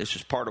 3. This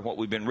is part of what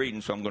we've been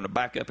reading, so I'm going to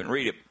back up and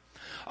read it.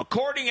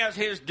 According as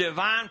his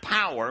divine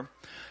power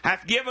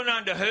hath given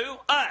unto who?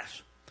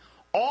 Us.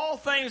 All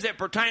things that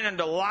pertain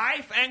unto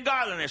life and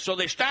godliness. So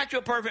the statue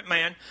of perfect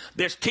man,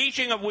 this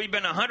teaching of we've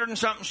been 100 and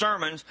something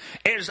sermons,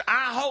 is,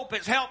 I hope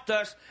it's helped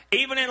us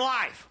even in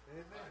life.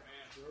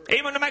 Amen.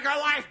 Even to make our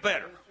life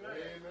better.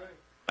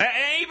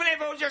 Amen. Even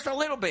if it was just a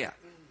little bit.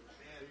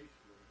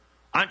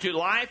 Unto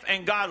life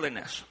and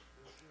godliness.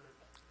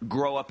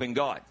 Grow up in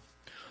God.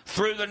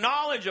 Through the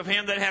knowledge of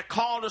him that hath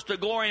called us to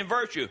glory and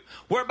virtue,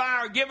 whereby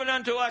are given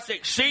unto us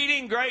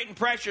exceeding great and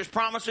precious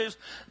promises,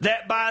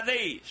 that by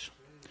these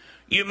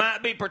you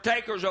might be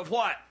partakers of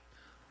what?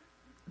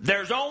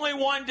 There's only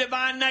one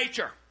divine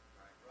nature.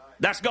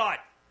 That's God.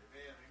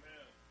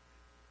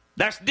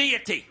 That's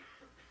deity.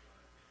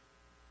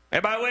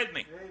 Everybody with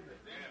me?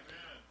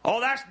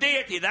 Oh, that's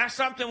deity. That's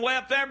something way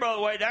up there,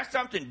 Brother Wade. That's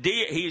something.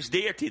 He's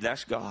deity.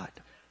 That's God.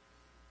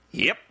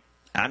 Yep,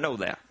 I know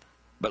that.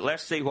 But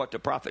let's see what the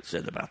prophet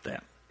said about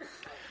that.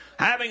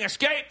 Having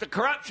escaped the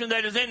corruption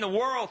that is in the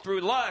world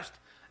through lust,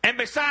 and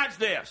besides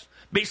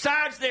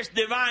this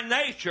divine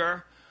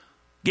nature,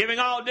 giving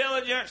all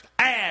diligence,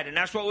 add. And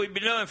that's what we've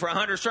been doing for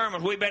 100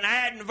 sermons. We've been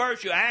adding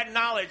virtue, add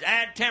knowledge,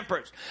 add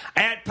temperance,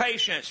 add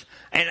patience,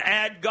 and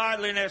add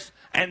godliness,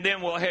 and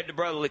then we'll head to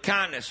brotherly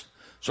kindness.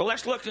 So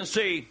let's look and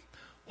see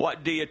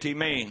what deity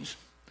means.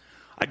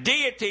 A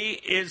deity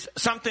is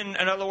something,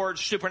 in other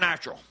words,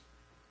 supernatural.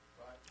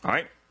 All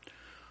right?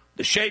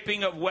 The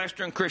shaping of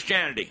Western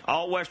Christianity.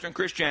 All Western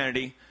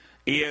Christianity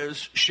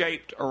is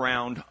shaped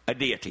around a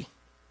deity.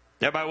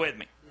 Everybody with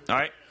me? All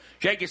right?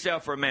 Shake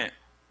yourself for a minute.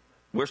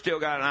 We're still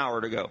got an hour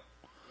to go.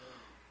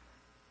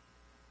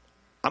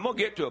 I'm going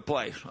to get to a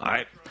place. All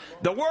right?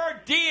 The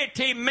word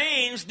deity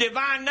means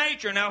divine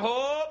nature.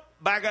 Now,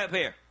 back up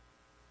here.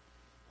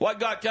 What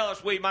God tell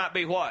us we might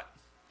be what?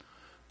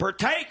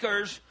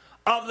 Partakers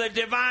of the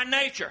divine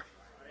nature.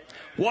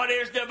 What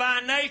is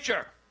divine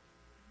nature?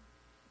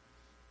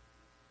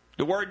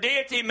 The word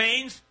deity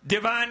means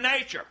divine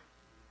nature.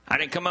 I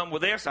didn't come up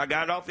with this. I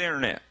got it off the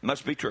internet.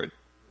 Must be true.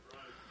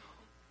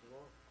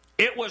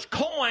 It was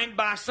coined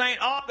by St.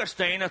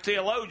 Augustine, a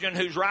theologian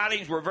whose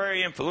writings were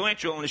very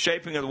influential in the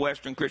shaping of the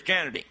Western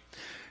Christianity.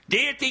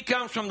 Deity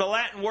comes from the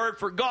Latin word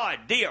for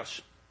God,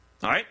 Deus.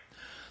 All right?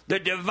 The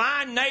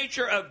divine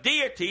nature of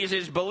deities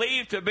is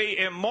believed to be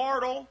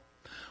immortal,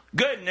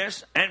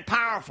 goodness, and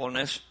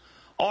powerfulness,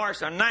 or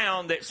it's a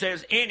noun that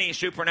says any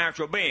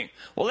supernatural being.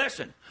 Well,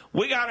 listen,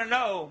 we got to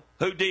know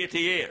who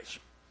deity is.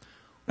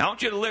 Now, I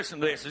want you to listen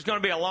to this. It's going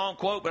to be a long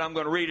quote, but I'm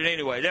going to read it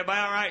anyway. Is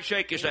everybody all right?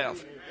 Shake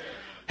yourself.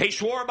 He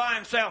swore by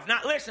himself. Now,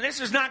 listen, this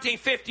is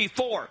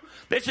 1954.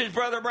 This is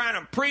Brother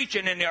Branham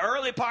preaching in the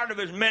early part of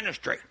his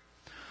ministry.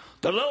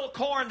 The little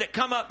corn that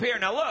come up here.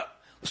 Now, look,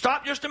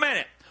 stop just a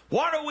minute.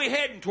 What are we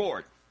heading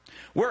toward?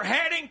 We're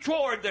heading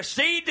toward the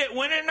seed that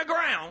went in the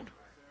ground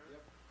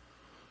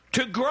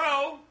to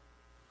grow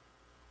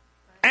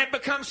and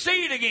become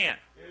seed again.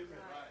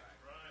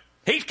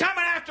 He's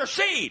coming after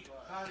seed.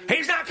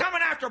 He's not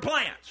coming after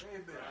plants.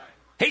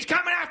 He's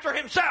coming after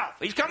himself.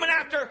 He's coming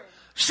after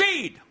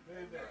seed,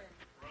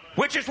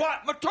 which is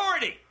what?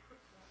 Maturity.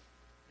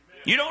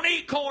 You don't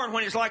eat corn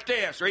when it's like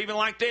this, or even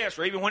like this,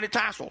 or even when it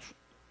tassels.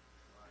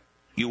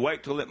 You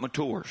wait till it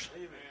matures.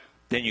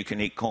 Then you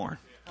can eat corn.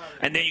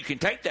 And then you can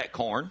take that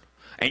corn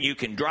and you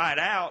can dry it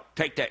out,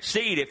 take that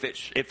seed if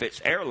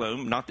it's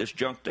heirloom, not this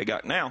junk they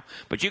got now,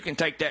 but you can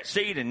take that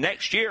seed and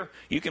next year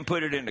you can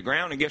put it in the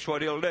ground and guess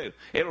what it'll do?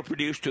 It'll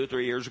produce 2 or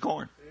 3 years of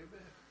corn.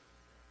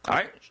 All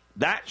right?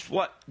 That's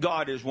what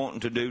God is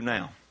wanting to do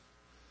now.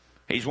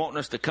 He's wanting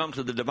us to come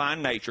to the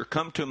divine nature,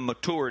 come to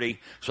maturity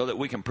so that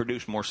we can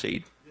produce more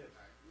seed.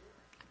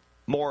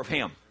 More of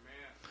Him.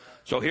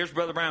 So here's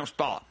Brother Brown's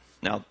thought.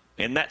 Now,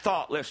 in that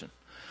thought, listen.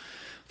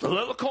 The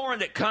little corn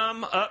that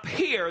come up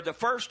here, the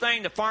first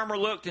thing the farmer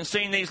looked and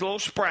seen these little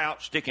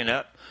sprouts sticking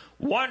up.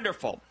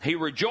 Wonderful. He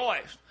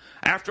rejoiced.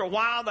 After a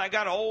while, they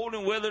got old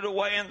and withered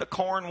away, and the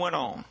corn went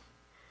on.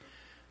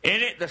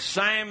 In it, the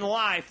same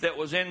life that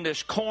was in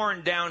this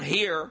corn down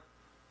here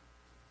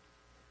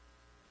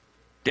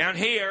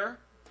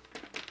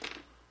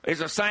is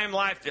the same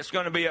life that's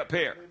going to be up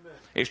here.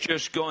 It's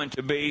just going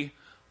to be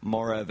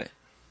more of it.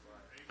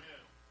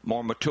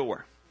 More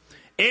mature.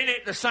 In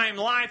it, the same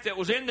life that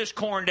was in this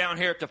corn down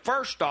here at the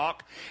first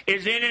stalk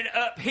is in it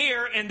up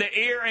here in the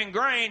ear and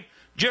grain,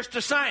 just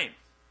the same.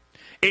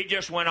 It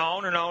just went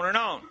on and on and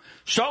on.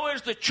 So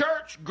is the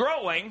church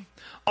growing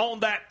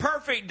on that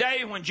perfect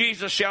day when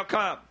Jesus shall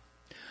come.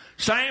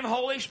 Same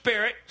Holy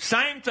Spirit,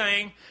 same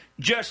thing,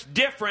 just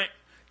different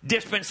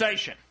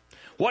dispensation.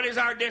 What is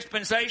our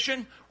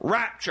dispensation?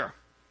 Rapture.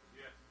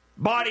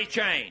 Body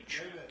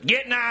change.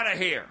 Getting out of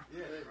here.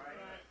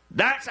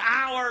 That's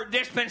our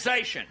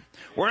dispensation.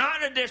 We're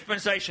not in a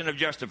dispensation of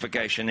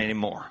justification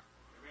anymore.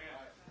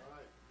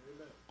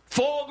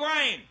 Full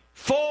grain,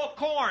 full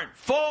corn,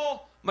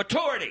 full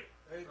maturity.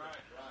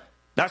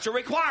 That's a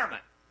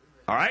requirement.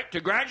 All right?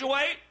 To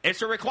graduate,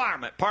 it's a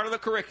requirement. Part of the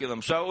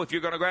curriculum. So if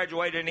you're going to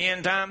graduate in the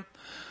end time,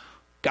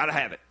 got to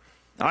have it.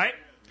 All right?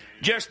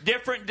 Just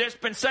different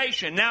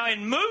dispensation. Now,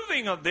 in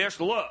moving of this,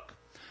 look.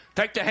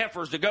 Take the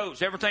heifers, the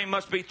goats. Everything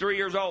must be 3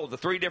 years old. The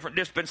 3 different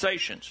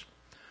dispensations.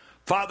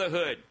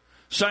 Fatherhood,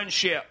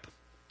 sonship,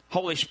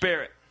 Holy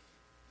Spirit.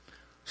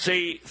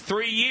 See,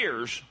 3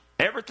 years,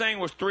 everything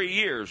was 3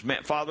 years,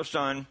 meant Father,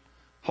 Son,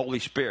 Holy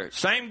Spirit.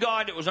 Same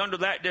God that was under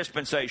that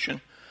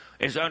dispensation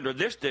is under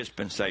this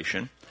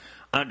dispensation,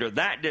 under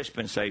that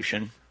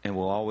dispensation, and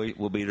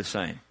will be the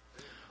same.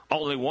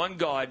 Only one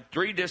God,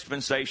 3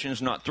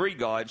 dispensations, not 3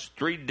 gods,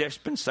 3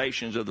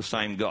 dispensations of the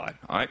same God.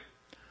 All right?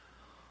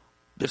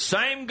 The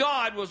same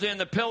God was in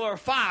the pillar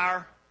of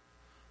fire,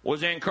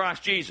 was in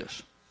Christ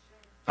Jesus.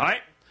 All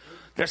right?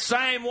 The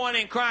same one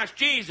in Christ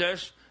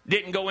Jesus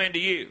didn't go into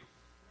you.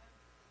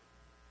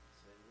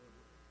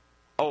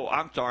 Oh,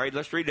 I'm sorry.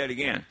 Let's read that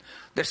again.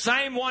 The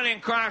same one in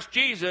Christ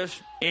Jesus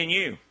in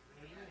you.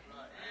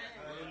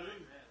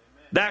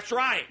 That's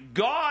right.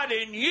 God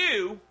in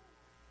you,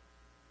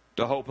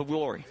 the hope of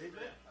glory.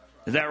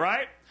 Is that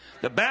right?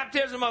 The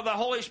baptism of the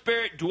Holy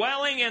Spirit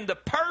dwelling in the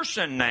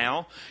person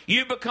now,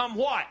 you become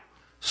what?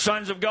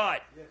 Sons of God.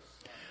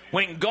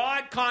 When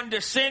God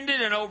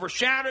condescended and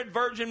overshadowed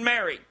Virgin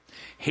Mary,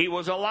 He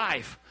was a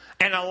life.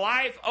 And a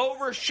life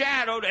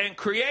overshadowed and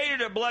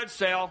created a blood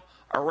cell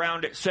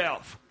around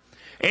itself.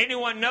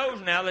 Anyone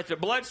knows now that the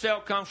blood cell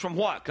comes from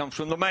what? Comes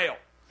from the male.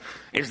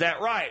 Is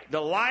that right?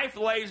 The life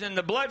lays in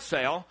the blood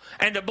cell,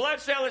 and the blood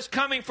cell is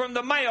coming from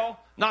the male,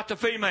 not the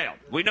female.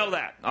 We know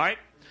that, all right?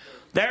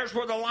 There's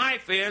where the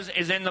life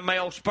is in the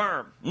male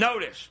sperm.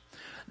 Notice,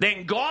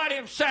 then God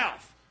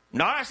Himself,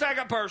 not a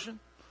second person,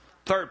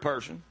 third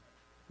person,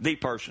 the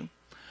person,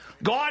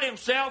 God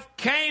Himself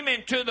came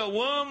into the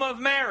womb of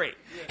Mary.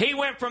 He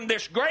went from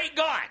this great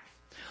God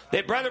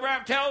that Brother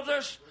Brown tells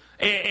us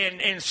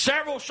in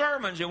several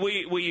sermons, and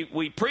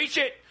we preach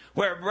it,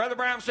 where Brother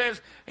Brown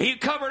says He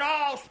covered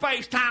all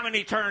space, time, and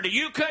eternity.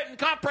 You couldn't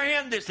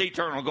comprehend this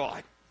eternal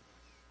God.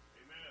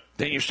 Amen.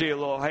 Then you see a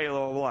little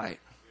halo of light.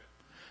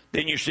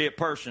 Then you see a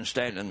person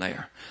standing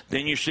there.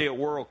 Then you see a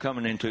world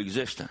coming into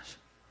existence.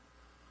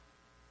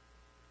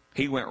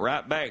 He went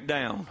right back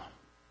down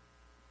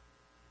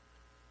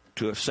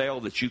to a cell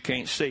that you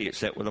can't see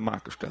except with a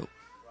microscope.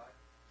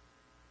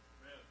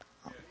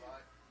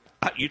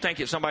 You think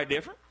it's somebody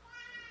different?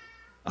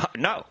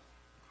 No.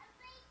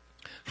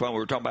 That's what we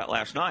were talking about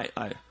last night.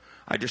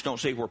 I just don't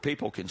see where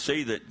people can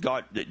see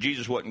that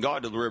Jesus wasn't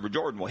God to the River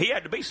Jordan. Well, He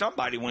had to be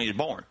somebody when He was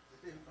born.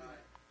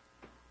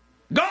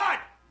 God!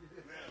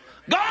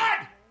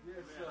 God!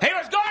 He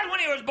was God when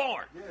He was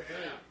born.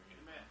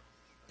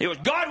 He was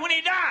God when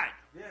He died.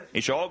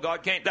 You say, oh,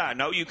 God can't die.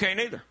 No, you can't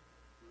either.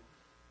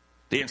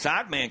 The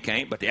inside man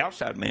can't, but the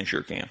outside man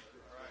sure can.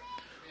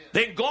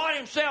 Then God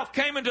Himself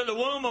came into the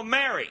womb of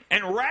Mary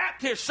and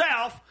wrapped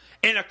Himself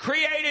in a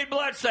created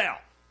blood cell.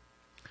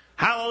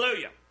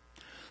 Hallelujah.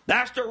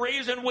 That's the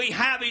reason we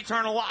have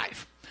eternal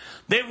life.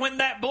 Then when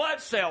that blood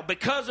cell,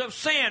 because of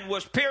sin,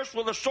 was pierced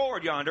with a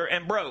sword yonder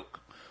and broke,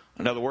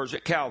 in other words,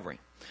 at Calvary,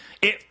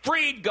 it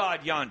freed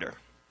God yonder.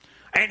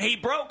 And He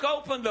broke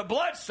open the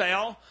blood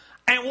cell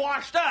and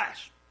washed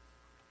us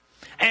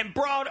and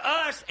brought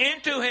us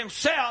into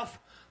Himself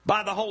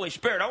by the Holy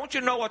Spirit. I want you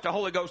to know what the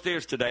Holy Ghost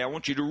is today. I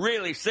want you to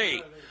really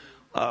see.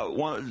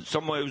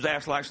 Someone was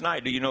asked last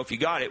night, do you know if you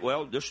got it?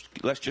 Well,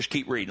 let's just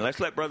keep reading. Let's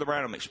let Brother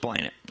Branham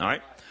explain it. All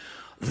right?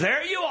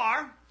 There you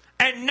are.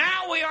 And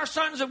now we are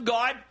sons of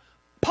God,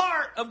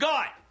 part of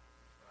God.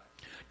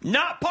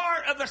 Not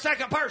part of the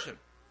second person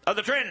of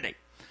the Trinity.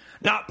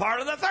 Not part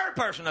of the third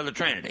person of the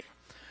Trinity.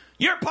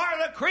 You're part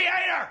of the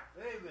Creator.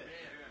 Amen.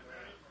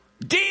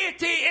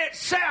 Deity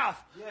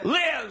itself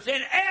lives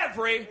in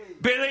every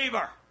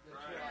believer.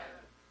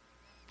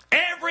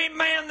 Every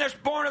man that's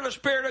born of the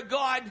Spirit of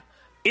God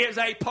is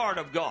a part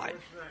of God.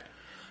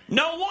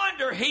 No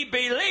wonder he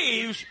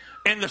believes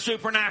in the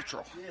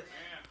supernatural.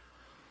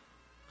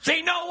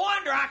 See, no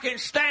wonder I can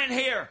stand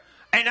here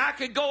and I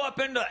could go up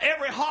into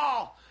every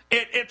hall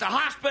at the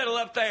hospital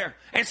up there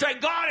and say,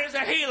 God is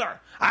a healer.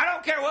 I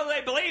don't care whether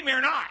they believe me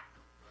or not.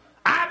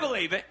 I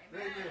believe it.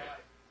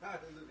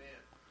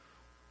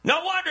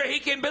 No wonder he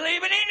can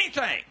believe in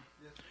anything.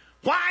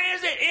 Why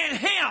is it in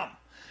him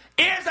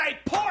is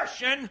a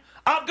portion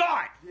of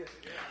God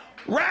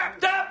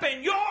wrapped up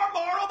in your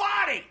mortal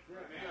body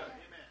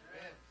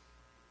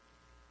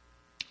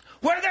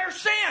where there's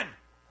sin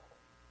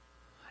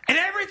and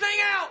everything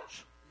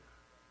else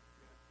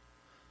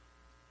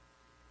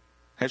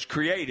has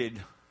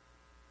created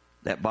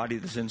that body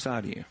that's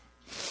inside of you.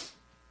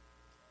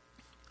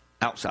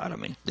 Outside of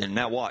me. Then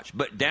now watch.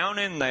 But down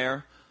in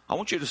there, I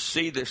want you to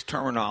see this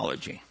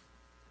terminology.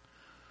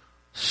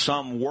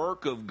 Some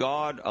work of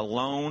God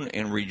alone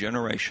in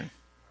regeneration.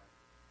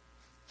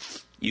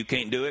 You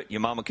can't do it.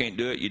 Your mama can't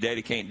do it. Your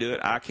daddy can't do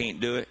it. I can't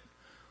do it.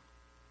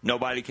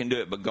 Nobody can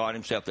do it but God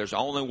Himself. There's the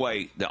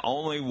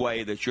only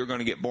way that you're going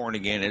to get born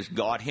again is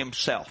God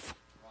Himself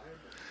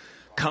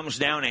comes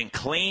down and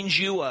cleans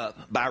you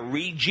up by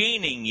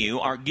regening you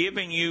or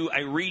giving you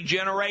a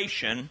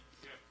regeneration.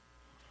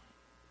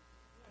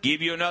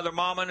 Give you another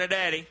mama and a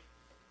daddy.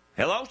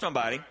 Hello,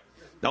 somebody.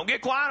 Don't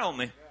get quiet on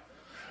me.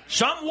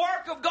 Some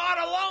work of God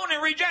alone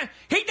in regeneration.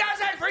 He does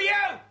that for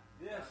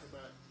you.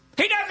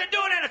 He doesn't do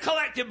it in a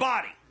collective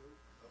body.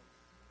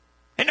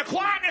 In the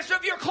quietness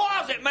of your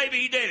closet, maybe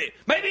He did it.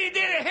 Maybe He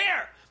did it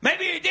here.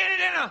 Maybe He did it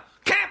in a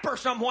camper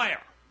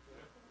somewhere.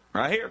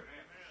 Right here.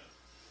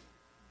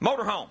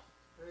 Motorhome.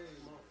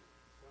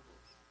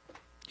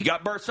 You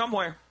got birthed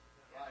somewhere.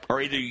 Or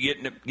either you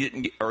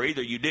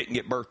didn't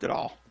get birthed at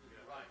all.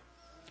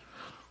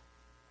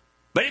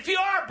 But if you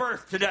are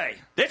birthed today,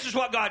 this is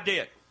what God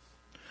did.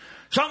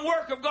 Some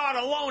work of God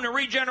alone in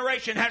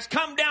regeneration has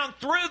come down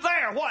through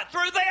there. What?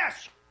 Through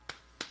this.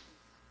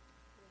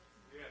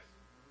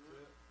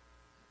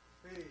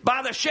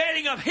 By the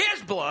shedding of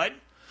His blood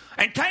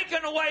and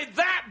taken away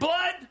that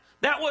blood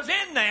that was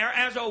in there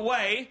as a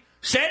way,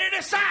 set it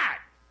aside.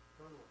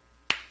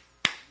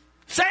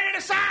 Set it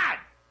aside.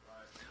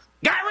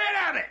 Got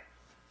rid of it.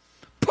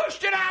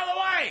 Pushed it out of the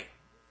way.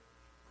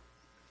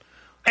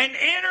 And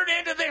entered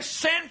into this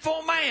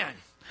sinful man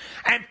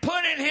and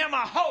put in him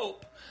a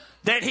hope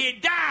that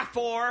he'd die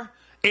for.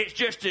 It's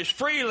just as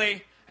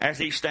freely as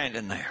he's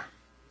standing there.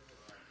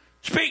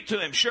 Speak to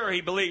him. Sure,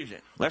 he believes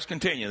it. Let's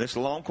continue. This is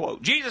a long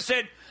quote. Jesus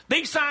said,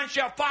 these signs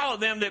shall follow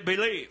them that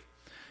believe.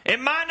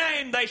 In my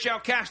name they shall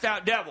cast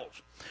out devils.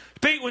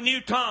 Speak with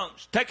new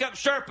tongues. Take up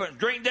serpents.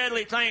 Drink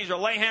deadly things. Or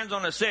lay hands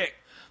on the sick.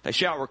 They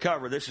shall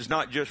recover. This is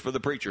not just for the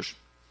preachers.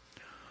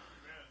 Amen.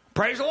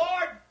 Praise the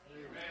Lord.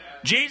 Amen.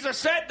 Jesus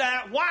said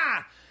that.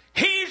 Why?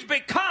 He's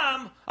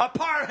become a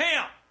part of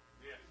him.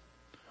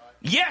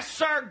 Yes,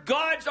 sir.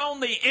 God's on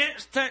the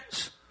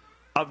instance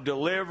of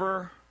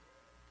deliver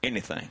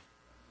anything.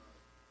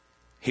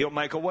 He'll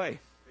make a way.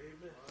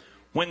 Amen.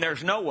 When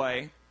there's no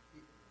way,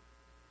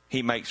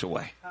 he makes a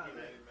way. Amen.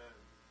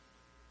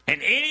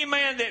 And any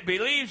man that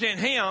believes in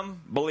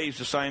him believes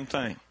the same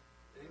thing.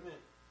 Amen.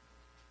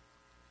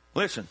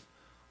 Listen,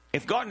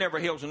 if God never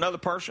heals another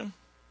person,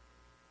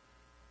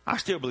 I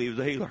still believe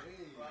the healer.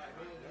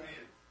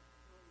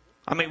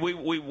 I mean,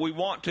 we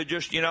want to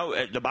just,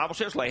 the Bible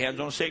says, lay hands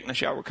on the sick and they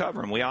shall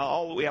recover. And we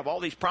have all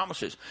these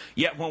promises.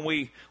 Yet when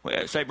we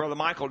say Brother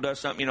Michael does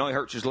something, he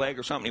hurts his leg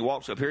or something, he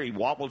walks up here, he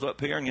wobbles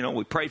up here, and,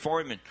 we pray for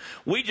him. And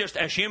we just,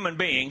 as human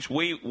beings,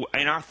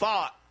 in our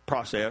thought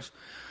process,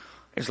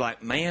 it's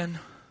like, man,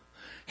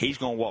 he's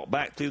going to walk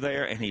back through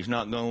there and he's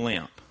not going to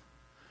limp.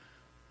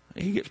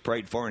 He gets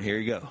prayed for and here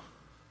you go.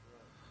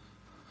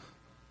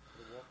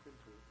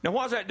 Now,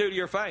 what does that do to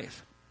your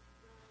faith?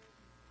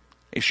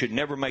 It should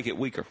never make it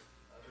weaker.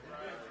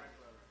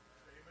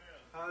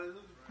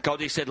 Because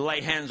he said,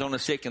 lay hands on the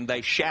sick and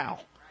they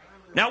shall.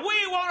 Now,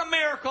 we want a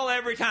miracle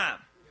every time.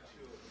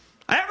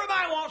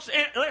 Everybody wants,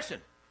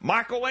 listen,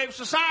 microwave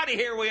society,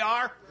 here we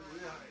are.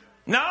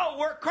 No,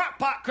 we're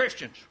crock-pot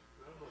Christians.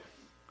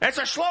 It's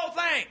a slow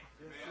thing.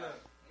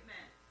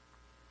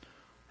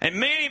 And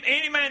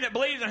any man that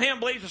believes in him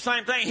believes the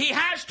same thing. He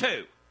has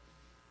to.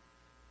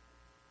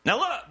 Now,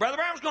 look, Brother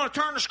Brown's going to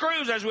turn the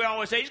screws, as we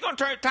always say. He's going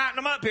to tighten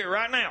them up here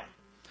right now.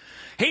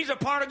 He's a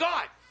part of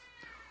God.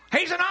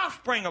 He's an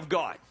offspring of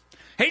God.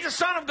 He's a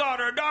son of God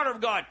or a daughter of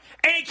God.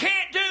 And he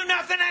can't do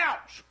nothing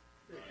else.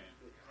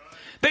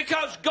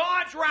 Because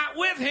God's right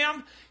with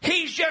him.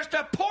 He's just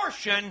a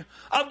portion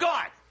of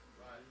God.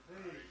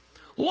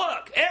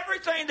 Look,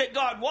 everything that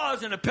God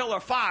was in a pillar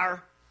of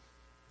fire,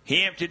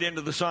 he emptied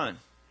into the Son.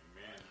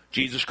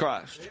 Jesus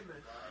Christ.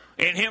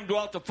 In him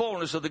dwelt the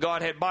fullness of the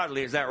Godhead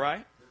bodily. Is that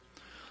right?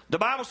 The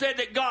Bible said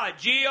that God,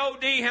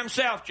 G-O-D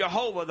himself,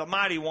 Jehovah, the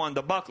mighty one,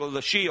 the buckler,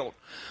 the shield,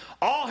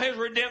 all his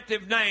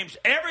redemptive names,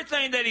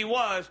 everything that he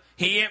was,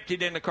 he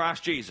emptied into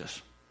Christ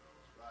Jesus.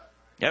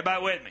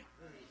 Everybody with me?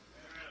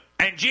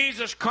 And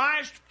Jesus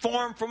Christ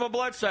formed from a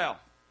blood cell.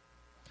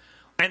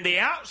 And the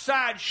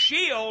outside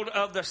shield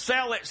of the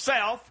cell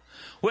itself,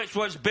 which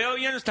was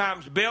billions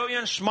times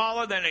billions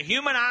smaller than a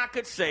human eye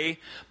could see,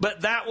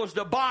 but that was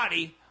the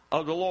body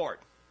of the Lord.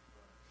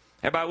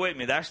 Everybody with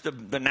me? That's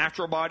the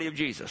natural body of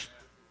Jesus.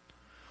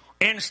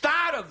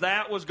 Inside of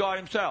that was God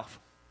himself.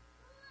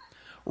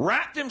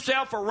 Wrapped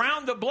himself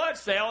around the blood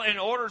cell in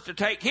order to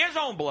take his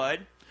own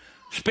blood,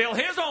 spill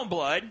his own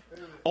blood,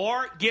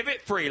 or give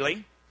it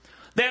freely,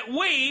 that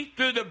we,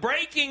 through the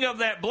breaking of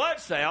that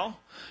blood cell,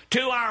 to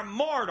our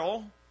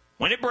mortal,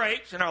 when it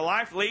breaks and our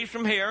life leaves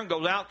from here and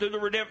goes out through the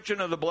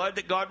redemption of the blood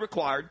that God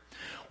required,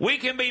 we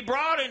can be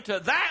brought into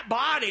that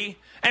body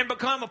and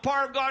become a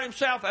part of God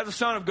himself as a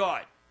son of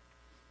God.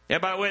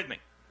 Everybody with me?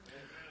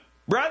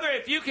 Brother,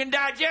 if you can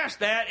digest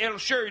that, it'll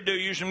sure do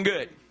you some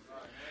good.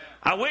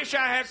 I wish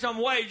I had some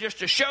way just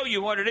to show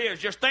you what it is.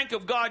 Just think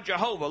of God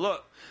Jehovah.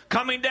 Look,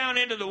 coming down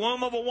into the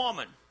womb of a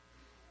woman.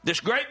 This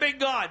great big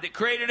God that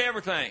created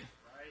everything.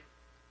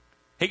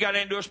 He got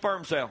into a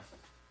sperm cell.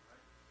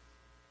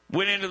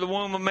 Went into the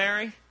womb of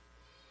Mary.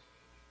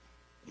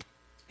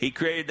 He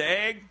created the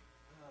egg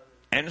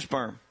and the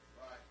sperm.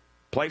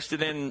 Placed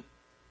it in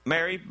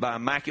Mary by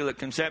immaculate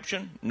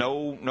conception.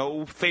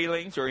 No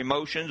feelings or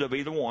emotions of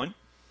either one.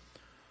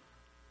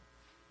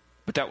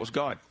 But that was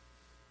God.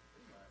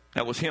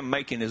 That was him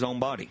making his own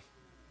body.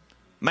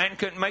 Man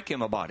couldn't make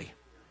him a body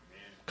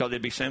because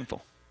it'd be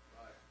sinful.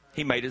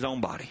 He made his own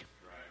body.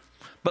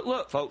 But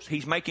look, folks,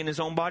 he's making his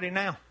own body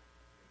now.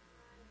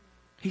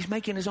 He's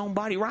making his own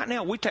body right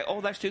now. We take,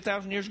 that's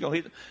 2,000 years ago.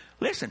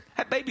 Listen,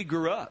 that baby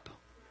grew up.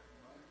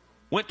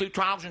 Went through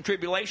trials and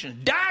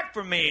tribulations. Died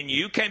for me and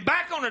you. Came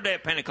back on the day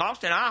of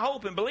Pentecost. And I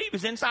hope and believe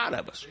is inside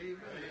of us. Amen.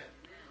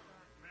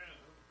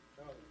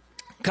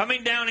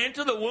 Coming down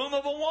into the womb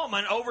of a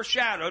woman,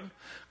 overshadowed,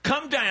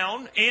 come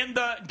down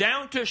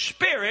down to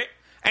spirit,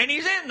 and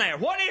he's in there.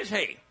 What is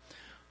he?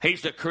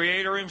 He's the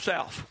creator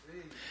himself.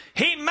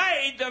 He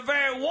made the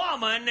very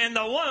woman in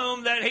the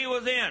womb that he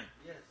was in.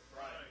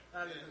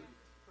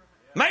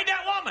 Made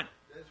that woman.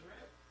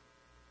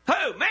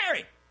 Who?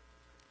 Mary.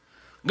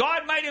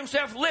 God made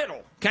himself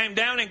little, came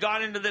down and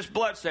got into this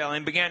blood cell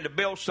and began to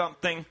build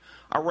something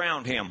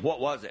around him. What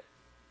was it?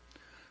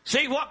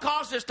 See, what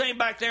caused this thing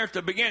back there at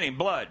the beginning?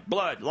 Blood.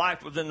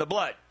 Life was in the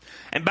blood.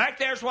 And back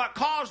there's what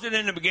caused it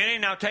in the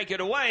beginning. Now take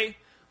it away.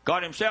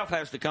 God himself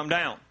has to come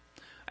down.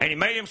 And he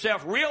made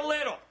himself real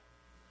little.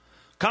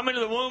 come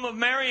into the womb of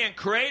Mary and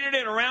created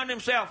it around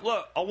himself.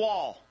 Look, a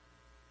wall.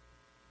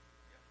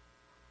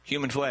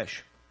 Human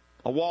flesh.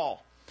 A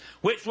wall.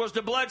 Which was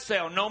the blood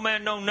cell. No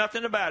man know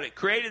nothing about it.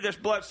 Created this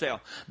blood cell.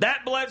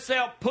 That blood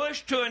cell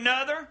pushed to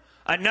another,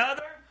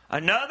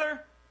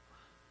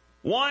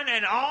 one,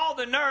 and all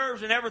the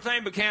nerves and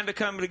everything began to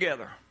come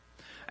together.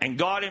 And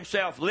God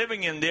himself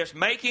living in this,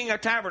 making a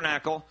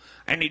tabernacle,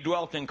 and he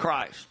dwelt in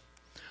Christ.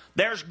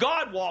 There's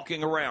God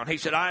walking around. He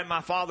said, I and my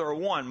Father are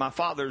one. My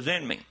Father is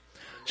in me.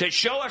 He said,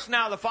 show us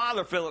now the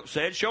Father, Philip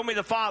said. Show me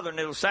the Father and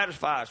it'll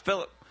satisfy us.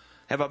 Philip,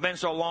 have I been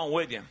so long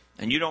with you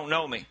and you don't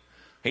know me?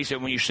 He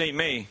said, when you see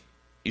me,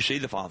 you see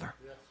the Father.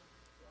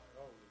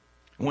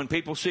 When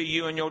people see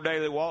you in your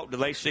daily walk, do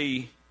they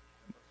see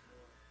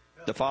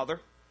the Father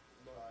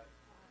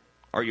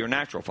or your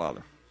natural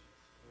father?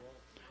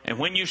 And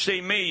when you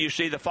see me, you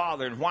see the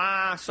Father. And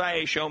why I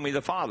say, show me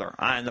the Father?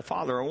 I and the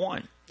Father are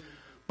one.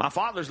 My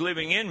Father's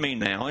living in me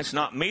now. It's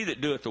not me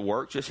that doeth the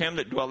works. It's him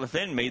that dwelleth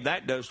in me.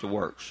 That does the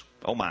works.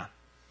 Oh, my.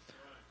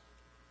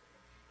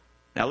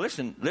 Now,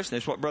 listen, this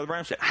is what Brother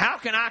Brown said. How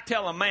can I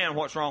tell a man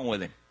what's wrong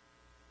with him?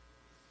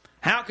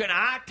 How can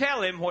I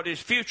tell him what his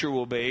future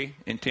will be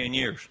in 10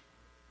 years?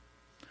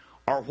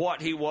 Or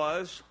what he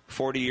was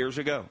 40 years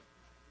ago?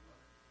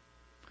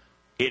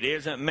 It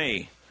isn't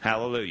me.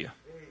 Hallelujah.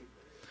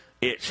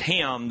 It's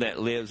him that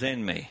lives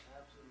in me.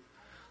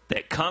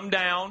 That come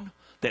down,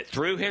 that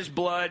through his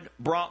blood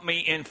brought me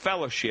in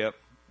fellowship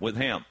with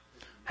him.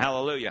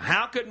 Hallelujah.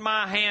 How could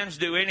my hands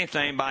do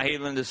anything by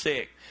healing the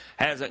sick?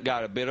 Hasn't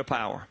got a bit of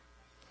power.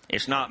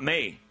 It's not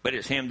me, but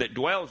it's him that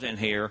dwells in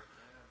here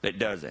that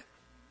does it.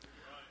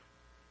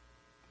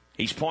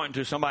 He's pointing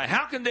to somebody.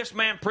 How can this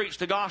man preach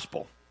the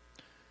gospel?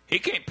 He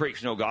can't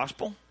preach no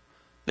gospel.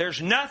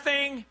 There's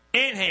nothing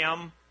in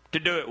him to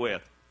do it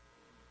with.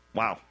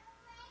 Wow.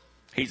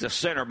 He's a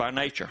sinner by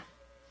nature.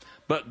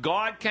 But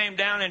God came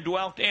down and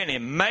dwelt in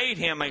him, made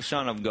him a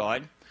son of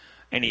God,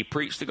 and he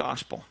preached the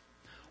gospel.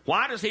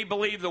 Why does he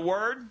believe the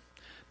word?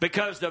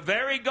 Because the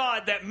very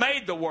God that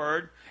made the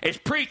word is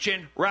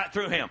preaching right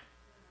through him.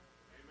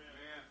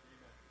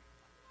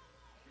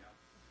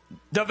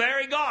 The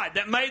very God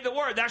that made the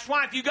word. That's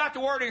why if you got the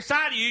word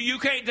inside of you, you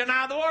can't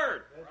deny the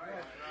word.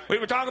 We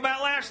were talking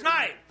about last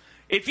night.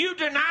 If you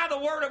deny the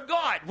word of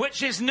God,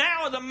 which is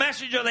now the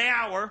message of the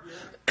hour,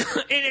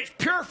 in its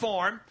pure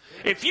form,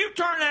 if you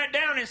turn that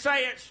down and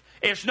say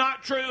it's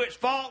not true, it's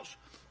false,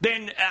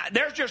 then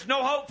there's just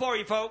no hope for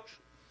you, folks.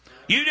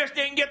 You just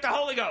didn't get the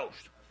Holy Ghost.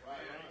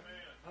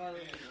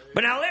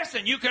 But now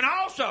listen, you can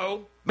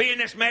also be in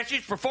this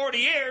message for 40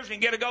 years and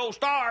get a gold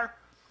star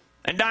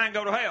and die and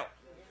go to hell.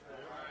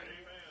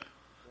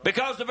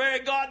 Because the very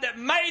God that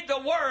made the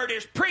word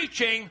is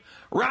preaching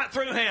right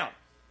through him.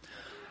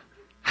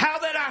 How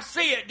that I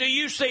see it, do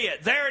you see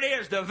it? There it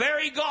is. The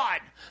very God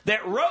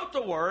that wrote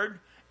the word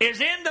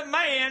is in the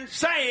man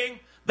saying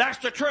that's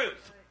the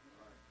truth.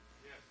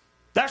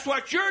 That's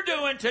what you're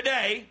doing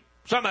today,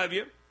 some of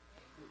you,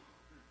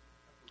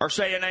 are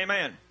saying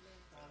amen.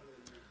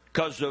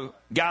 Because the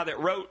guy that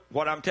wrote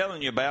what I'm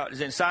telling you about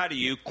is inside of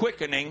you,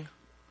 quickening.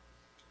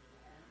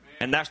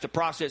 And that's the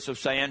process of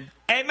saying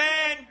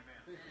amen.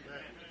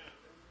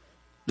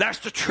 That's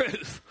the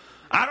truth.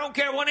 I don't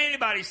care what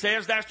anybody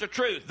says, that's the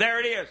truth. There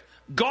it is.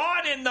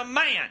 God in the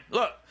man,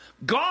 look,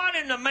 God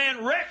in the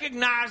man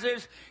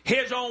recognizes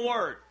his own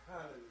word.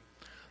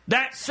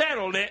 That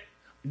settled it.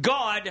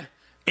 God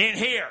in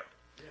here.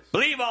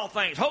 Believe all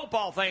things, hope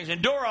all things,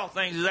 endure all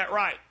things. Is that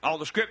right? All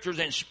the scriptures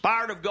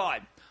inspired of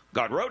God.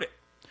 God wrote it.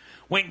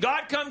 When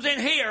God comes in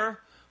here,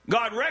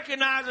 God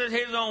recognizes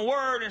his own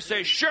word and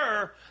says,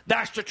 sure,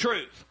 that's the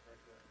truth.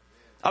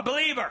 A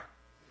believer.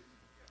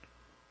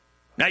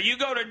 Now you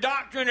go to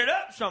doctrine it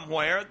up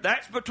somewhere,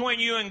 that's between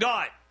you and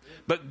God.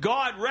 But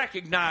God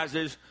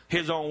recognizes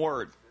his own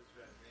word.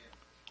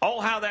 Oh,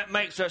 how that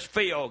makes us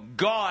feel.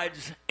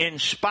 God's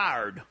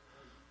inspired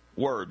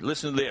word.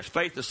 Listen to this.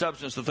 Faith, the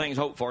substance of things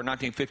hoped for,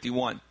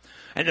 1951.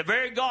 And the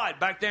very God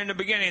back there in the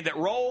beginning that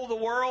rolled the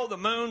world, the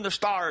moon, the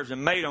stars,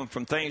 and made them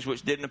from things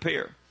which didn't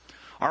appear.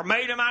 Or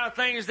made them out of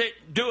things that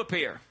do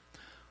appear.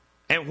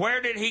 And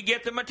where did he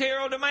get the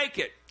material to make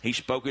it? He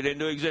spoke it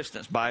into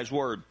existence by his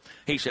word.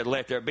 He said,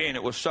 let there be, and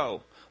it was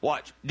so.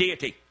 Watch.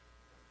 Deity.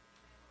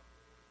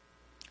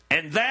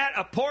 And that,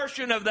 a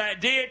portion of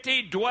that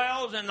deity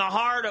dwells in the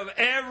heart of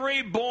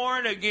every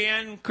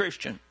born-again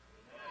Christian.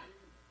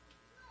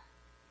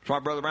 That's why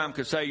Brother Brown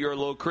could say you're a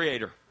little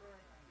creator.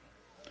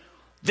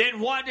 Then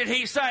what did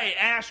he say?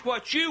 Ask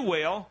what you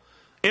will.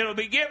 It'll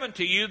be given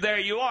to you. There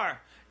you are.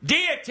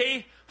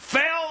 Deity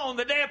fell on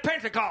the day of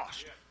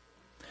Pentecost.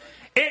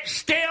 It's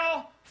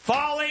still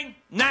falling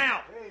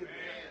now.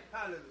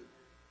 Amen.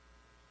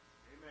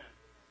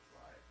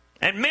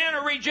 And men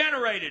are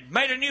regenerated,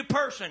 made a new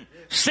person,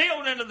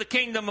 sealed into the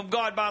kingdom of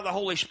God by the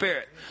Holy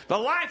Spirit. The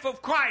life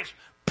of Christ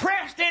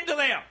pressed into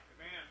them.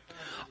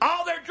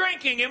 All their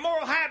drinking,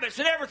 immoral habits,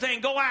 and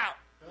everything go out.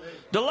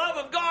 The love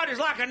of God is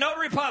like a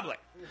notary public.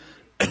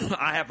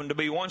 I happen to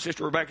be one.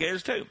 Sister Rebecca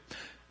is too.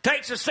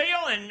 takes a seal,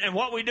 and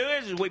what we do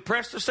is we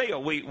press the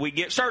seal. We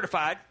get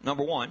certified,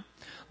 number one.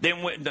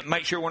 Then we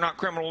make sure we're not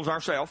criminals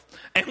ourselves.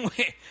 And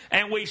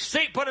we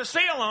put a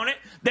seal on it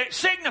that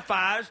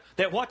signifies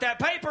that what that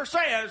paper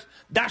says,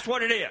 that's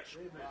what it is.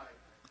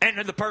 Amen.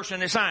 And the person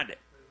that signed it.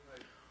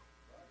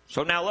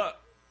 So now look.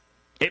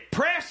 It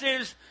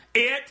presses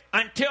it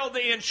until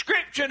the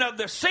inscription of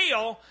the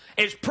seal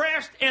is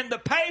pressed in the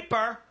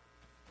paper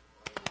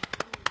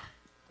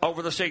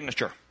over the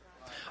signature.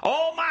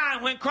 Oh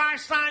my, when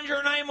Christ signs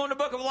your name on the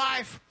book of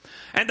life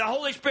and the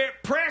Holy Spirit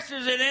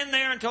presses it in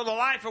there until the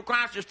life of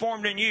Christ is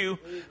formed in you,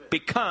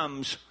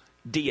 becomes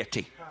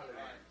deity.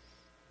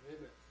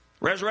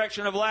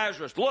 Resurrection of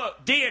Lazarus.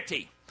 Look,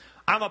 deity.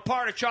 I'm a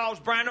part of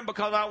Charles Branham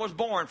because I was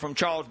born from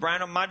Charles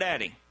Branham, my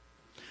daddy.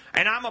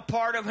 And I'm a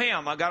part of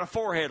him. I got a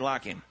forehead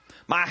like him.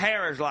 My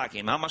hair is like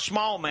him. I'm a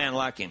small man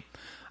like him.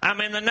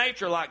 I'm in the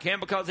nature like him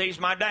because he's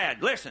my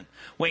dad. Listen,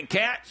 when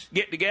cats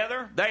get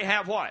together, they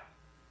have what?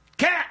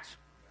 Cats.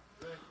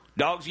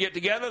 Dogs get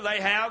together,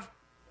 they have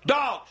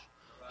dogs.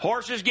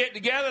 Horses get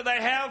together,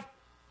 they have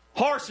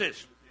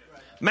horses.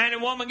 Man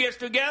and woman gets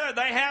together,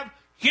 they have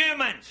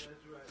humans.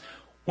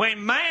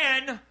 When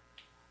man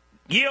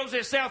yields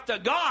itself to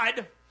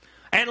God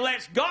and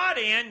lets God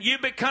in, you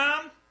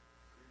become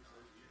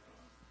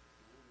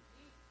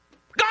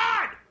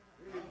God.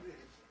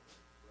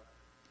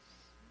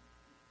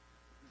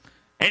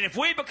 And if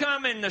we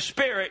become in the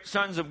Spirit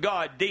sons of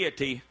God,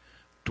 deity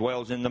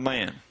dwells in the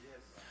man.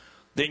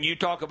 Then you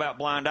talk about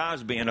blind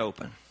eyes being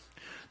open.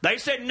 They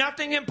said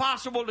nothing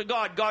impossible to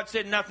God. God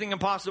said nothing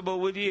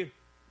impossible with you.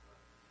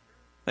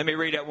 Let me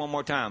read that one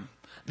more time.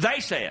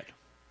 They said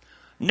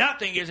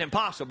nothing is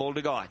impossible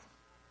to God.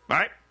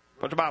 Right?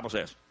 What the Bible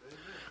says.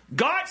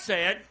 God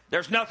said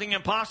there's nothing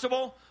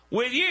impossible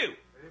with you.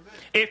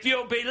 If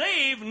you'll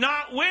believe,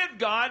 not with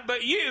God,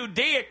 but you,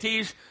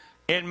 deities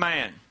in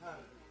man.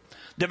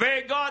 The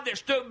very God that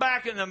stood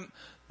back in the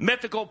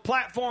mythical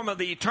platform of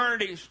the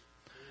eternities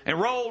and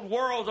rolled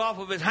worlds off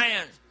of his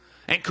hands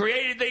and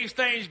created these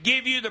things,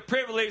 give you the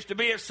privilege to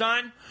be his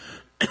son,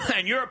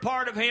 and you're a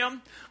part of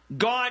him.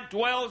 God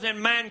dwells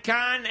in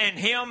mankind, and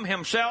him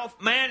himself,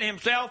 man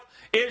himself,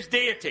 is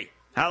deity.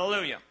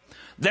 Hallelujah.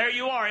 There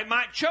you are. It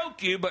might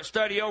choke you, but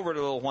study over it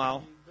a little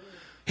while.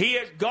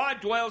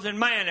 God dwells in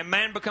man, and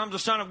man becomes the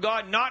son of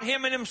God, not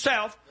him and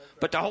himself,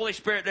 but the Holy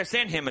Spirit that's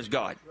in him is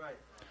God.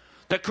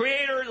 The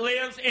Creator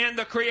lives in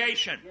the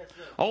creation.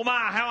 Oh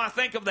my, how I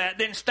think of that.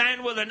 Then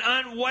stand with an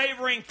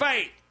unwavering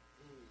faith.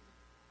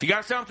 If you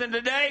got something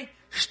today,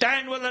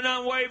 stand with an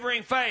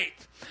unwavering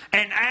faith.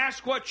 And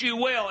ask what you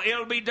will.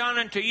 It'll be done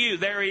unto you.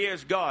 There he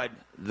is, God.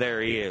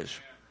 There he is.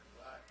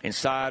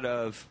 Inside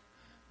of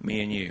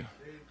me and you.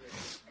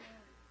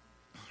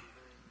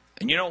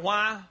 And you know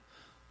why?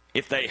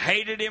 If they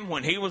hated him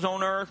when he was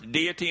on earth,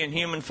 deity in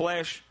human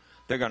flesh,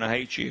 they're going to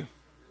hate you.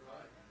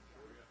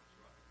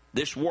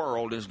 This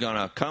world is going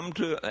to come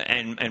to,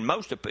 and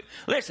most of people,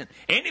 listen,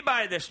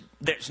 anybody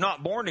that's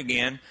not born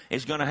again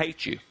is going to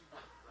hate you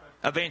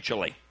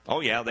eventually.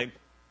 Oh yeah,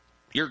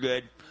 you're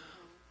good.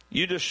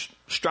 You just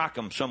strike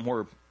them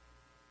somewhere,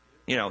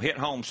 hit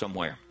home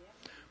somewhere.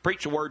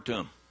 Preach the word to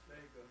them.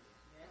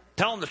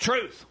 Tell them the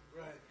truth.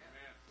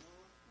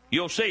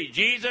 You'll see,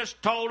 Jesus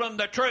told them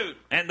the truth,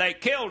 and they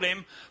killed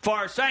him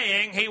for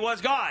saying he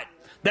was God.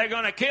 They're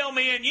going to kill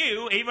me and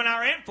you, even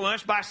our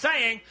influence, by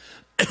saying,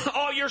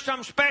 oh, you're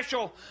some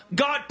special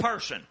God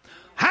person.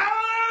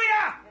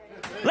 Hallelujah!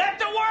 Let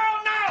the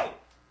world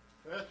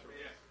know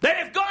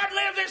that if God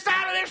lives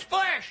inside of this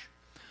flesh,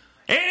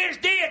 it is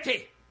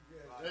deity.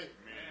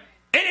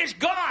 It is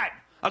God.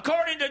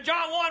 According to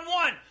John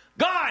 1:1,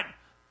 God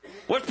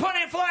was put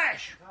in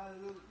flesh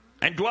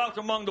and dwelt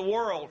among the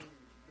world.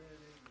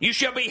 You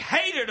shall be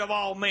hated of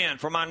all men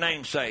for my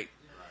name's sake,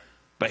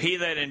 but he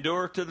that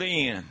endureth to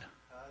the end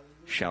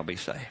shall be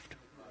saved.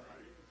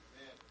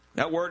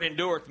 That word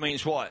endureth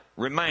means what?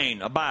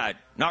 Remain, abide,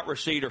 not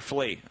recede or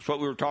flee. That's what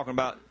we were talking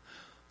about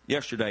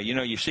yesterday.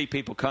 You see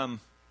people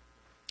come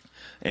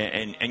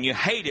and you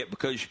hate it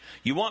because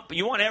you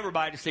want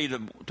everybody to see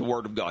the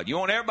Word of God. You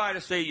want everybody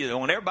to see, you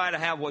want everybody to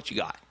have what you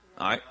got.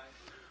 All right?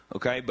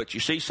 Okay, but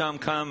you see some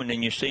come and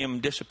then you see them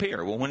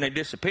disappear. Well, when they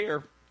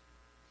disappear,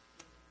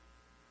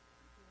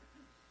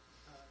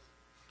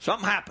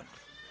 something happened.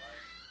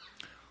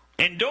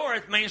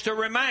 Endureth means to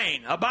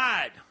remain,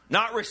 abide,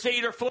 not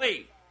recede or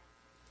flee.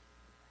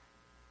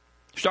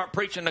 Start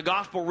preaching the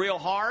gospel real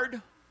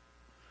hard,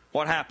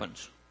 what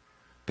happens?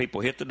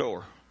 People hit the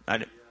door.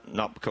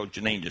 Not because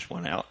Janine just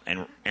went out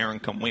and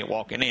Aaron went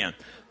walking in.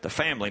 The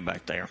family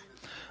back there.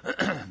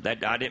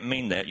 I didn't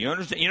mean that. You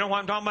understand? You know what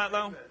I'm talking about,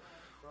 though?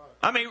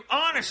 I mean,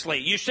 honestly,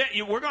 you said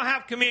we're going to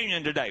have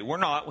communion today. We're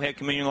not. We had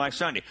communion last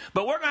Sunday.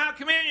 But we're going to have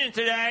communion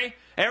today.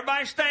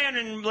 Everybody stand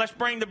and let's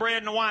bring the bread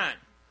and the wine.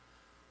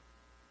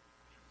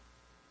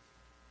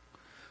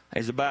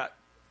 There's about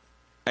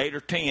 8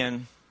 or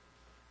 10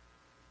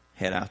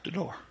 head out the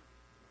door.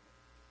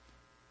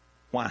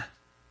 Why?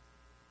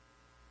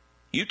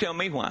 You tell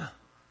me why.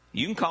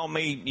 You can call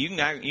me. You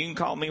can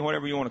call me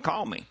whatever you want to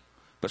call me.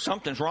 But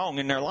something's wrong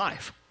in their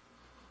life.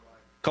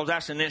 Because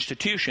that's an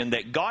institution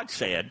that God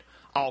said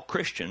all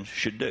Christians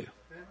should do.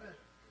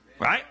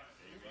 Right?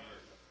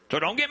 So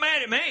don't get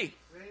mad at me.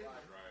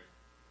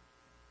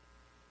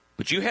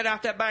 But you head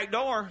out that back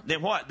door,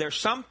 then what? There's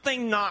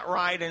something not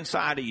right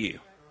inside of you.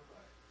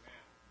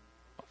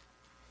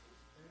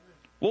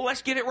 Well,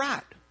 let's get it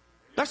right.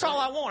 That's all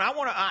I want.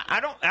 I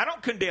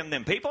don't condemn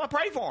them people. I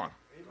pray for them.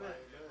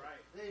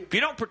 If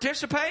you don't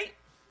participate,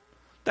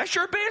 that's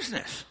your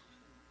business.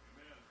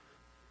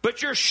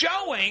 But you're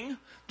showing,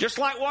 just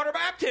like water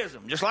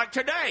baptism, just like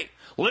today.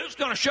 Luke's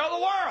going to show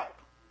the world.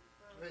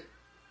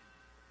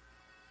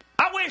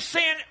 I wish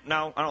CNN,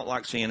 no, I don't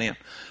like CNN.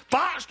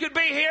 Fox could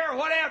be here or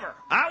whatever.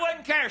 I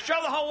wouldn't care. Show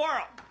the whole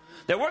world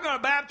that we're going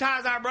to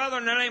baptize our brother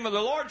in the name of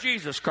the Lord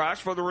Jesus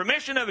Christ for the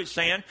remission of his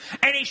sin,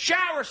 and he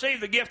shall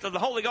receive the gift of the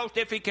Holy Ghost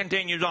if he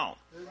continues on.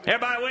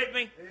 Everybody with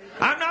me?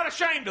 I'm not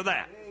ashamed of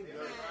that.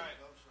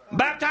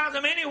 Baptize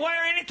them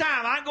anywhere,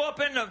 anytime. I can go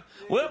up in the,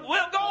 we'll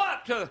go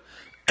up to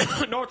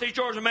Northeast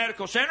Georgia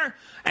Medical Center,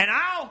 and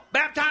I'll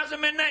baptize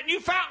them in that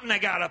new fountain they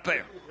got up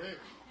there.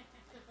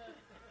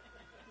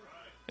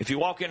 If you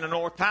walk into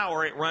North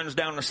Tower, it runs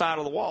down the side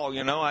of the wall,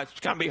 you know. It's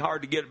going to be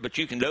hard to get, but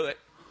you can do it.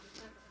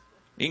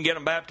 You can get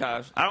them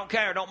baptized. I don't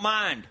care. Don't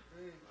mind.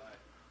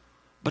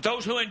 But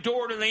those who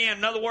endure to the end,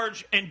 in other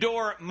words,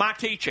 endure my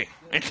teaching,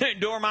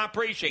 endure my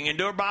preaching,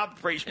 endure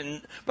Bob's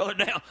preaching, Brother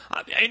Dale,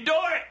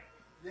 endure it.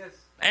 Yes.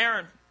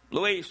 Aaron,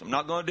 Louise, I'm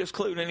not going to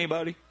disclude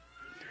anybody.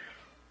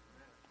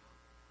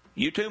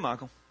 You too,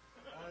 Michael.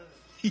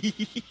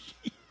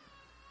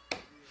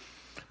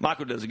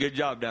 Michael does a good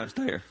job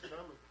downstairs.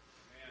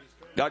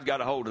 God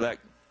got a hold of that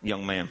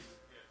young man,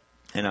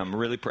 and I'm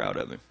really proud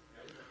of him.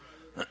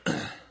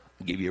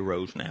 I'll give you a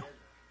rose now.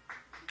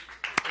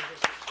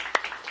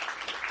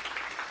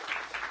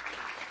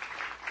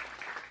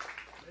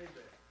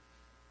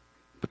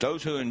 But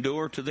those who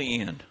endure to the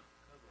end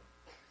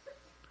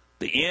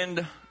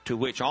to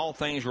which all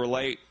things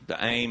relate, the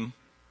aim,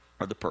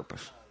 or the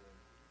purpose.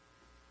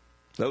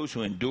 Those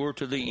who endure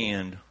to the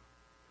end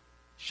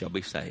shall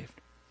be saved.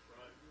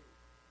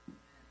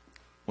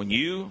 When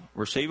you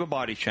receive a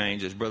body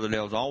change, as Brother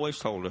Dale's always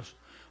told us,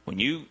 when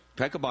you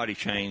take a body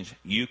change,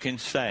 you can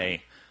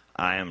say,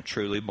 I am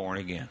truly born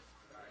again.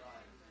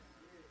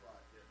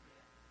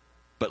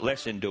 But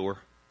let's endure.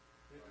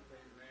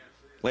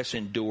 Let's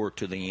endure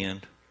to the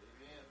end.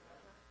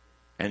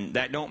 And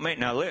that don't mean,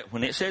 now look,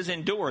 when it says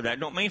endure,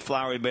 that don't mean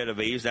flowery bed of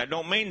ease. That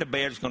don't mean the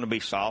bed's going to be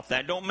soft.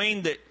 That don't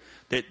mean that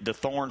the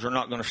thorns are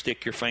not going to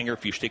stick your finger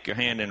if you stick your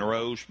hand in a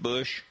rose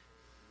bush.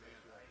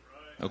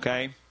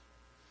 Okay?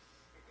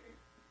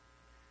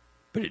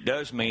 But it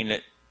does mean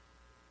that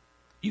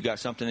you got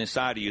something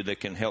inside of you that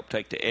can help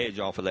take the edge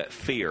off of that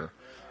fear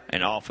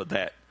and off of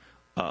that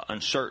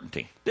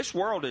uncertainty. This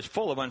world is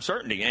full of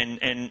uncertainty,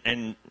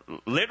 and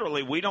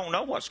literally we don't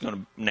know what's going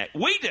to next.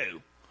 We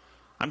do.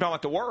 I'm talking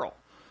about the world.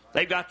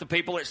 They've got the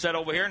people that sit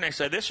over here and they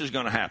say this is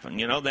going to happen.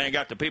 You know, they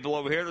got the people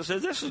over here that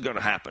says this is going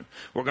to happen.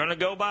 We're going to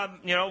go by,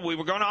 you know, we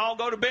were going to all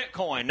go to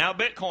Bitcoin. Now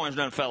Bitcoin's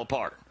done fell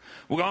apart.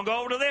 We're going to go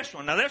over to this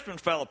one. Now this one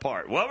fell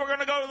apart. Well, we're going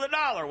to go to the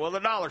dollar. Well,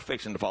 the dollar's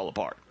fixing to fall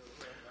apart.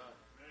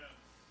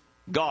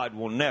 God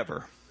will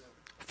never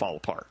fall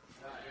apart.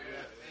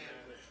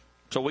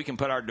 So we can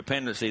put our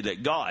dependency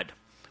that God,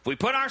 if we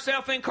put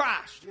ourselves in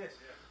Christ,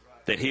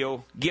 that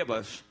He'll give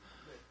us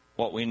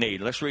what we need.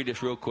 Let's read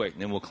this real quick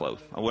and then we'll close.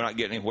 We're not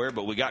getting anywhere,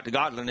 but we got to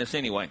godliness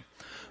anyway.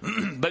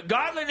 But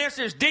godliness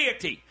is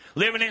deity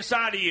living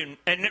inside of you.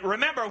 And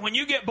remember, when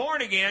you get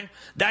born again,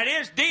 that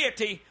is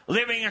deity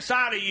living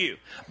inside of you.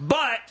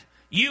 But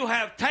you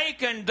have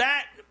taken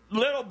that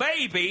little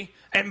baby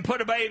and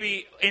put a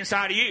baby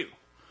inside of you.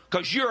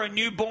 Because you're a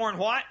newborn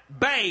what?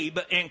 Babe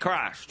in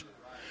Christ.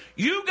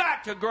 You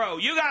got to grow.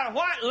 You got to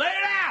what? Let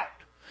it out.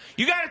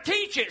 You got to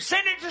teach it.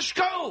 Send it to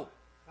school.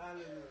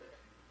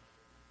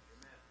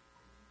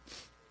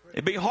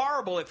 It'd be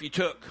horrible if you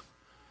took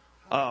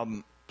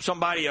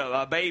somebody,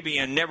 a baby,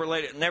 and never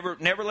let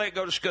it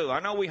go to school. I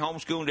know we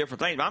homeschool and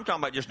different things, but I'm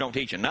talking about just don't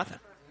teach it nothing.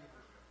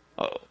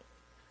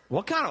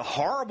 What kind of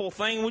horrible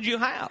thing would you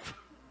have?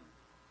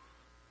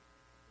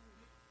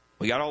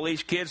 We got all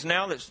these kids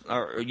now that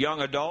are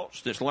young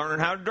adults that's learning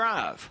how to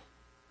drive.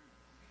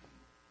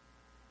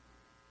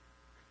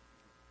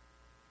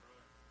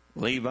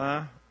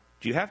 Levi,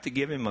 do you have to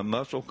give him a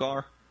muscle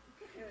car?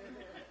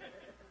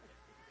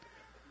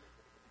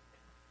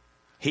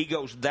 He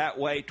goes that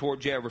way toward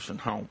Jefferson,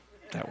 home.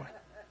 That way.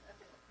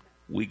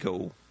 We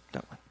go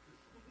that way.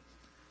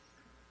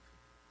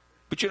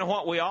 But you know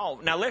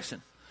what? Now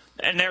listen,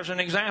 and there's an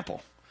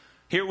example.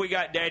 Here we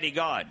got Daddy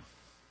God.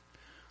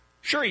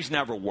 Sure, he's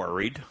never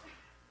worried,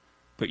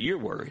 but you're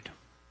worried.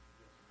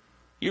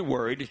 You're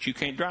worried that you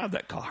can't drive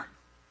that car,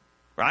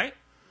 right?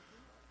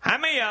 How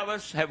many of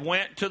us have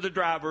went to the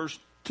driver's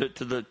to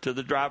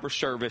the driver's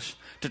service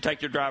to take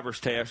their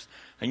driver's test,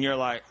 and you're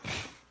like,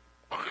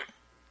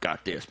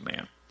 got this,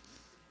 man.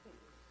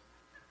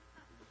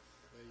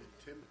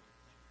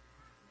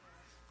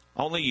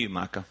 Only you,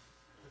 Micah.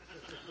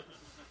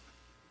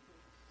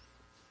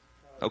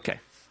 Okay.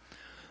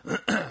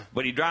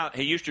 But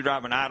he used to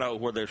drive an Idaho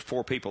where there's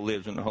 4 people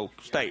lives in the whole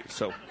state.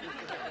 So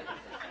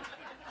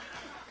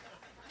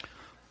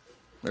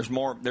there's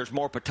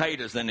more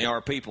potatoes than there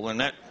are people in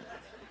that.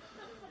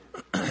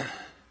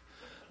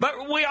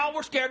 But we all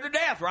were scared to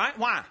death, right?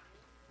 Why?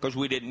 Because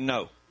we didn't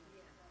know.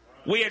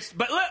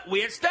 But look,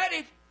 we had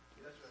studied.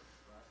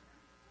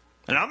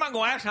 And I'm not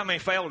going to ask how many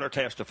failed their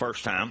test the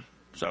first time.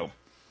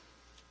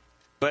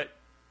 But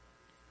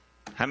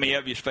how many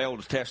of you failed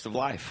the test of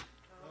life?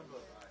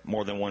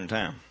 More than one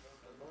time.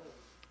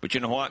 But you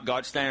know what?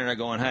 God's standing there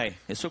going, hey,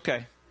 it's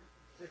okay.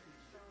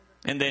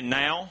 And then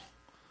now,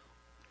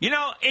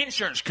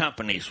 insurance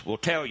companies will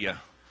tell you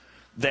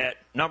that,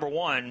 number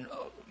one,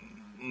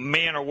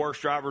 men are worse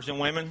drivers than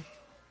women,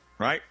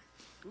 right?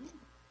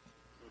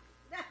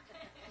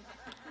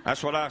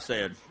 That's what I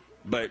said.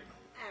 But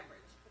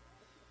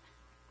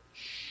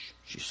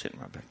she's sitting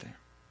right back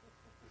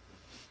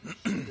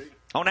there.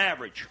 On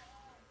average.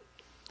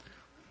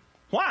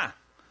 Why?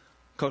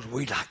 Because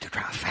we like to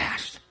drive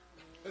fast.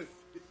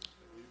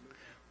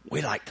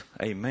 We like to,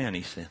 amen,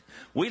 he said.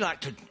 We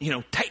like to,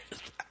 take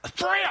a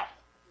thrill.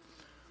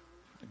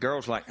 The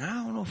girl's like, I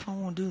don't know if I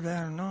want to do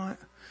that or not.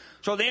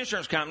 So the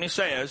insurance company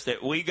says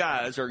that we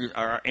guys,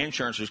 our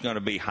insurance is going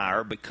to be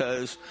higher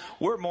because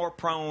we're more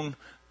prone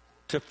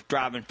to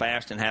driving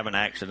fast and having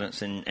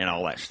accidents and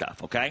all that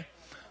stuff, okay?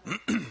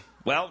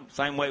 Well,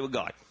 same way with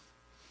God.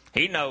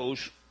 He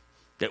knows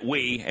that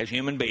we, as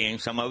human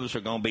beings, some of us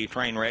are going to be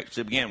train wrecks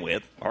to begin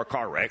with, or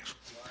car wrecks.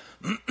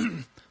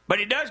 But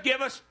he does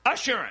give us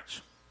assurance.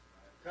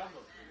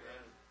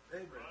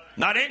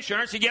 Not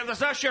insurance, he gives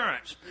us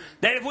assurance.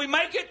 That if we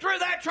make it through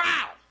that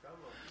trial,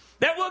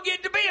 that we'll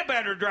get to be a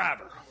better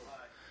driver.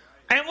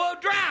 And we'll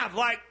drive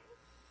like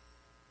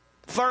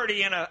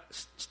 30 and a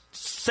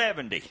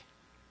 70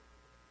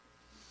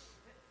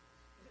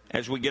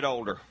 as we get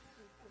older.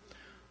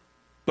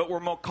 But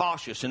we're more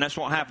cautious, and that's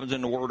what happens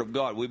in the Word of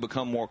God. We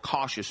become more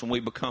cautious, and we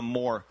become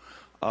more,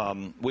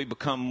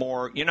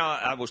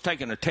 I was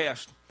taking a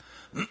test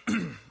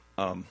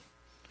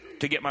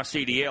to get my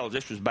CDLs.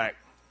 This was back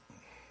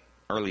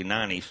early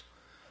 90s.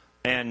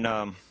 And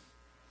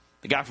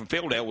the guy from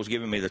Fieldale was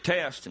giving me the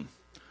test,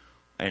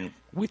 and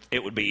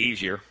it would be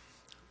easier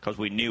because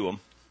we knew him.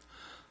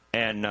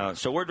 And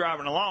so we're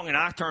driving along, and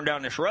I turned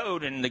down this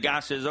road, and the guy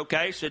says,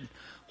 okay, said,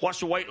 what's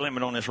the weight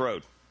limit on this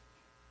road?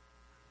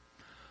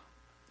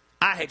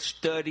 I had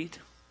studied.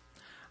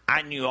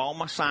 I knew all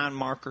my sign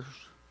markers.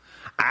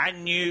 I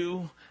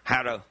knew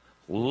how to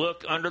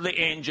look under the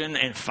engine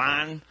and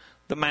find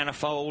the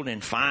manifold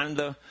and find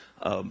the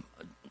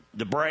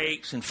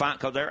brakes and find,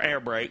 because they're air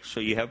brakes,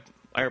 so you have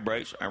air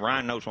brakes.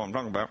 Ryan knows what I'm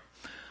talking about.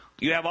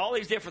 You have all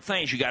these different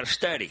things you got to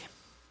study.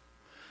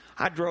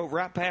 I drove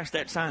right past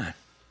that sign.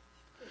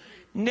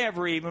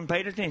 Never even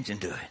paid attention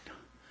to it.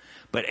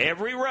 But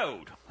every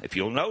road, if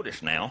you'll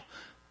notice now,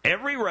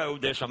 every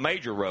road that's a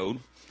major road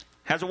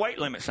has a weight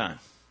limit sign.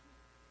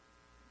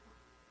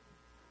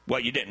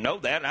 Well, you didn't know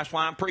that. That's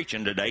why I'm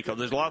preaching today, because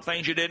there's a lot of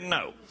things you didn't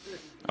know.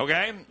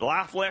 Okay?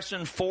 Life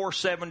lesson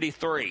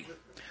 473.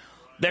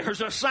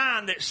 There's a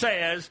sign that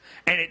says,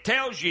 and it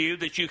tells you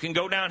that you can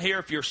go down here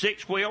if you're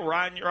 6-wheel,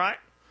 riding, right?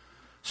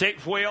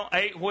 6-wheel,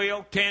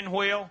 8-wheel,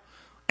 10-wheel,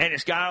 and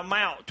it's got a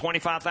mount,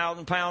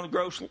 25,000 pound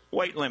gross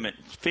weight limit,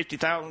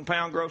 50,000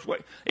 pound gross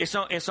weight. It's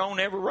on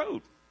every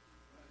road.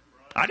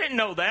 I didn't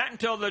know that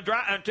until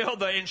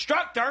the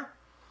instructor,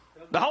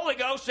 the Holy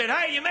Ghost, said,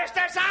 hey, you missed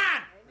that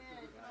sign.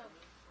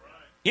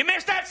 You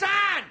missed that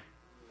sign.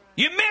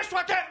 You missed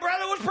what that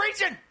brother was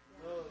preaching.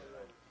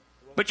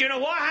 But you know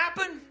what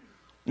happened?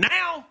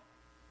 Now,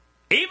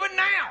 even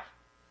now,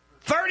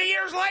 30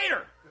 years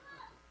later,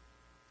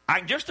 I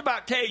can just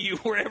about tell you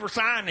where every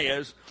sign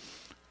is,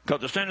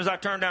 because as soon as I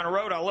turn down the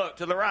road, I look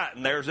to the right,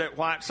 and there's that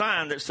white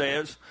sign that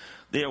says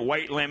the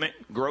weight limit,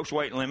 gross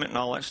weight limit, and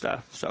all that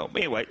stuff. So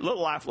anyway,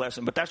 little life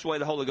lesson, but that's the way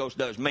the Holy Ghost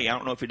does me. I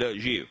don't know if he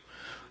does you.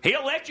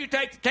 He'll let you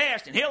take the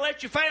test, and he'll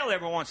let you fail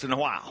every once in a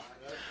while.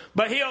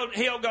 But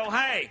he'll go,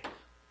 hey,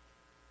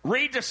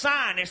 read the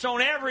sign. It's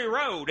on every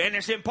road, and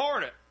it's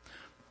important.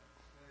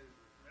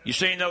 You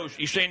seen those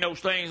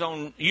things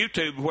on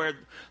YouTube where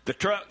the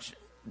truck's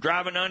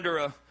driving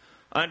under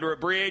a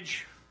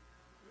bridge?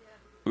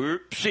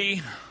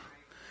 Oopsie.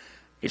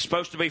 It's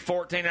supposed to be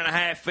 14 and a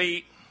half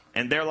feet,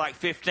 and they're like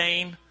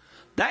 15.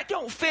 That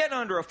don't fit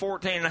under a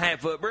 14 and a half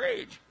foot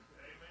bridge.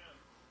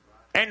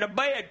 And the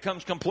bed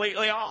comes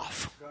completely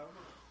off.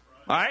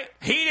 All right?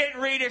 He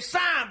didn't read his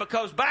sign,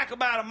 because back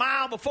about a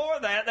mile before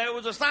that, there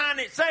was a sign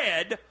that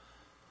said,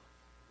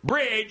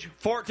 bridge,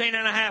 14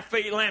 and a half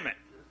feet limit.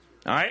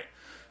 All right?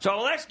 So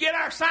let's get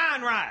our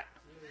sign right.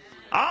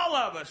 All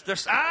of us. The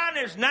sign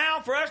is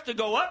now for us to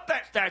go up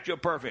that statue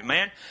of perfect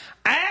man.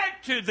 Add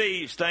to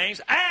these things.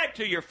 Add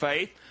to your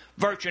faith.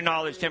 Virtue,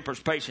 knowledge,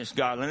 temperance, patience,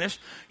 godliness.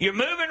 You're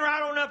moving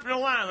right on up in the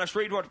line. Let's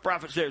read what the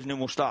prophet says, and then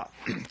we'll stop.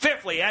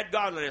 Fifthly, add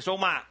godliness. Oh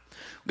my.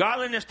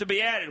 Godliness to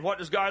be added. What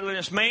does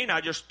godliness mean? I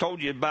just told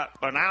you about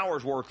an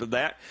hour's worth of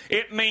that.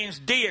 It means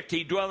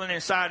deity dwelling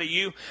inside of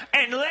you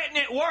and letting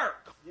it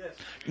work.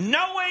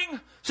 Knowing,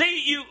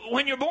 see,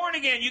 when you're born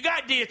again, you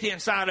got deity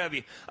inside of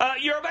you.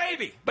 You're a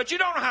baby, but you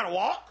don't know how to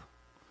walk.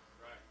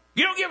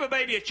 You don't give a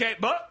baby a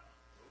checkbook.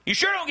 You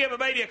sure don't give a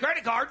baby a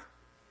credit card.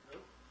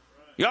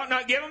 You ought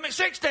not give them at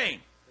 16.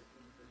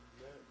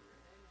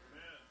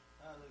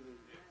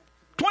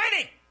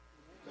 20.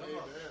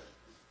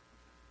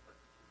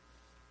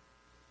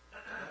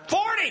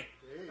 40.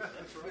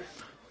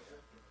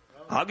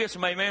 I'll get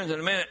some amens in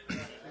a minute.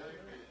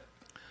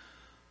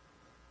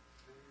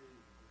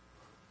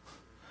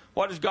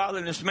 What does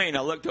godliness mean?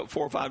 I looked up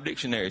 4 or 5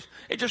 dictionaries.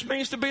 It just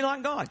means to be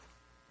like God.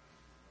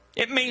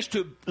 It means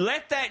to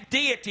let that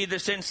deity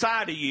that's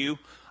inside of you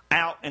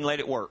out and let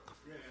it work.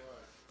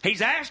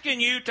 He's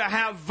asking you to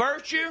have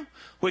virtue,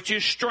 which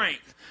is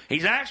strength.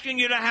 He's asking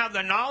you to have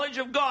the knowledge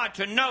of God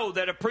to know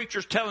that a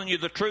preacher's telling you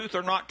the truth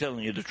or not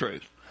telling you the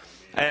truth.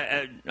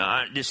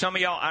 Did some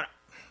of y'all...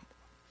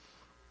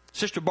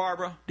 Sister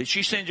Barbara, did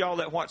she send y'all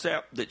that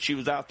WhatsApp that she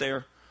was out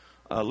there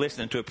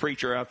listening to a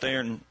preacher out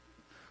there? And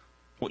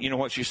you know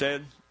what she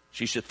said?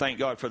 She said, thank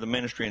God for the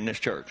ministry in this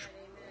church.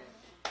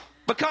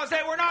 Because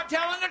they were not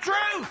telling the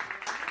truth.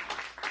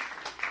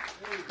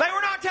 They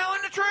were not telling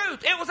the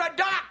truth. It was a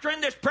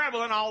doctrine that's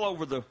prevalent all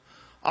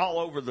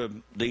over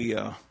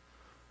the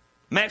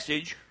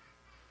message.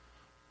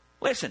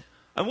 Listen,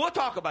 and we'll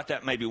talk about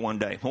that maybe one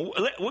day. We're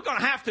going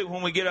to have to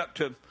when we get up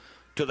to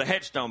the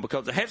headstone,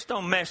 because the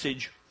headstone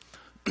message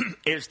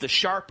is the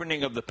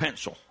sharpening of the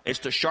pencil. It's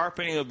the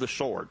sharpening of the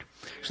sword.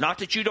 It's not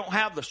that you don't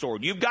have the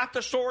sword. You've got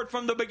the sword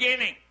from the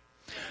beginning.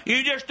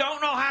 You just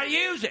don't know how to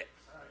use it.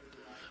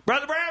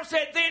 Brother Brown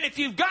said then, if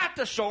you've got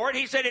the sword,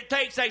 he said it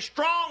takes a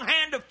strong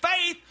hand of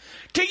faith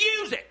to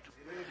use it.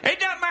 It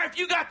doesn't matter if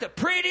you got the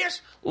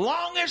prettiest,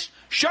 longest,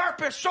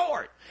 sharpest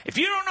sword. If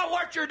you don't know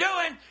what you're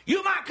doing,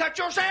 you might cut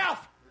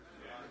yourself.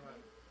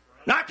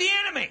 Not the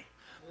enemy.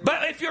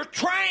 But if you're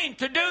trained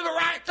to do the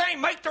right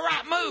thing, make the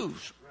right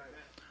moves.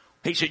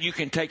 He said you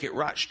can take it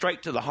right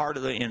straight to the heart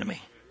of the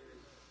enemy.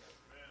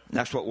 And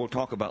that's what we'll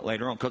talk about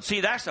later on. Because,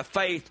 see, that's a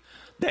faith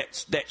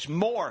that's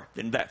more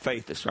than that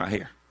faith that's right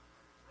here.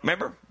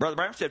 Remember, Brother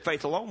Brown said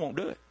faith alone won't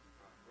do it.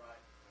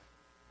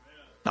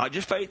 Not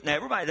just faith. Now,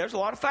 everybody, there's a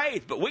lot of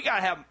faith, but we got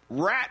to have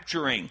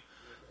rapturing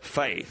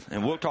faith.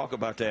 And we'll talk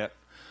about that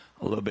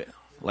a little bit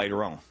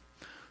later on.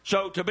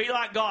 So, to be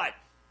like God.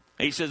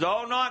 He says,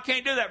 oh, no, I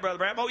can't do that, Brother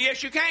Brown. Oh,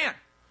 yes, you can.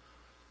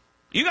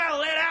 You got to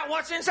let out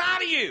what's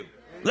inside of you.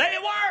 Let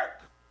it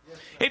work.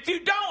 If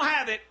you don't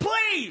have it,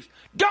 please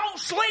don't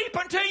sleep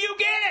until you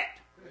get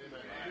it.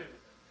 Amen.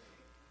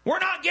 We're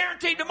not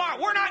guaranteed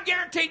tomorrow. We're not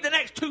guaranteed the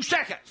next 2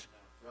 seconds.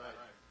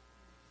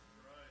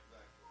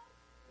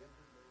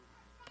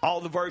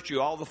 All the virtue,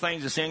 all the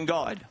things that's in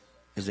God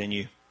is in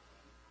you.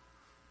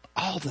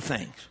 All the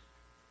things.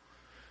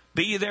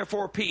 Be ye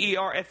therefore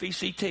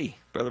perfect.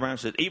 Brother Brown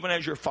said, even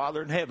as your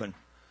Father in heaven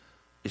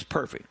is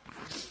perfect.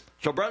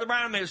 So Brother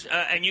Brown is,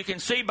 and you can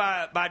see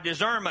by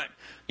discernment,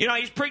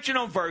 he's preaching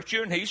on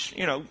virtue and he's,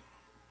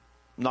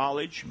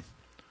 knowledge.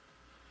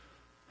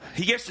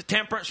 He gets to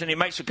temperance and he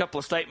makes a couple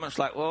of statements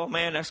like, well,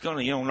 man, that's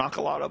going to, knock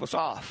a lot of us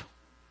off.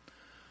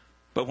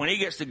 But when he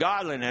gets to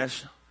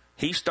godliness,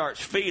 he starts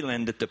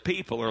feeling that the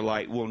people are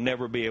like, we'll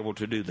never be able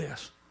to do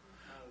this.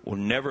 We'll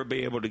never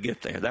be able to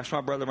get there. That's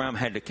why Brother Brown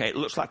had to, it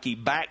looks like he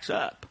backs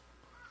up.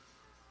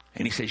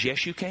 And he says,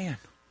 yes, you can.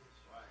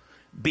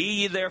 Be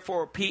ye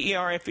therefore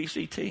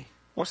perfect.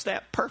 What's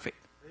that? Perfect.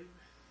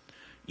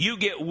 You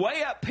get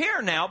way up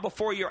here now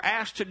before you're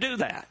asked to do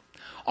that.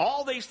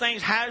 All these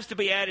things has to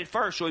be added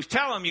first. So he's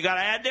telling them, you got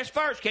to add this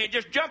first. Can't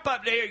just jump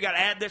up there. You got to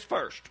add this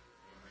first.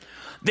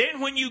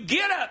 Then when you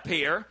get up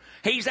here,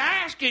 he's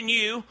asking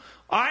you,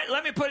 all right,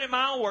 let me put it in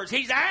my own words.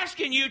 He's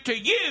asking you to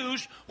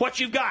use what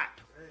you've got.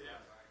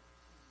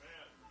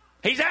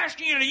 He's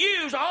asking you to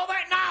use all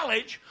that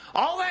knowledge,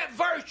 all that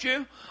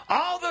virtue,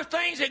 all the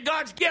things that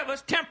God's given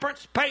us,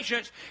 temperance,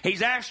 patience.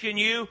 He's asking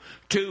you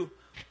to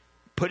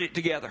put it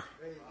together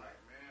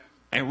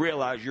and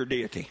realize your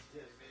deity.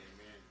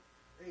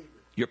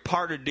 You're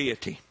part of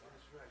deity.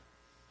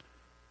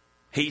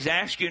 He's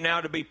asked you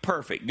now to be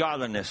perfect,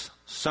 godliness,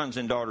 sons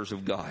and daughters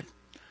of God.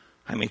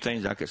 How many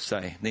things I could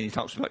say. Then he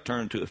talks about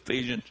turning to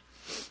Ephesians.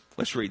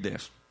 Let's read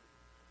this.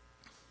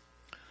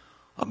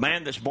 A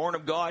man that's born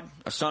of God,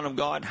 a son of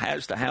God,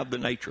 has to have the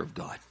nature of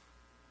God.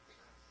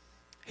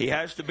 He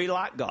has to be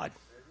like God.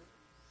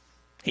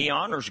 He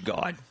honors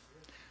God.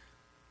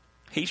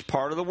 He's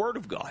part of the Word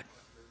of God.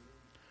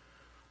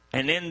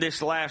 And in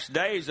this last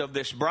days of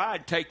this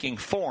bride taking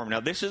form,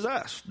 now this is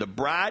us, the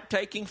bride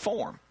taking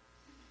form.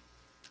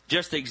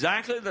 Just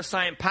exactly the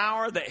same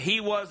power that he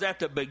was at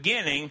the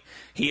beginning,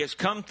 he has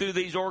come through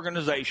these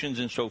organizations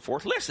and so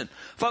forth. Listen,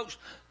 folks,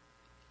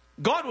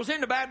 God was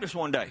in the Baptist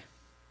one day.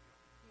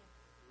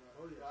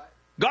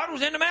 God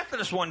was in the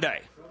Methodist one day.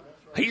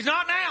 He's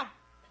not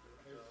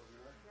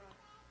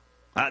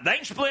now. They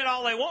can split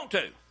all they want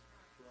to.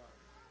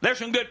 There's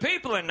some good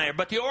people in there,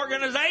 but the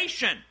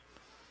organization,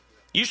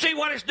 you see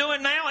what it's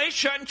doing now? It's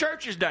shutting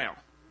churches down.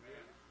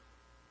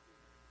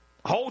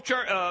 Whole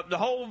church,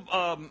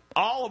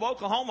 all of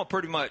Oklahoma,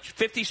 pretty much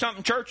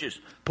 50-something churches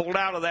pulled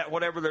out of that,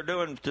 whatever they're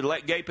doing to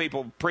let gay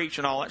people preach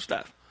and all that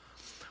stuff.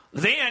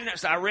 Then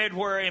I read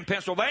where in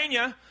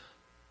Pennsylvania,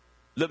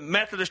 the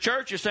Methodist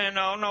Church is saying,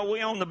 no,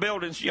 we own the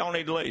buildings, y'all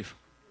need to leave.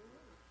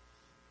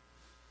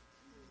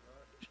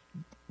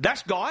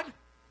 That's God.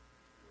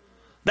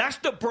 That's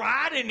the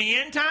bride in the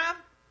end time.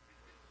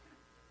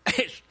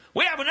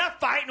 We have enough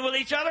fighting with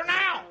each other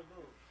now.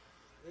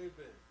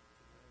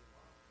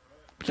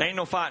 There ain't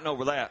no fighting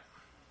over that.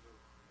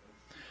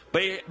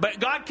 But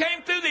God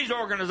came through these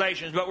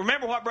organizations. But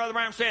remember what Brother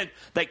Brown said?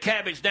 They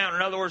cabbaged down.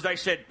 In other words, they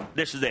said,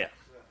 this is it.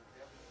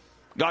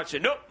 God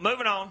said, nope,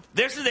 moving on.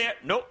 This is it.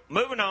 Nope,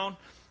 moving on.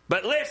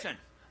 But listen,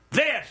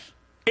 this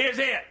is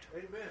it.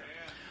 Amen.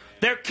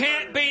 There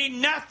can't be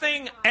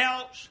nothing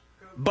else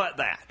but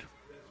that.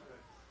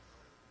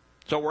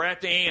 So we're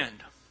at the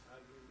end.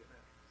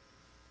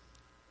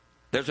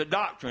 There's a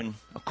doctrine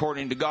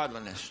according to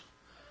godliness.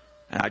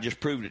 And I just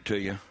proved it to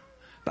you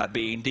by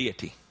being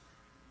deity.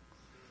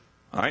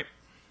 All right?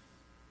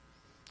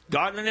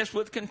 Godliness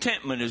with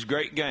contentment is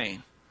great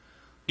gain.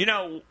 You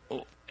know,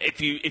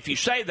 if you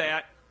say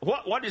that,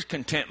 what is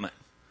contentment?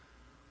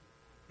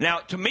 Now,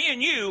 to me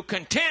and you,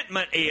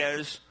 contentment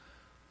is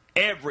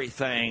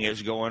everything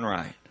is going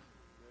right.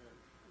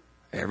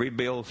 Every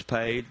bill's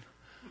paid.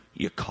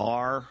 Your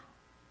car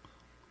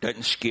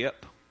doesn't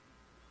skip.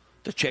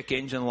 The check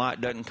engine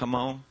light doesn't come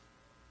on.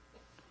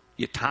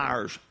 Your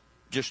tires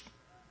just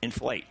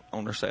inflate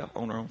on their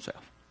own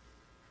self.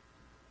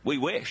 We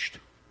wished.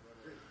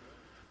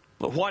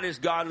 But what is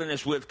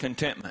godliness with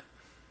contentment?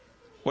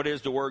 What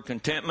is the word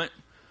contentment?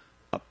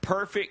 A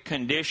perfect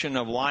condition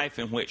of life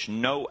in which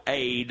no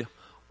aid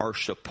or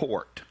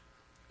support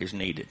is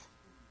needed.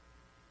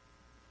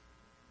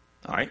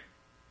 All right?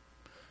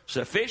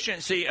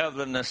 Sufficiency of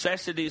the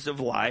necessities of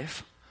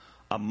life,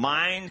 a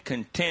mind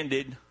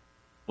contented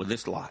with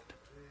its lot.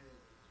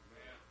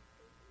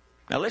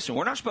 Now listen,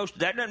 we're not supposed to,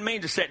 that doesn't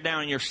mean to sit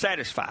down and you're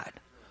satisfied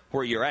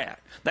where you're at.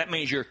 That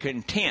means you're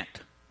content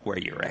where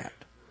you're at.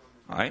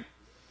 All right?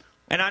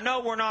 And I know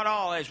we're not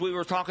all, as we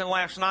were talking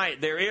last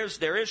night, there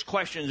is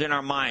questions in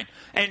our mind.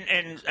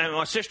 And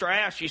my sister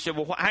asked, she said,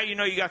 well, how do you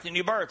know you got the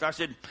new birth? I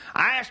said,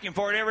 I ask him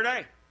for it every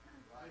day.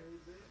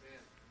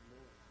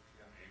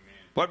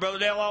 What Brother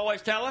Dale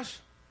always tell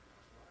us?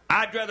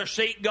 I'd rather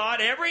seek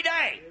God every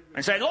day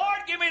and say, Lord,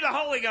 give me the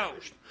Holy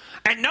Ghost.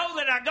 And know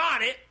that I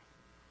got it.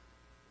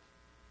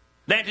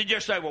 Than to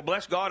just say, well,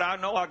 bless God, I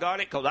know I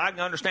got it because I can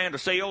understand the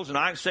seals and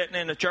I'm sitting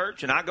in the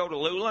church and I go to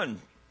Lula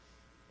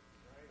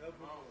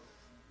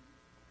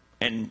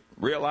and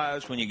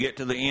realize when you get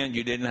to the end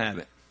you didn't have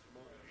it.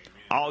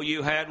 All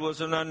you had was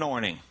an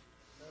anointing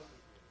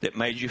that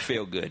made you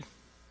feel good.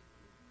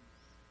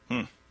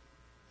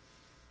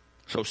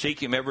 So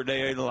seek Him every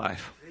day of your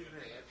life.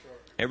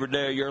 Every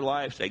day of your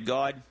life, say,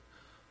 God,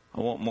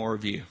 I want more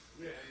of you.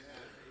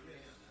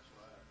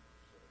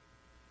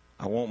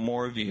 I want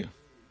more of you.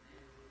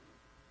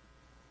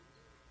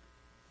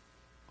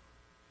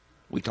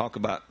 We talk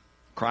about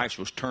Christ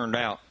was turned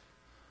out,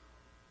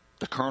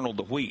 the kernel,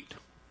 the wheat.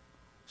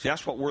 See,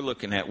 that's what we're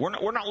looking at. We're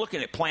not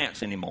looking at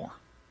plants anymore.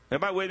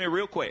 Everybody with me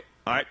real quick?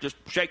 All right, just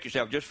shake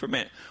yourself just for a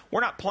minute.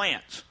 We're not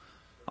plants.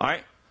 All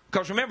right?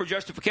 Because remember,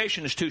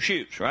 justification is 2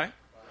 shoots, right?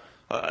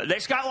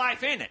 It's got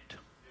life in it.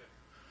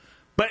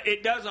 But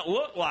it doesn't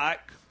look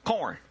like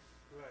corn.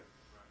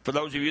 For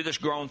those of you that's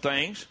grown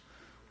things,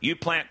 you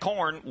plant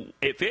corn,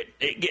 if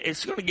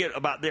it's going to get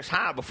about this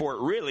high before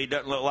it really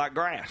doesn't look like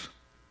grass.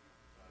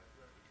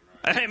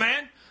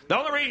 Amen? The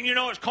only reason you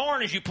know it's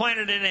corn is you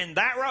planted it in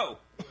that row.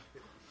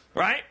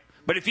 Right?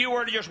 But if you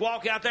were to just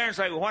walk out there and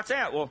say, well, what's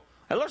that? Well,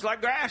 it looks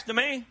like grass to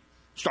me.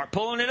 Start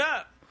pulling it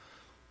up.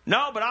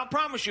 No, but I'll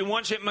promise you,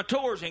 once it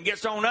matures and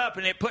gets on up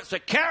and it puts a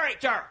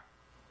character.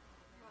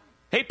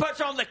 He puts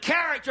on the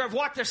character of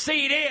what the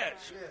seed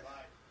is.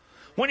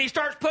 When he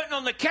starts putting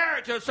on the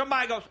character,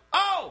 somebody goes,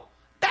 oh,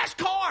 that's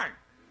corn.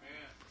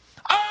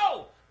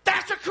 Oh,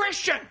 that's a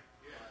Christian.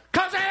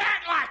 Because they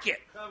act like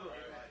it.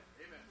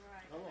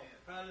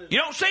 You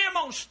don't see them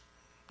on...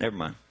 Never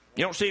mind.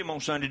 You don't see them on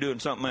Sunday doing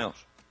something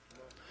else.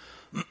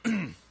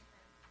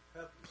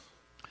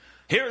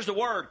 Here's the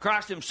word,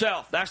 Christ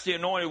Himself. That's the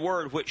anointed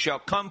word which shall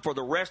come for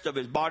the rest of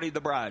His body,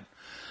 the bride.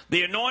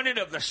 The anointed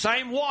of the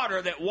same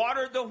water that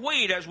watered the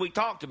wheat, as we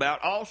talked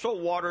about, also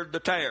watered the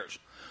tares.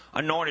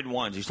 Anointed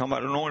ones. He's talking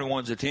about anointed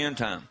ones at the end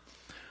time.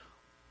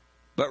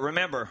 But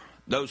remember,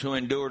 those who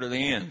endure to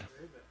the end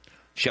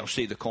shall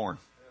see the corn.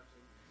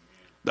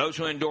 Those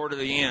who endure to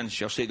the end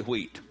shall see the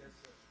wheat.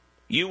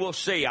 You will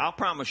see, I'll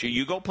promise you,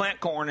 you go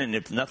plant corn, and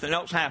if nothing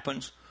else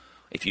happens,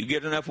 if you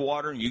get enough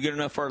water and you get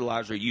enough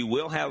fertilizer, you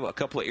will have a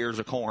couple of ears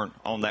of corn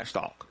on that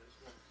stalk.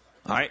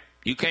 All right?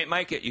 You can't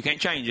make it. You can't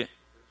change it.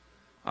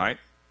 All right?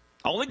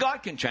 Only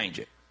God can change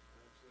it.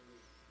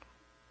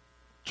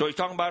 So he's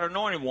talking about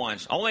anointed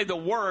ones. Only the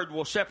word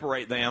will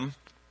separate them,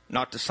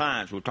 not the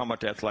signs. We were talking about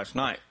that last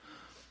night.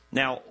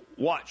 Now,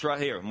 watch right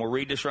here. And we'll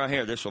read this right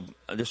here. This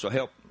will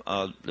help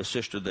the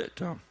sister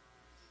that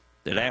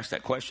asked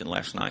that question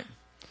last night.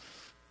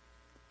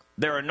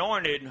 they're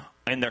anointed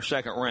in their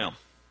second realm.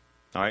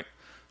 All right?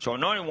 So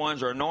anointed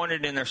ones are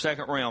anointed in their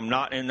second realm,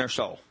 not in their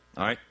soul.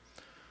 All right?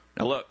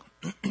 Now look.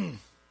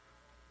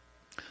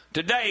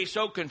 Today,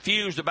 so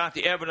confused about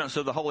the evidence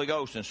of the Holy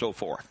Ghost and so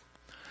forth.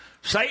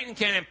 Satan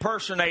can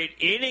impersonate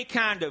any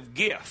kind of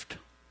gift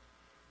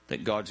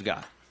that God's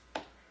got.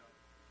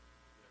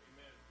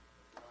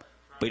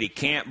 But he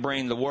can't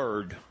bring the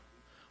word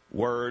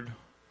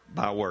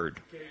by word.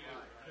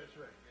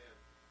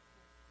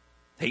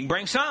 He can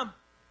bring some.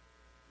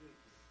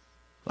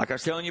 Like I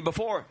was telling you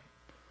before,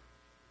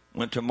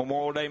 went to a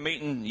Memorial Day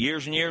meeting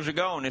years and years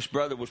ago, and this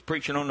brother was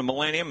preaching on the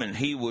millennium, and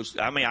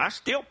I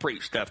still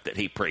preach stuff that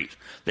he preached,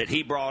 that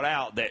he brought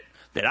out that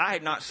I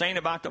had not seen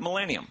about the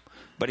millennium.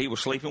 But he was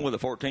sleeping with a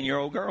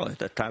 14-year-old girl at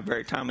that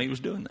very time he was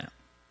doing that.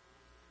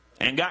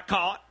 And got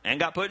caught and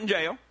got put in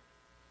jail.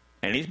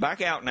 And he's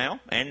back out now.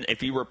 And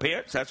if he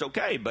repents, that's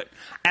okay. But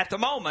at the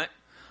moment,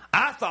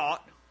 I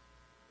thought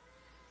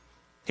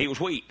he was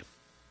weak.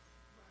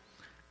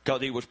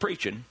 Because he was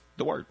preaching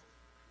the word.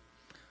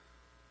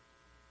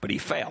 But he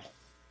fell.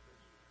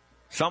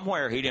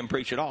 Somewhere he didn't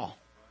preach at all.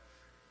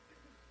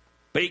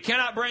 But he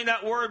cannot bring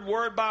that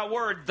word by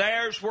word.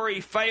 There's where he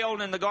failed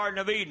in the Garden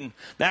of Eden.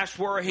 That's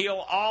where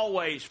he'll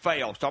always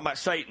fail. He's talking about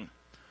Satan.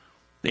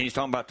 Then he's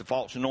talking about the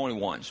false anointed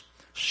ones.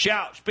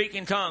 Shout, speak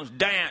in tongues,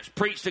 dance,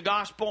 preach the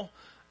gospel,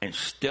 and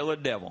still a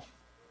devil.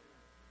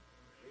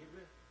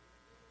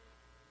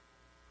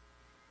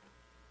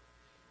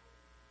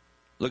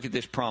 Look at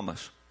this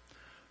promise.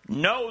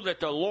 Know that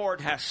the Lord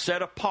has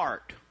set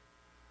apart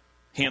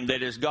him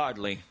that is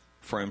godly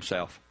for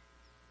himself.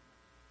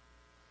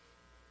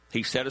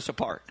 He set us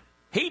apart.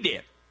 He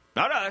did,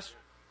 not us.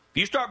 If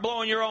you start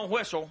blowing your own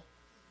whistle,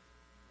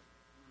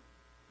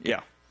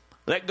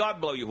 let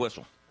God blow your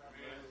whistle.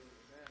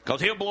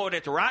 Because he'll blow it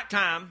at the right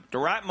time, the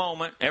right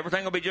moment.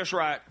 Everything will be just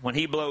right when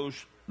he blows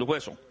the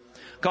whistle.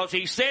 Because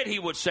he said he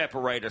would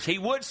separate us. He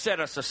would set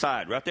us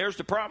aside. Right there's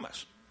the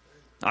promise.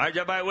 All right,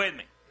 everybody with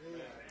me?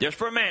 Just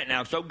for a minute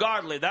now. So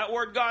godly, that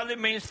word godly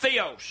means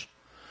theos.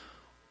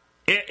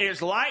 It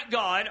is like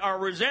God or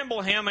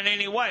resemble him in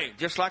any way.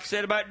 Just like I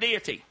said about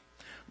deity.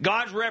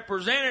 God's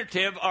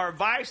representative or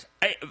vice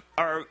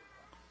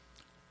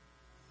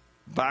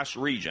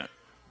regent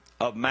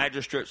of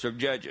magistrates of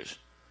judges.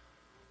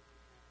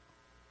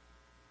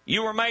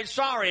 You were made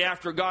sorry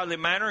after a godly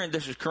manner, and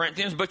this is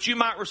Corinthians, but you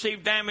might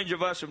receive damage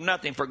of us of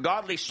nothing. For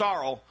godly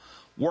sorrow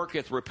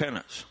worketh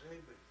repentance.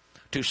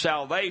 To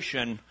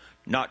salvation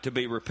not to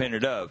be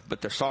repented of,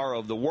 but the sorrow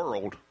of the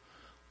world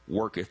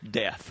worketh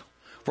death.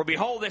 For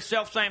behold, this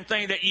selfsame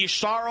thing that ye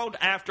sorrowed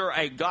after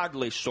a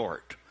godly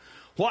sort.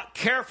 What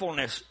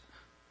carefulness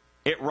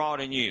it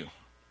wrought in you.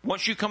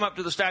 Once you come up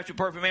to the stature of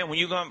perfect man, when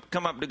you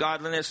come up to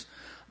godliness,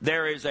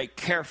 there is a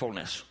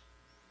carefulness.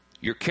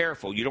 You're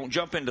careful. You don't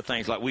jump into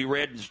things like we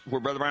read where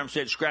Brother Brown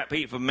said, scrap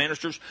heap of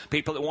ministers,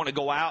 people that want to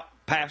go out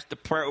past the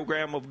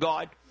program of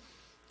God,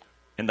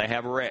 and they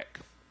have a wreck.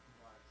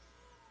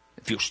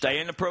 If you'll stay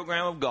in the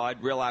program of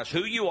God, realize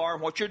who you are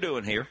and what you're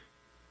doing here.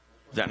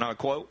 Is that not a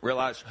quote?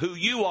 Realize who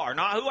you are,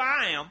 not who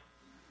I am,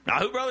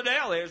 not who Brother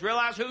Dale is.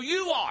 Realize who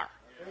you are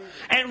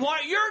and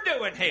what you're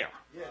doing here.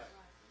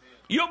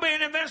 You'll be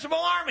an invincible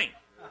army.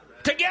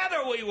 Together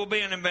we will be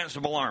an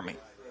invincible army.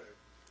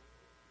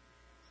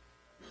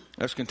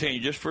 Let's continue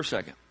just for a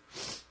second.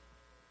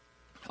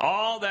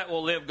 All that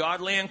will live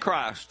godly in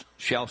Christ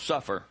shall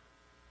suffer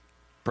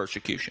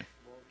persecution.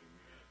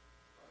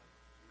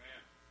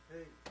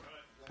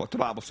 What the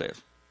Bible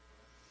says.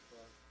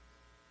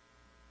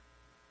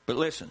 But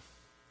listen.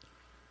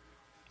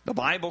 The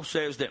Bible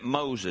says that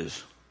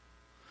Moses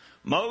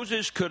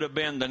could have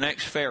been the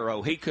next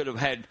Pharaoh. He could have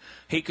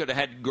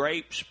had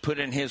grapes put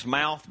in his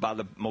mouth by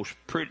the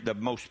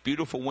most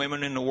beautiful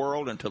women in the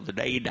world until the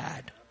day he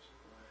died.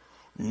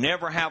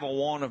 Never have a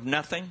want of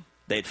nothing.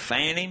 They'd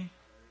fan him.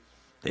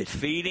 They'd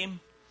feed him.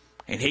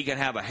 And he could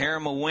have a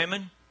harem of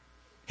women.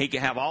 He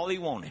could have all he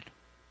wanted.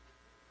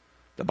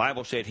 The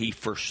Bible said he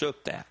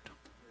forsook that.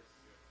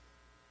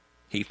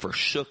 He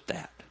forsook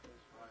that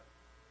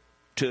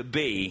to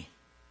be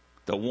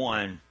the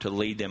one to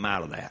lead them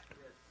out of that.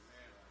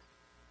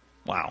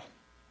 Wow.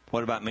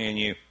 What about me and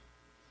you?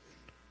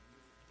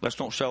 Let's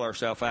don't sell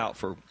ourselves out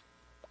for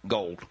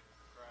gold,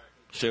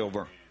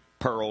 silver,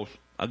 pearls,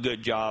 a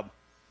good job.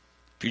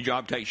 If your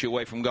job takes you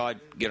away from God,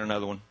 get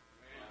another one.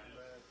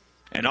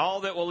 And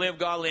all that will live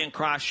godly in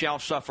Christ shall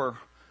suffer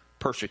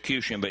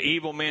persecution. But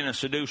evil men and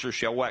seducers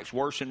shall wax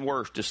worse and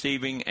worse,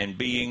 deceiving and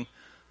being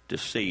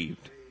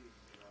deceived.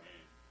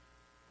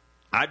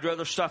 I'd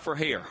rather suffer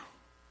here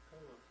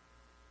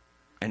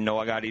and know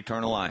I got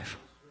eternal life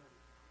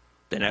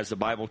than, as the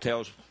Bible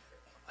tells,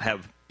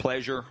 have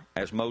pleasure,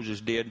 as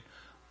Moses did,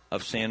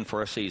 of sin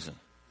for a season.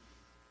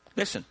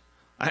 Listen,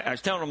 I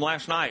was telling them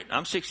last night,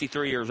 I'm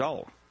 63 years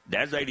old.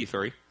 Dad's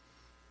 83.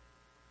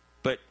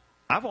 But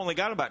I've only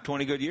got about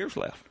 20 good years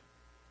left.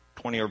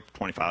 20 or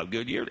 25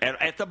 good years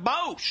at the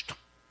most.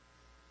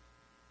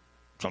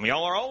 Some of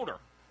y'all are older.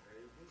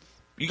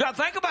 You got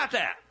to think about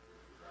that.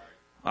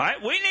 All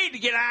right? We need to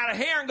get out of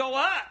here and go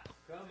up.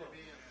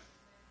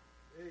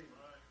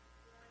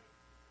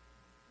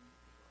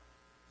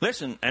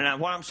 Listen, and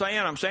what I'm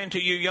saying to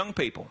you young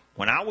people,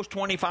 when I was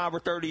 25 or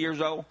 30 years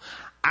old,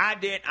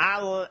 I'd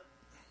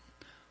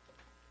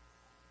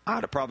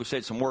have probably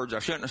said some words I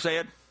shouldn't have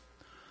said,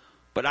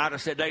 but I'd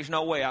have said, there's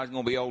no way I was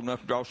going to be old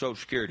enough to draw Social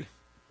Security.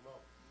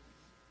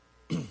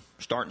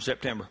 Starting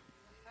September.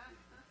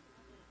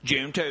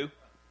 June 2.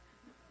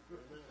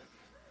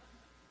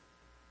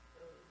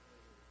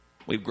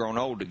 We've grown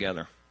old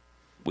together.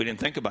 We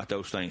didn't think about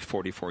those things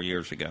 44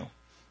 years ago.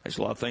 There's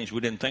a lot of things we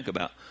didn't think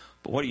about.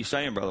 But what are you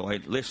saying, Brother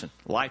Wade? Listen,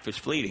 life is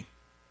fleeting.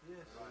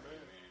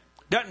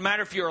 Doesn't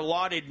matter if you're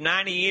allotted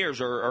 90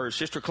 years or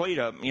Sister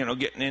Cleta,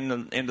 getting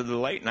into the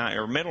late 90s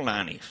or middle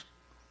 90s.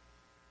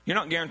 You're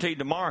not guaranteed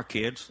tomorrow,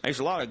 kids. There's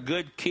a lot of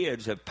good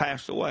kids have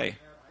passed away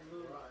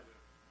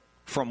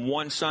from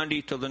one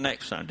Sunday to the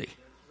next Sunday.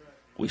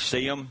 We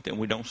see them, then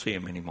we don't see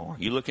them anymore.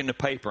 You look in the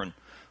paper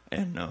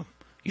and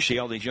you see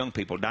all these young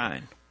people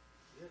dying.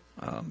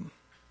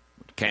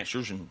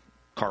 Cancers and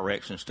car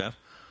wrecks and stuff.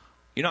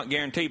 You're not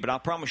guaranteed, but I'll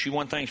promise you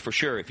one thing's for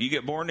sure. If you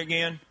get born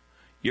again,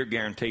 you're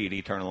guaranteed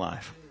eternal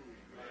life.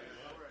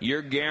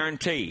 You're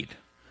guaranteed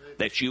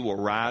that you will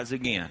rise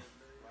again.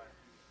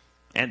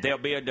 And there'll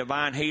be a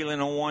divine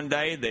healing on one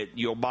day that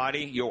your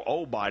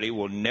old body,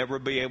 will never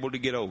be able to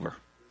get over.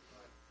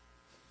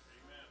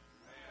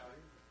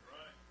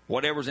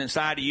 Whatever's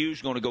inside of you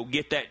is going to go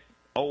get that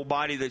old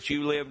body that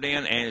you lived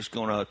in, and it's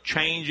going to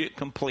change it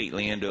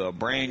completely into a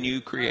brand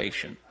new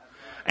creation.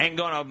 And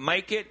going to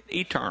make it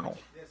eternal.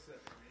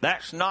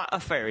 That's not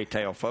a fairy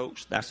tale,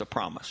 folks. That's a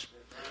promise.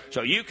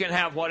 So you can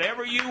have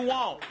whatever you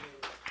want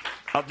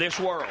of this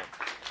world.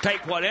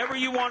 Take whatever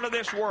you want of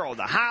this world.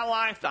 The high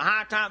life, the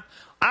high time.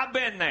 I've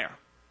been there.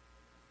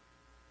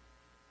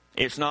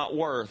 It's not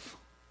worth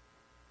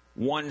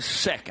 1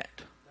 second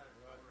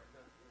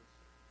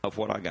of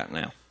what I got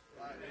now.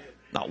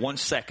 Not 1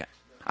 second.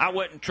 I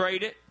wouldn't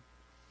trade it.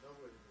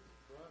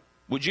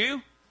 Would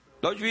you?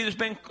 Those of you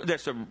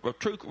that's a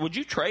true, would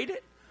you trade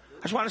it?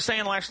 That's what I was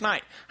saying last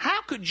night.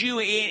 How could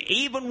you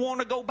even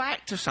want to go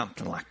back to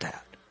something like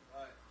that?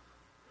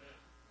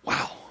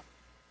 Wow.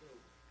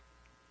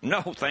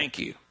 No, thank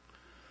you.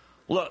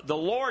 Look, the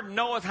Lord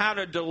knoweth how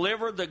to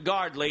deliver the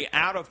godly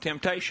out of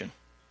temptation,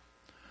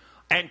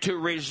 and to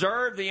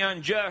reserve the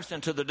unjust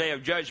unto the day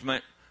of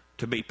judgment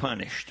to be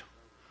punished.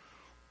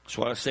 That's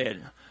what I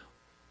said.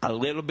 A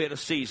little bit of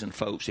season,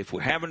 folks. If we're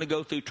having to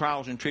go through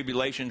trials and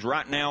tribulations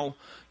right now,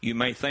 you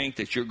may think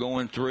that you're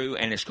going through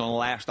and it's going to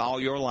last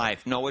all your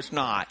life. No, it's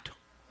not.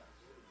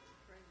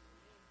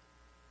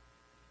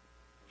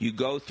 You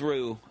go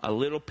through a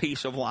little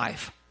piece of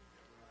life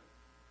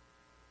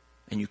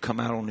and you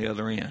come out on the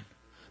other end.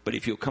 But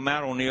if you'll come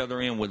out on the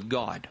other end with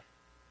God,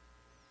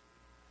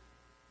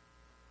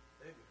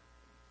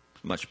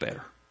 it's much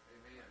better.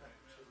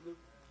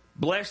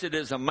 Blessed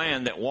is a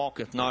man that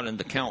walketh not in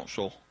the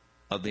counsel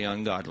of the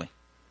ungodly,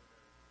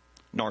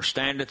 nor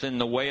standeth in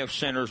the way of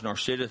sinners, nor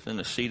sitteth in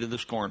the seat of the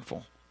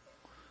scornful.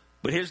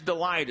 But his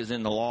delight is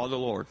in the law of the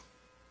Lord,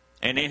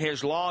 and in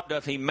his law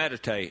doth he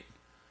meditate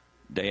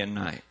day and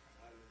night.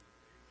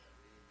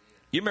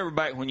 You remember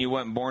back when you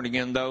wasn't born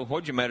again, though?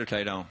 What'd you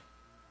meditate on?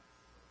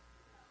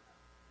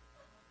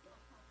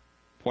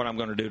 What I'm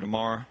going to do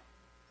tomorrow?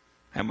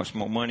 How much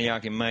more money I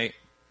can make?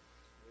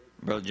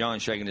 Brother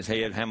John's shaking his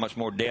head. How much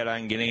more debt I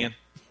can get in?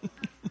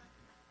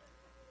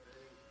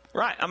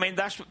 Right. I mean,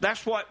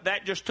 that's what,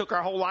 that just took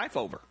our whole life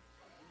over.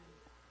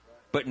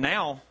 But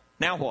now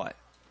what?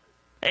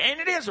 And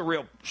it is a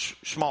real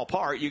small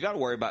part. You got to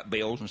worry about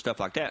bills and stuff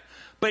like that.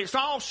 But it's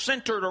all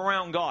centered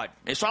around God.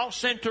 It's all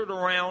centered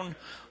around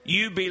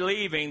you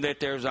believing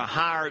that there's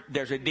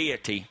a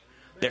deity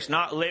that's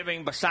not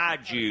living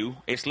beside you.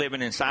 It's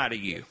living inside of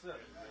you.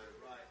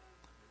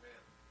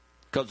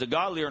 Because the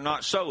godly are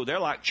not so. They're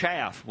like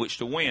chaff, which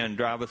the wind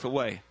driveth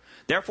away.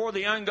 Therefore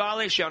the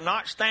ungodly shall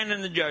not stand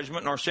in the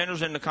judgment, nor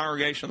sinners in the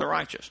congregation of the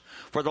righteous.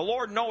 For the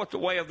Lord knoweth the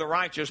way of the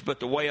righteous, but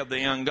the way of the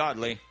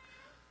ungodly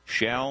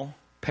shall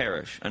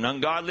perish. An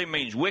ungodly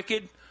means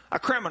wicked, a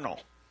criminal.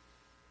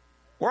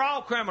 We're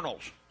all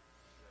criminals.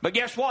 But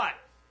guess what?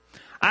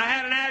 I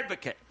had an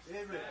advocate.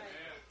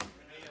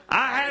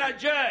 I had a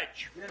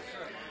judge.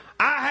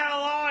 I had a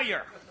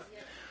lawyer.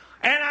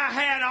 And I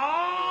had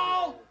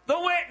all the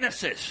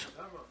witnesses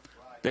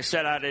that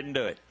said I didn't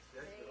do it.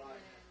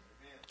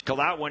 Because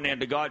I went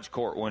into God's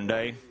court one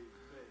day,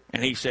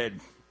 and he said,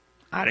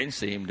 I didn't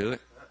see him do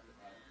it.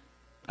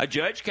 A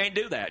judge can't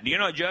do that. Do you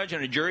know a judge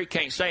and a jury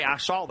can't say, I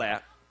saw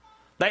that?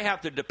 They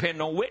have to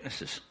depend on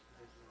witnesses,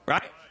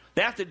 right?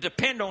 They have to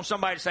depend on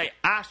somebody to say,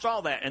 I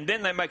saw that, and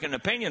then they make an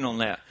opinion on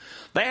that.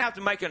 They have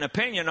to make an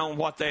opinion on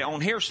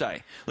on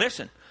hearsay.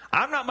 Listen,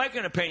 I'm not making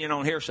an opinion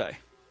on hearsay.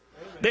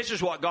 This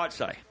is what God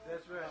say.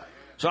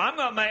 So I'm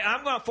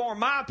going to form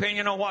my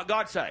opinion on what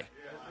God say.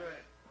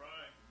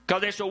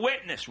 Because it's a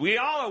witness. We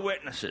all are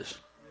witnesses.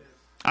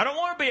 I don't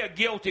want to be a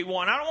guilty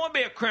one. I don't want to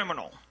be a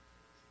criminal.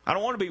 I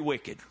don't want to be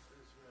wicked.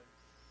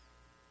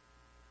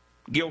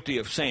 Guilty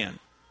of sin.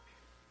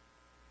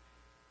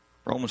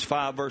 Romans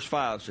 5 verse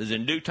 5 says,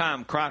 in due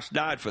time Christ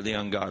died for the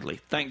ungodly.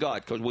 Thank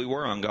God, because we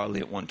were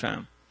ungodly at one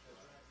time.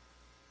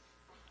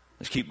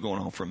 Let's keep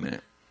going on for a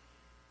minute.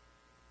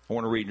 I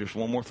want to read just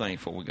one more thing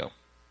before we go.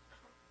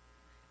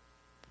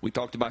 We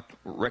talked about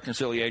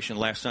reconciliation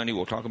last Sunday.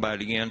 We'll talk about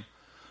it again.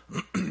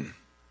 I'm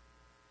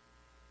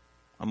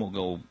going to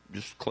go,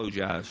 just close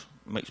your eyes.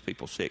 It makes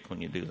people sick when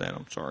you do that.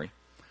 I'm sorry.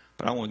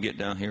 But I want to get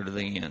down here to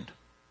the end.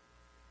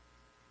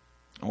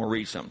 I want to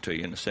read something to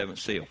you in the seventh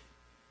seal.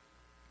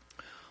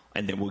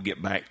 And then we'll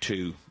get back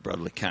to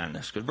brotherly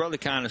kindness. Because brotherly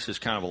kindness is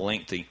kind of a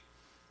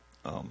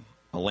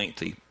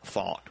lengthy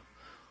thought.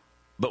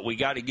 But we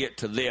got to get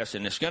to this,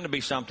 and it's going to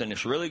be something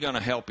that's really going to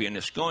help you, and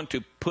it's going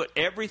to put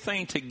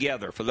everything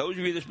together. For those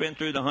of you that's been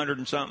through the 100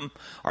 and something,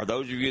 or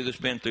those of you that's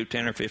been through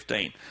 10 or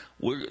 15,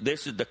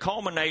 this is the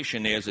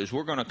culmination is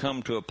we're going to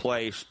come to a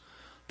place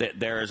that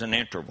there is an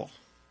interval.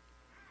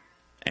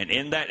 And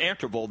in that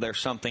interval, there's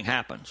something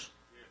happens.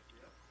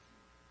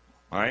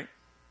 All right?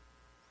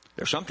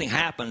 There's something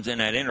happens in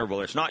that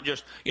interval. It's not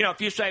just,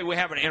 if you say we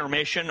have an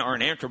intermission or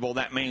an interval,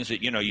 that means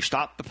that, you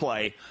stop the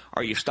play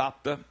or you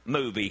stop the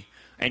movie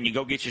and you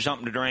go get you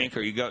something to drink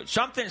or you go,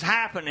 something's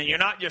happening. You're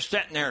not just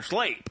sitting there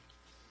asleep.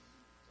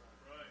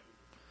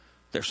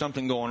 There's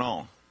something going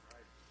on.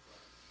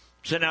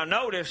 So now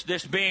notice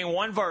this being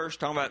one verse,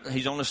 talking about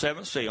he's on the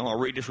seventh seal. I'll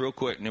read this real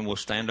quick and then we'll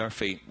stand to our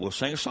feet. We'll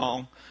sing a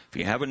song. If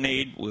you have a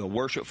need, we'll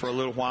worship for a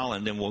little while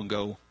and then we'll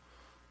go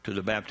to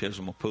the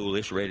baptismal pool.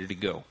 It's ready to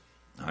go.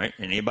 All right.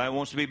 And anybody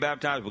wants to be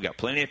baptized, we've got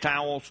plenty of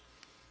towels.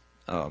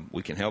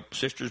 We can help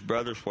sisters,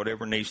 brothers,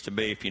 whatever needs to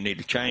be. If you need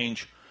to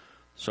change,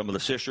 some of the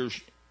sisters,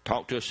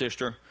 talk to a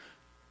sister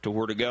to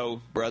where to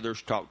go.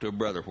 Brothers, talk to a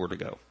brother where to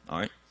go. All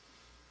right.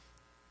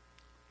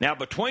 Now,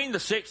 between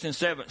the sixth and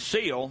seventh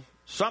seal,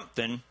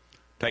 something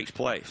takes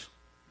place.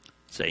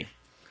 See?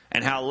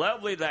 And how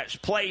lovely that's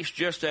placed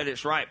just at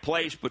its right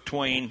place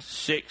between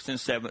sixth and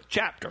seventh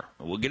chapter.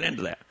 We'll get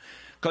into that.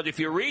 Because if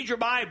you read your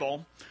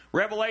Bible,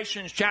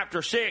 Revelation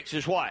chapter 6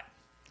 is what?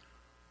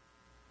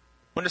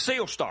 When the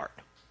seals start.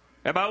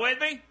 Everybody with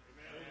me? Amen.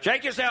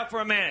 Shake yourself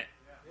for a minute.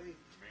 Amen.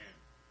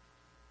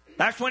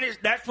 That's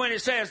when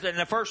it says that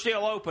the first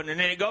seal opened, and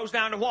then it goes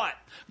down to what?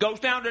 Goes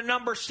down to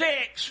number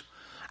 6,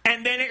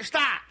 and then it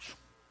stops.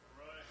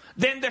 Right.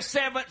 Then the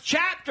seventh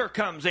chapter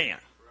comes in. Right.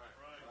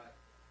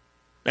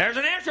 There's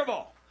an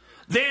interval.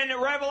 Then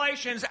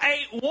Revelations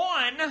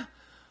 8:1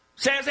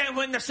 says that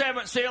when the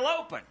seventh seal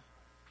opened,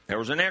 there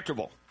was an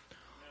interval.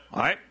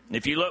 All right.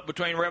 If you look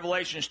between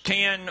Revelations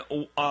 10,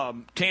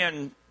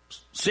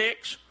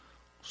 6,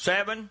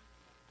 7,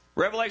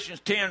 Revelations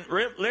 10.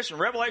 Listen,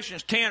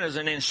 Revelations 10 is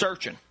an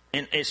insertion,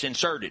 and it's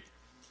inserted.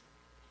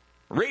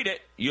 Read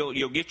it.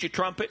 You'll get your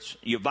trumpets.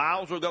 Your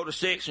vials will go to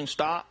 6 and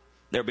stop.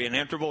 There'll be an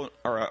interval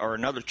or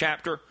another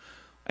chapter,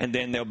 and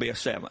then there'll be a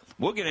seventh.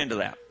 We'll get into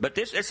that. But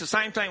it's the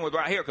same thing with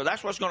right here, because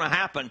that's what's going to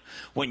happen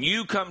when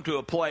you come to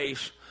a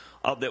place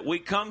of that. We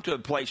come to a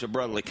place of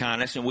brotherly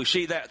kindness, and we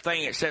see that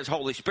thing that says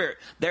Holy Spirit.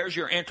 There's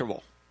your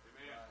interval.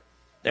 Amen.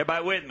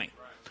 Everybody with me?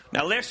 Right.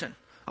 Now listen,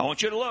 I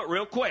want you to look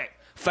real quick.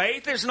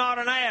 Faith is not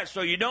an ad,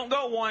 so you don't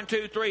go 1,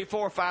 2, 3,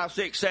 4, 5,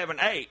 6, 7,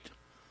 8.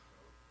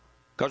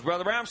 Because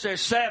Brother Brown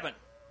says 7.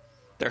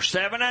 There's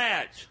 7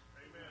 ads.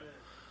 Amen.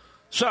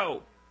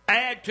 So,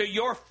 add to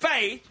your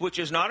faith, which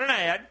is not an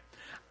ad.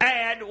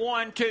 Add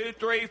 1, 2,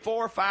 3,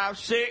 4, 5,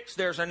 6.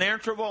 There's an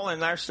interval,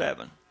 and there's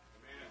 7.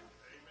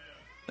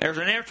 There's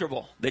an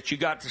interval that you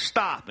got to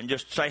stop and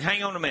just say,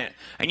 hang on a minute.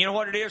 And you know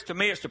what it is? To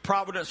me, it's the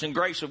providence and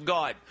grace of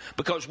God.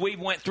 Because we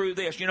went through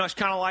this. It's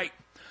kind of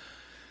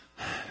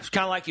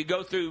like you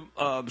go through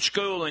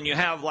school and you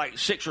have like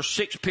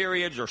 6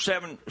 periods or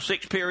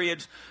 6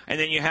 periods, and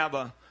then you have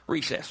a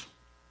recess.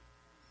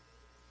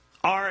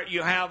 Or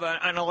you have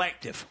an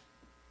elective.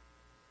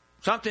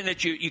 Something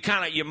that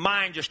your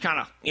mind just kind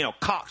of,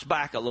 cocks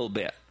back a little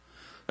bit.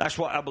 That's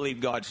what I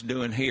believe God's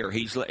doing here.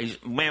 He's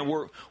man,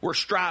 we're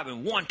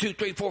striving. 1, 2,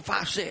 3, 4,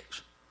 5,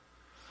 6.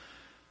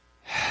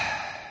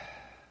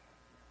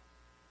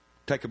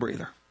 Take a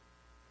breather.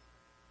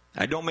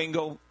 I don't mean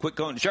quit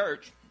going to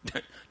church.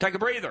 Take a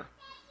breather.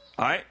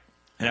 All right?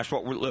 And that's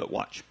what we'll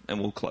watch.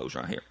 And we'll close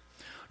right here.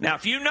 Now,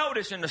 if you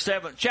notice in the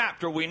 7th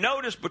chapter, we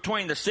notice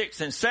between the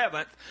 6th and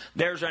 7th,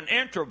 there's an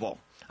interval.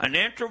 An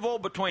interval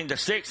between the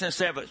 6th and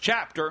 7th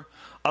chapter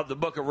of the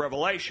book of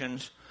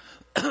Revelations.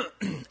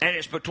 And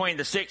it's between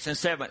the 6th and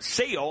 7th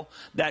seal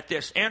that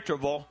this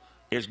interval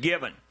is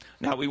given.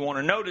 Now, we want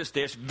to notice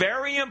this.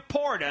 Very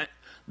important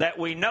that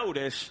we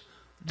notice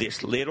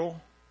this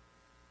little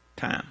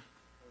time.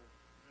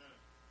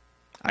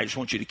 I just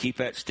want you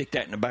to stick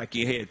that in the back of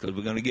your head, because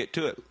we're going to get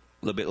to it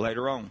a little bit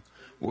later on.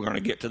 We're going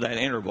to get to that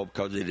interval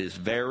because it is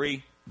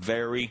very,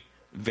 very,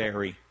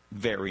 very,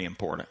 very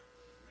important.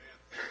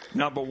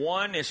 Number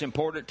one, it's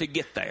important to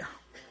get there.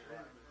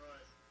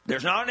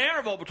 There's not an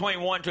interval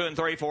between 1, 2, and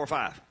 3, 4,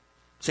 5,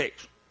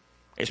 6.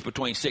 It's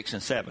between 6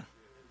 and 7.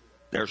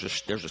 There's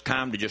a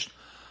time to just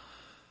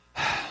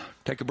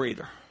take a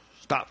breather.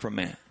 Stop for a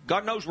minute.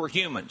 God knows we're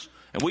humans.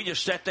 And we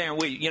just sit there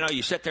and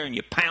you sit there and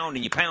you pound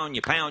and you pound and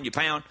you pound and you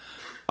pound.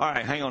 All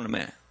right, hang on a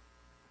minute.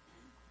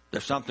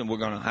 There's something we're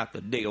going to have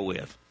to deal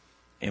with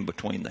in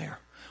between there.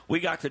 we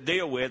got to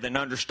deal with and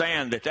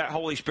understand that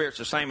Holy Spirit's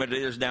the same as it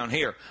is down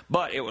here.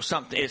 But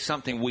it's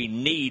something we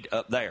need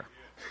up there.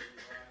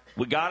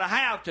 We got to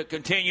have to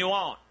continue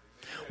on.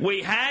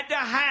 We had to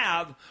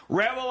have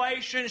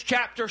Revelation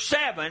chapter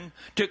 7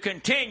 to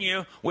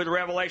continue with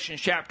Revelation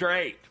chapter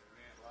 8.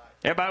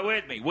 Everybody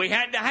with me? We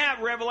had to have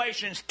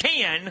Revelation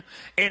 10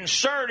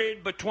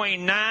 inserted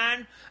between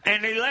 9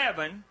 and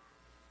 11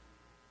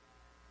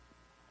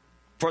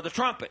 for the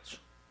trumpets.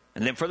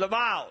 And then for the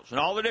vials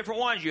and all the different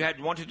ones, you had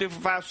 1, 2, 3, 4,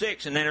 5,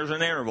 6, and then there's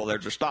an interval.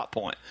 There's a stop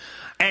point.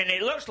 And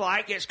it looks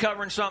like it's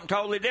covering something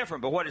totally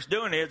different. But what it's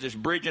doing is it's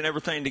bridging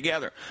everything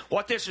together.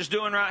 What this is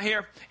doing right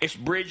here, it's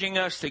bridging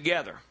us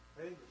together.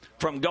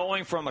 From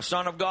going from a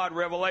Son of God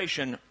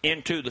revelation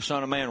into the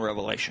Son of Man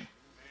revelation.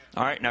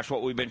 All right, and that's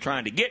what we've been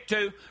trying to get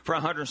to for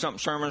 100-something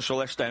sermons, so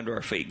let's stand to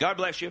our feet. God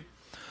bless you.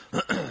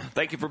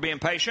 Thank you for being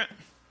patient.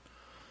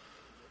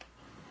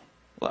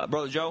 Well,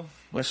 Brother Joe,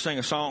 let's sing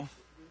a song.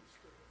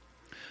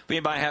 If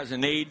anybody has a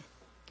need,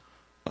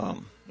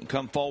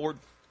 come forward.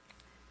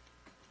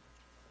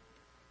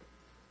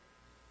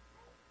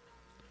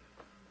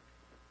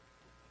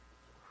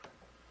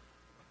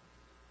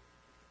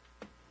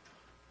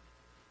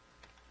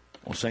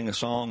 We'll sing a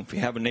song. If you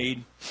have a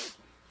need,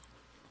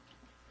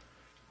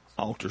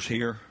 altar's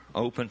here,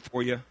 open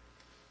for you.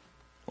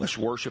 Let's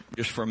worship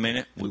just for a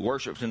minute. We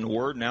worshiped in the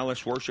Word. Now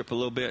let's worship a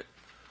little bit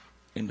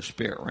in the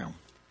spirit realm.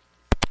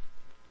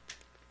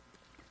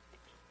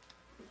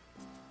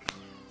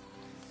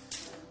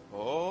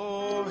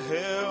 Oh,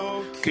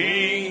 hail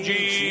King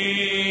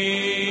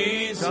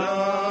Jesus.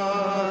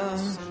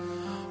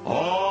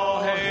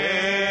 Oh,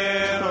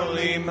 hail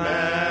Emmanuel.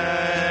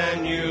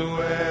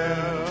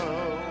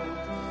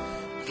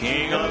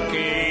 King of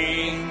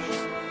kings,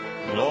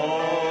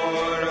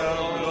 Lord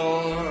of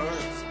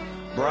lords,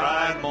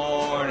 bright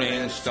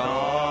morning star.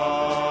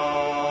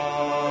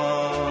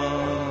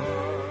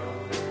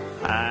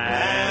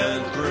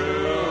 And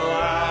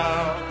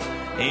throughout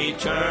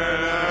eternity,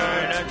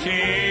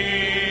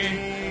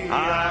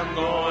 I'm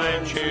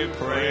going to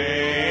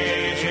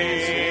praise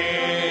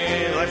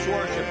Him. Let's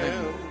worship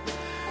Him.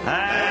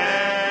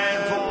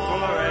 And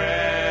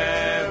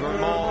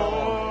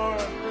forevermore,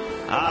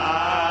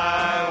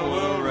 I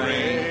will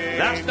reign.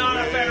 That's not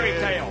a fairy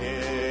tale.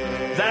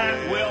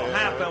 That will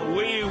happen.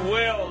 We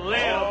will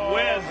live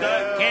with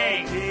the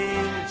King.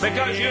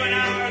 Because you and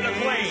I are the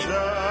Queen.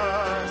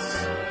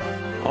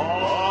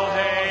 Oh,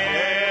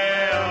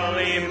 hail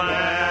Emmanuel,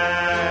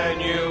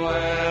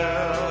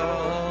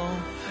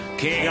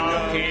 King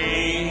of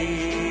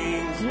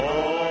kings,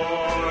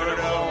 Lord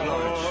of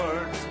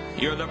lords.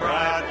 You're the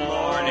bright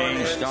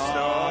morning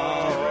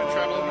star.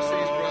 Travel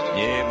overseas, brother.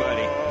 Yeah,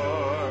 buddy.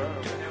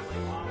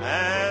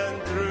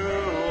 and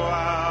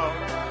throughout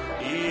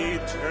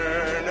eternity.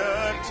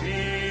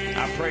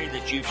 I pray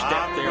that you've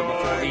stepped there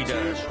before He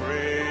does.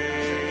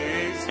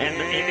 And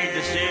any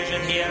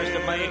decision He has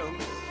to make,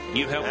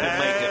 you help Him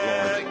make it,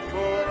 Lord.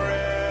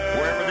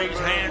 Wherever these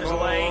hands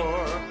lay,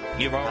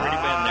 you've already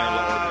been there,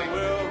 Lord.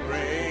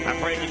 I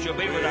pray that you'll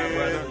be with our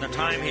brother in the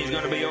time he's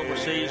going to be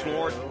overseas,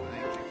 Lord.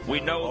 We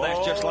know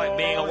that's just like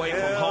being away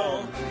from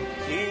home.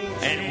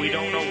 And we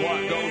don't know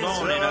what goes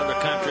on in other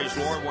countries,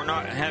 Lord. We're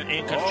not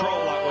in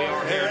control like we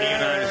are here in the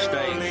United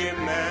States.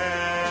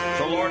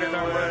 So, Lord, as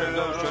our brother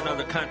goes to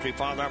another country,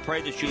 Father, I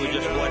pray that you would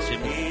just bless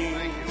him.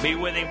 Be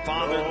with him,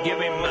 Father. Give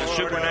him a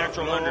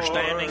supernatural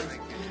understanding.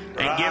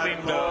 And give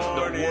him the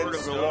word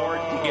of the Lord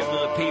to give to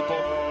the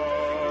people.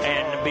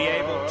 And be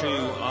able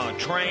to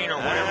train or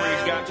whatever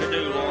he's got to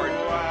do, Lord.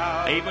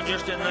 Even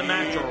just in the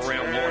natural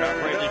realm, Lord. I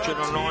pray that you'd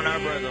anoint our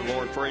brother,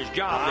 Lord, for his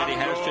job that he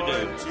has to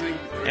do.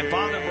 And,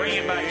 Father, bring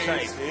him back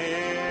safe.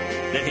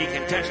 That he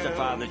can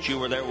testify that you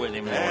were there with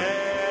him,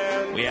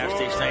 Lord. We ask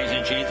these things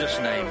in Jesus'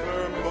 name.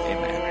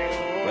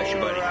 Amen. Bless you,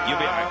 buddy. You'll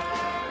be all right.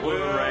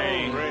 We'll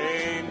reign.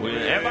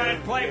 Everybody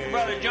pray for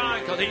Brother John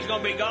because he's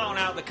going to be gone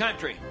out of the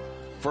country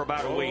for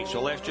about a week.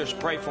 So let's just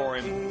pray for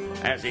him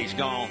as he's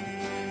gone.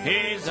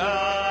 He's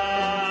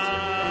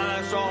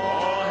us,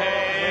 all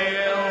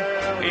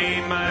hail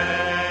Emmanuel,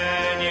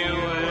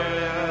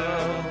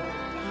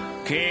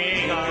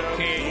 King of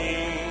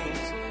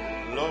kings,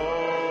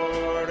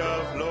 Lord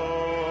of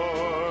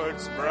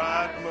lords,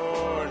 bright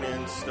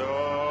morning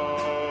star.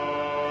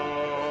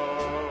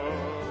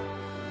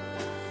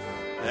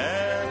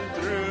 And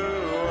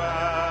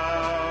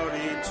throughout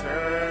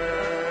eternity,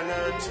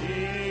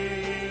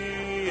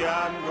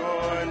 I'm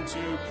going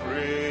to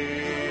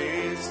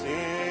praise Him.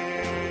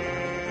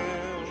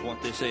 That's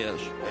what this is.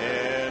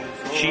 And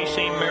She's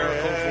seen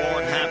miracles,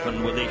 Lord,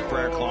 happen with these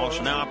prayer cloths.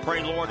 Now I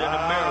pray, Lord, that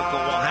a miracle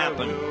will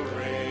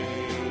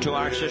happen to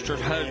our sister's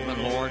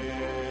husband, Lord,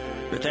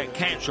 that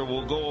cancer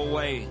will go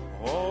away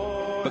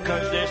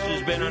because this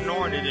has been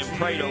anointed and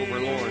prayed over,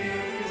 Lord,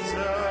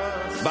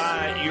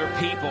 by your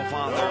people,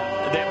 Father,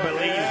 that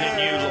believes in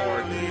you,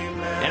 Lord.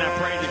 And I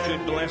pray that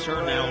you'd bless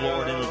her now,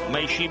 Lord, and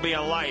may she be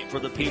a light for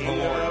the people,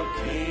 Lord.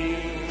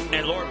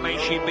 And, Lord, may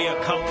she be a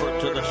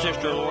comfort to the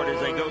sister, Lord, as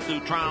they go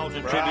through trials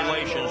and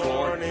tribulations,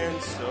 Lord,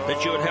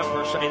 that you would help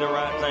her say the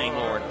right thing,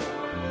 Lord.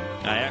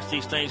 I ask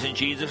these things in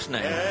Jesus'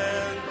 name.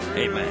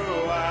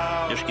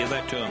 Amen. Just give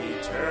that to him.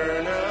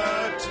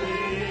 Eternity,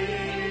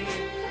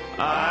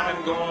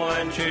 I'm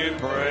going to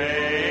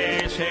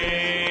praise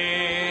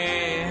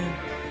him,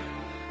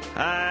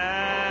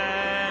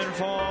 and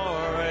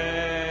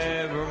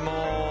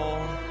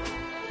forevermore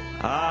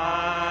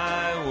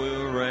I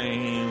will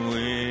reign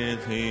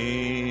with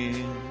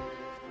him.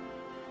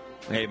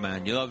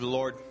 Amen. You love the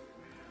Lord?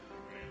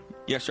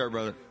 Yes, sir,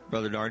 Brother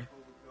Darty.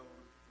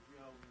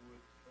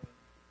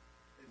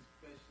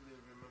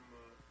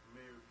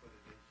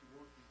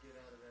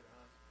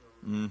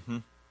 Mm-hmm.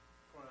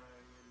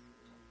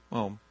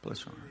 Oh,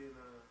 bless her.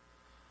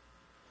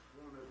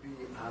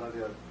 Out of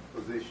their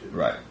position.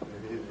 Right.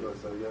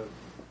 So you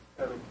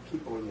gotta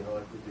keep on your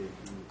heart with it.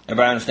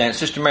 Everybody understands?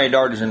 Sister Mary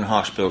Darty's in the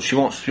hospital. She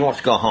wants to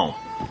go home.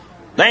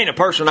 There ain't a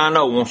person I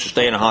know wants to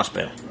stay in a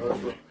hospital.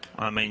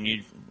 I mean,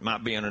 you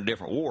might be in a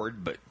different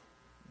ward, but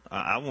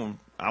I want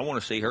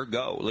to see her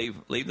go.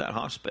 Leave that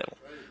hospital.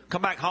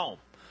 Come back home.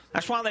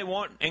 That's why they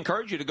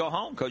encourage you to go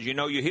home, because you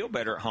know you heal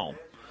better at home.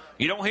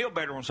 You don't heal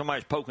better when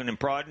somebody's poking and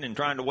prodding and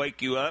trying to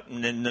wake you up,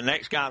 and then the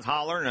next guy's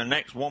hollering, and the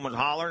next woman's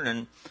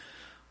hollering.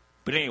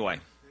 But anyway,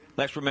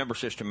 let's remember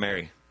Sister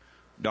Mary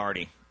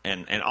Darty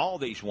and all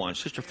these ones.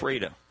 Sister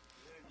Frida,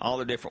 all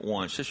the different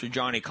ones. Sister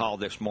Johnny called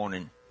this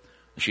morning.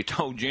 She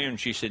told June,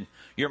 she said,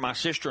 "You're my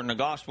sister in the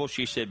gospel."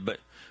 She said, but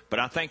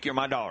I think you're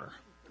my daughter.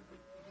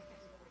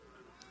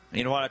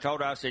 You know what I told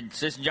her? I said,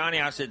 "Sister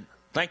Johnny," I said,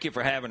 "thank you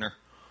for having her."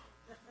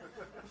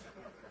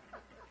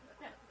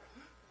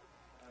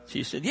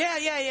 She said,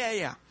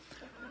 yeah.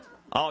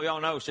 All y'all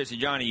know, Sister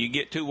Johnny, you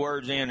get 2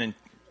 words in and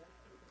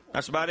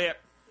that's about it.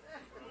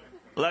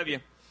 Love you.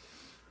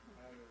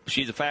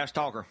 She's a fast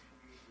talker,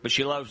 but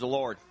she loves the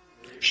Lord.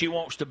 She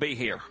wants to be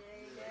here.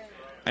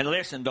 And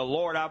listen, the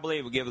Lord, I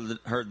believe, will give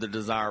her the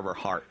desire of her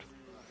heart.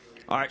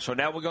 All right, so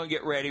now we're going to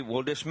get ready.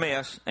 We'll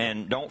dismiss.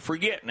 And don't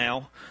forget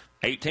now,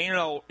 18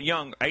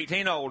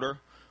 and older,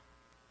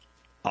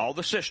 all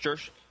the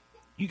sisters,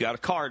 you got a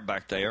card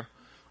back there.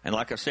 And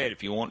like I said,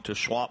 if you want to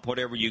swap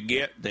whatever you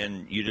get,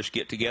 then you just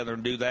get together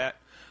and do that.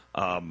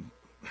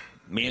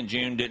 Me and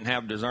June didn't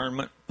have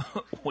discernment.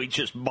 We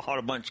just bought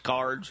a bunch of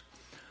cards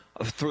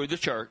through the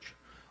church.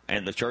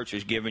 And the church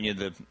is giving you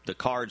the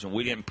cards, and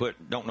we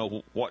don't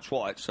know what's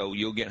what. So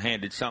you'll get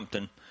handed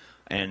something,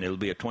 and it'll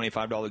be a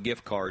 $25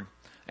 gift card.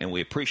 And we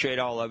appreciate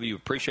all of you.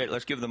 Appreciate it.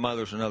 Let's give the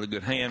mothers another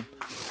good hand.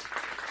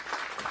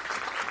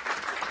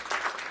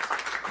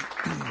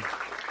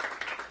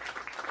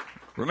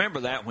 Remember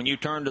that when you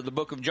turn to the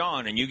book of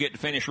John and you get to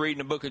finish reading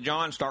the book of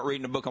John, start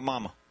reading the book of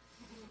Mama.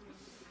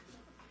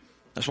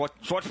 That's what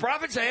the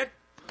prophet said.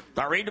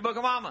 Start reading the book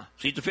of Mama.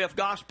 She's the 5th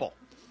gospel.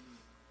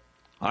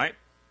 All right?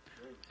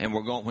 And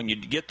when you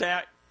get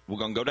that, we're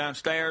going to go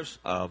downstairs.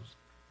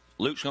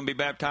 Luke's going to be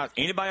baptized.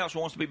 Anybody else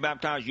who wants to be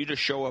baptized, you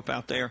just show up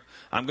out there.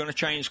 I'm going to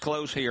change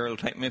clothes here. It'll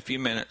take me a few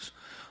minutes.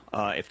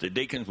 If the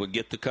deacons would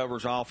get the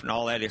covers off and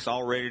all that, it's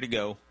all ready to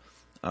go.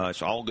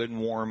 It's all good and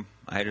warm.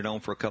 I had it on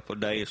for a couple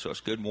of days, so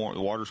it's good and warm.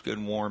 The water's good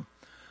and warm.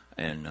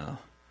 And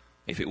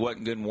if it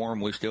wasn't good and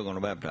warm, we're still going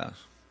to baptize.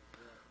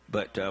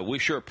 But we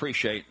sure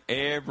appreciate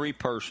every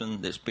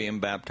person that's being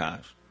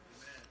baptized.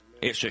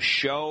 It's a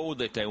show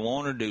that they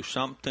want to do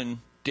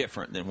something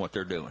different than what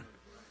they're doing.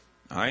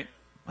 All right?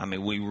 I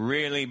mean, we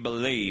really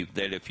believe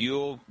that if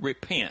you'll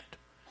repent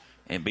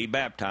and be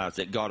baptized,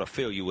 that God will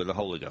fill you with the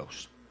Holy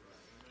Ghost.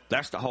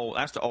 That's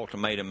the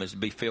ultimatum, is to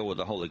be filled with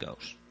the Holy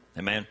Ghost.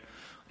 Amen?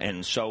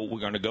 And so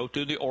we're going to go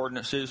through the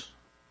ordinances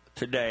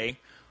today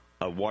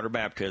of water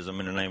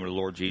baptism in the name of the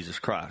Lord Jesus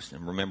Christ.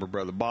 And remember,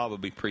 Brother Bob will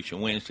be preaching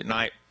Wednesday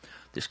night.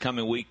 This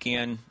coming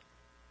weekend,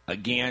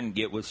 again,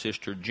 get with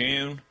Sister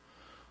June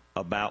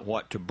about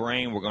what to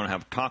bring. We're going to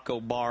have a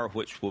taco bar,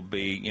 which will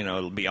be,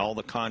 it'll be all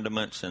the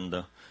condiments and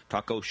the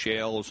taco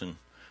shells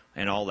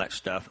and all that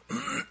stuff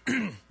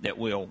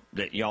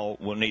that y'all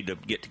will need to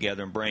get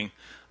together and bring.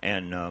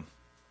 And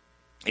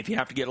if you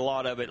have to get a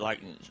lot of it, like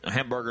a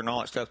hamburger and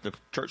all that stuff, the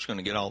church is going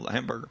to get all the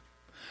hamburger.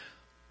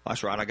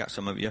 That's right, I got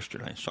some of it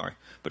yesterday, sorry.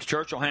 But the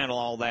church will handle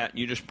all that.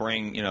 You just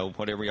bring,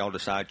 whatever y'all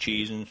decide,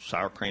 cheese and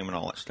sour cream and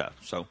all that stuff.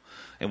 So,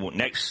 and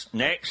next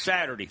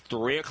Saturday,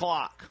 3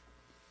 o'clock,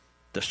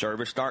 the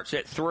service starts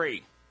at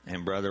 3.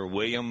 And Brother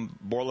William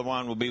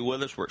Borlevon will be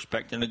with us. We're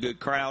expecting a good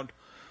crowd.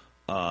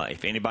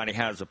 If anybody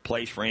has a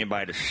place for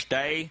anybody to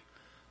stay,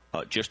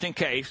 just in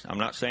case, I'm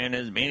not saying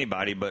there's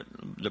anybody, but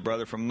the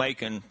brother from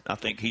Macon, I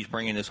think he's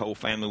bringing his whole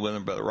family with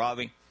him, Brother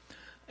Ravi.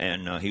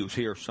 And he was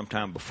here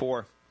sometime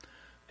before.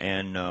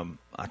 And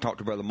I talked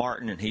to Brother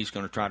Martin, and he's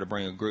going to try to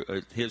bring a group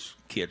his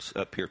kids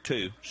up here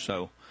too.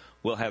 So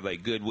we'll have a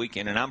good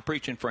weekend. And I'm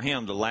preaching for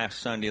him the last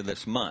Sunday of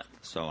this month.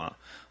 So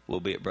we'll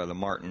be at Brother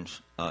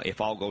Martin's. If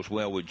all goes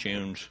well with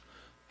June's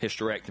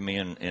hysterectomy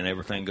and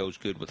everything goes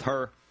good with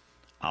her,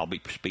 I'll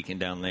be speaking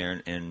down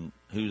there. And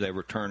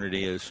whoever turn it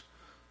is,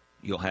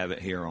 you'll have it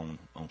here on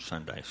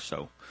Sundays.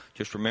 So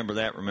just remember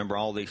that. Remember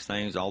all these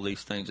things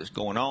that's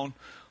going on.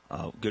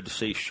 Good to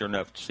see, sure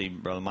enough, to see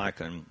Brother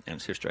Micah and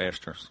Sister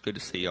Esther. It's good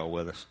to see y'all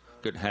with us.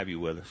 Good to have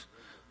you with us.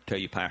 Tell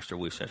you, Pastor,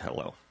 we said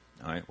hello.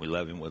 All right? We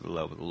love him with the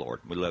love of the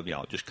Lord. We love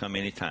y'all. Just come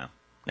anytime.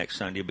 Next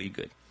Sunday will be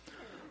good.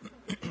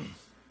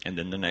 And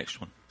then the next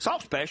one. It's all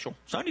special.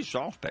 Sunday's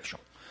all special.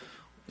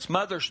 It's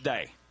Mother's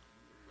Day.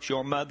 It's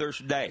your Mother's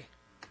Day.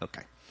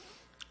 Okay.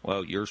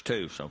 Well, yours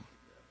too, so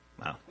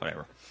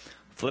whatever.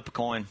 Flip a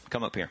coin.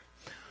 Come up here.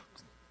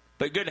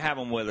 But good to have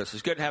them with us.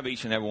 It's good to have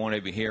each and every one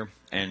of you here.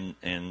 And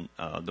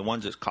the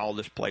ones that's called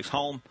this place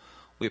home,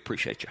 we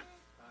appreciate you.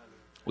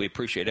 We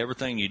appreciate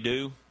everything you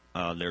do.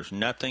 There's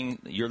nothing.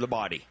 You're the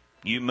body.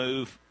 You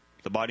move.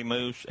 The body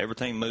moves.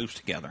 Everything moves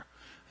together.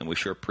 And we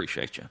sure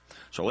appreciate you.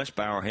 So let's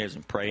bow our heads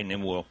and pray, and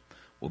then we'll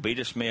be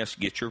dismissed.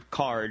 Get your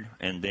card,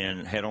 and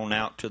then head on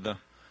out to the.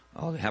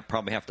 Oh, they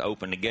probably have to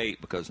open the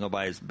gate because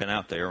nobody's been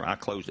out there. I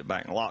closed it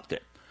back and locked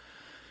it.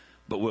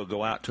 But we'll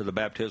go out to the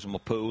baptismal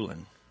pool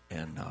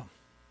and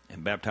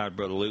baptize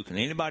Brother Luke and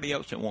anybody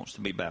else that wants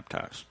to be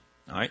baptized.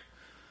 All right?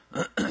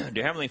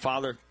 Dear Heavenly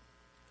Father,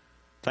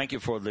 thank you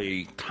for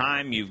the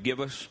time you've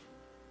given us.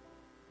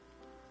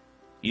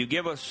 You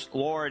give us,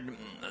 Lord,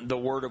 the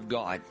Word of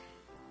God.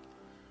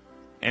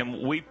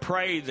 And we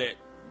pray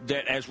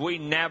that as we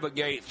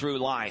navigate through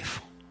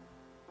life,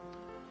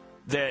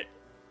 that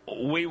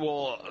we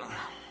will,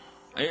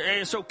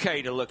 it's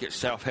okay to look at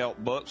self-help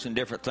books and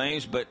different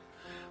things, but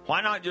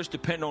why not just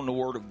depend on the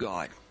Word of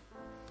God?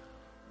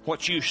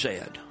 What you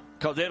said.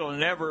 Because it'll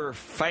never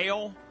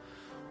fail.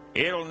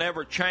 It'll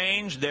never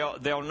change.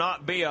 There'll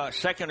not be a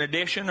second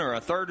edition or a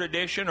third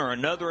edition or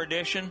another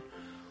edition.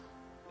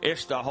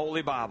 It's the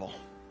Holy Bible.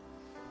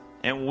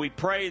 And we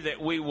pray that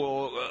we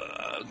will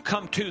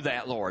come to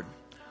that, Lord.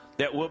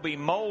 That we'll be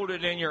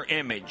molded in your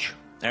image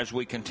as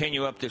we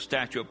continue up this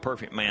statue of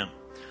perfect man.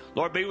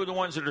 Lord, be with the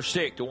ones that are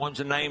sick, the ones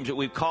and names that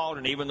we've called,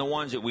 and even the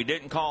ones that we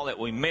didn't call, that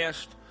we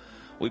missed.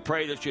 We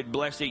pray that you'd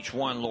bless each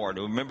one, Lord.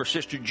 Remember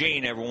Sister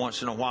Jean every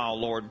once in a while,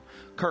 Lord.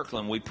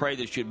 Kirkland, we pray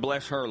that you'd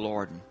bless her,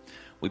 Lord.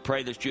 We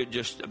pray that you'd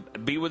just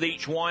be with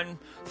each one.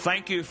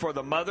 Thank you for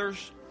the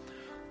mothers.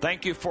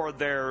 Thank you for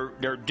their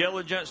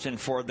diligence and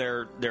for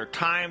their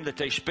time that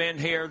they spend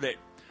here,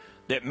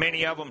 that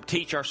many of them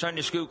teach our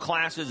Sunday school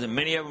classes and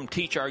many of them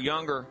teach our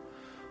younger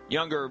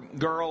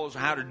girls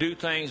how to do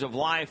things of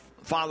life.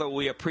 Father,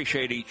 we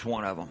appreciate each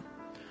one of them.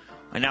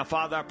 And now,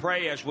 Father, I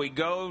pray as we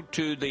go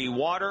to the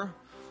water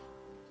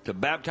to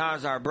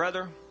baptize our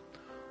brother,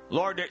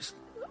 Lord, that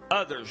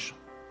others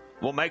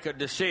will make a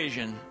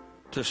decision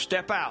to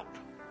step out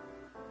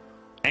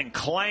and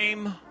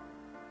claim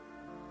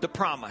the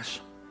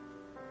promise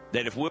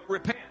that if we'll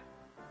repent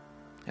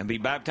and be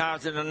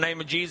baptized in the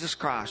name of Jesus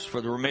Christ for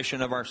the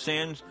remission of our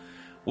sins,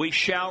 we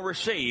shall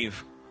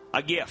receive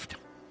a gift.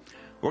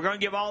 We're going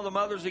to give all the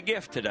mothers a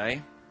gift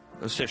today,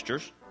 the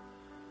sisters.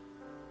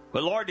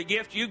 But Lord, the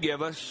gift you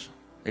give us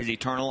is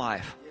eternal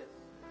life.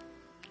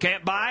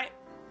 Can't buy it.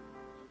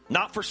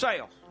 Not for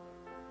sale.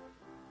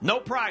 No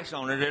price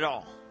on it at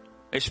all.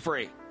 It's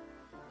free.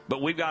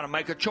 But we've got to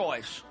make a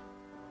choice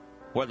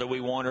whether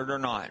we want it or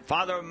not.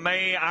 Father,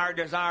 may our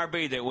desire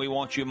be that we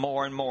want you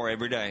more and more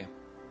every day.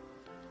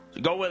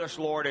 So go with us,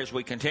 Lord, as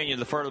we continue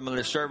the furtherance of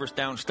this service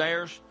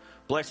downstairs.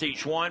 Bless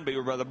each one. Be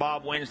with Brother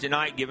Bob Wednesday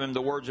night. Give him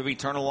the words of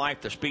eternal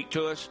life to speak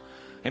to us.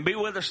 And be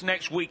with us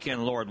next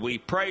weekend, Lord. We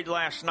prayed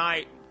last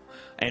night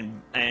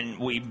and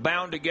we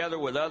bound together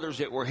with others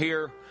that were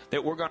here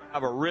that we're going to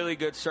have a really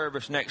good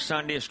service next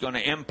Sunday. It's going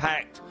to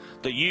impact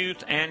the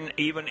youth and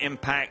even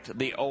impact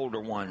the older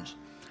ones.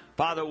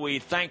 Father, we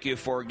thank you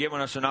for giving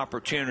us an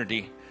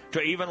opportunity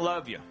to even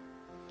love you,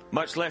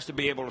 much less to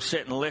be able to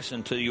sit and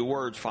listen to your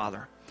words,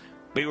 Father.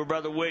 Be with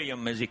Brother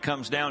William as he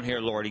comes down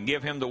here, Lord, and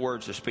give him the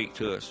words to speak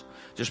to us.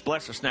 Just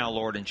bless us now,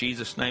 Lord. In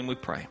Jesus' name we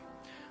pray.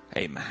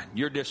 Amen.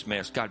 You're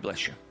dismissed. God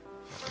bless you.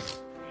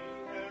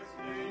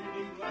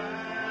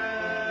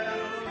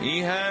 He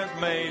has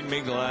made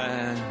me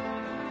glad.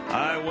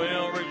 I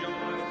will rejoice.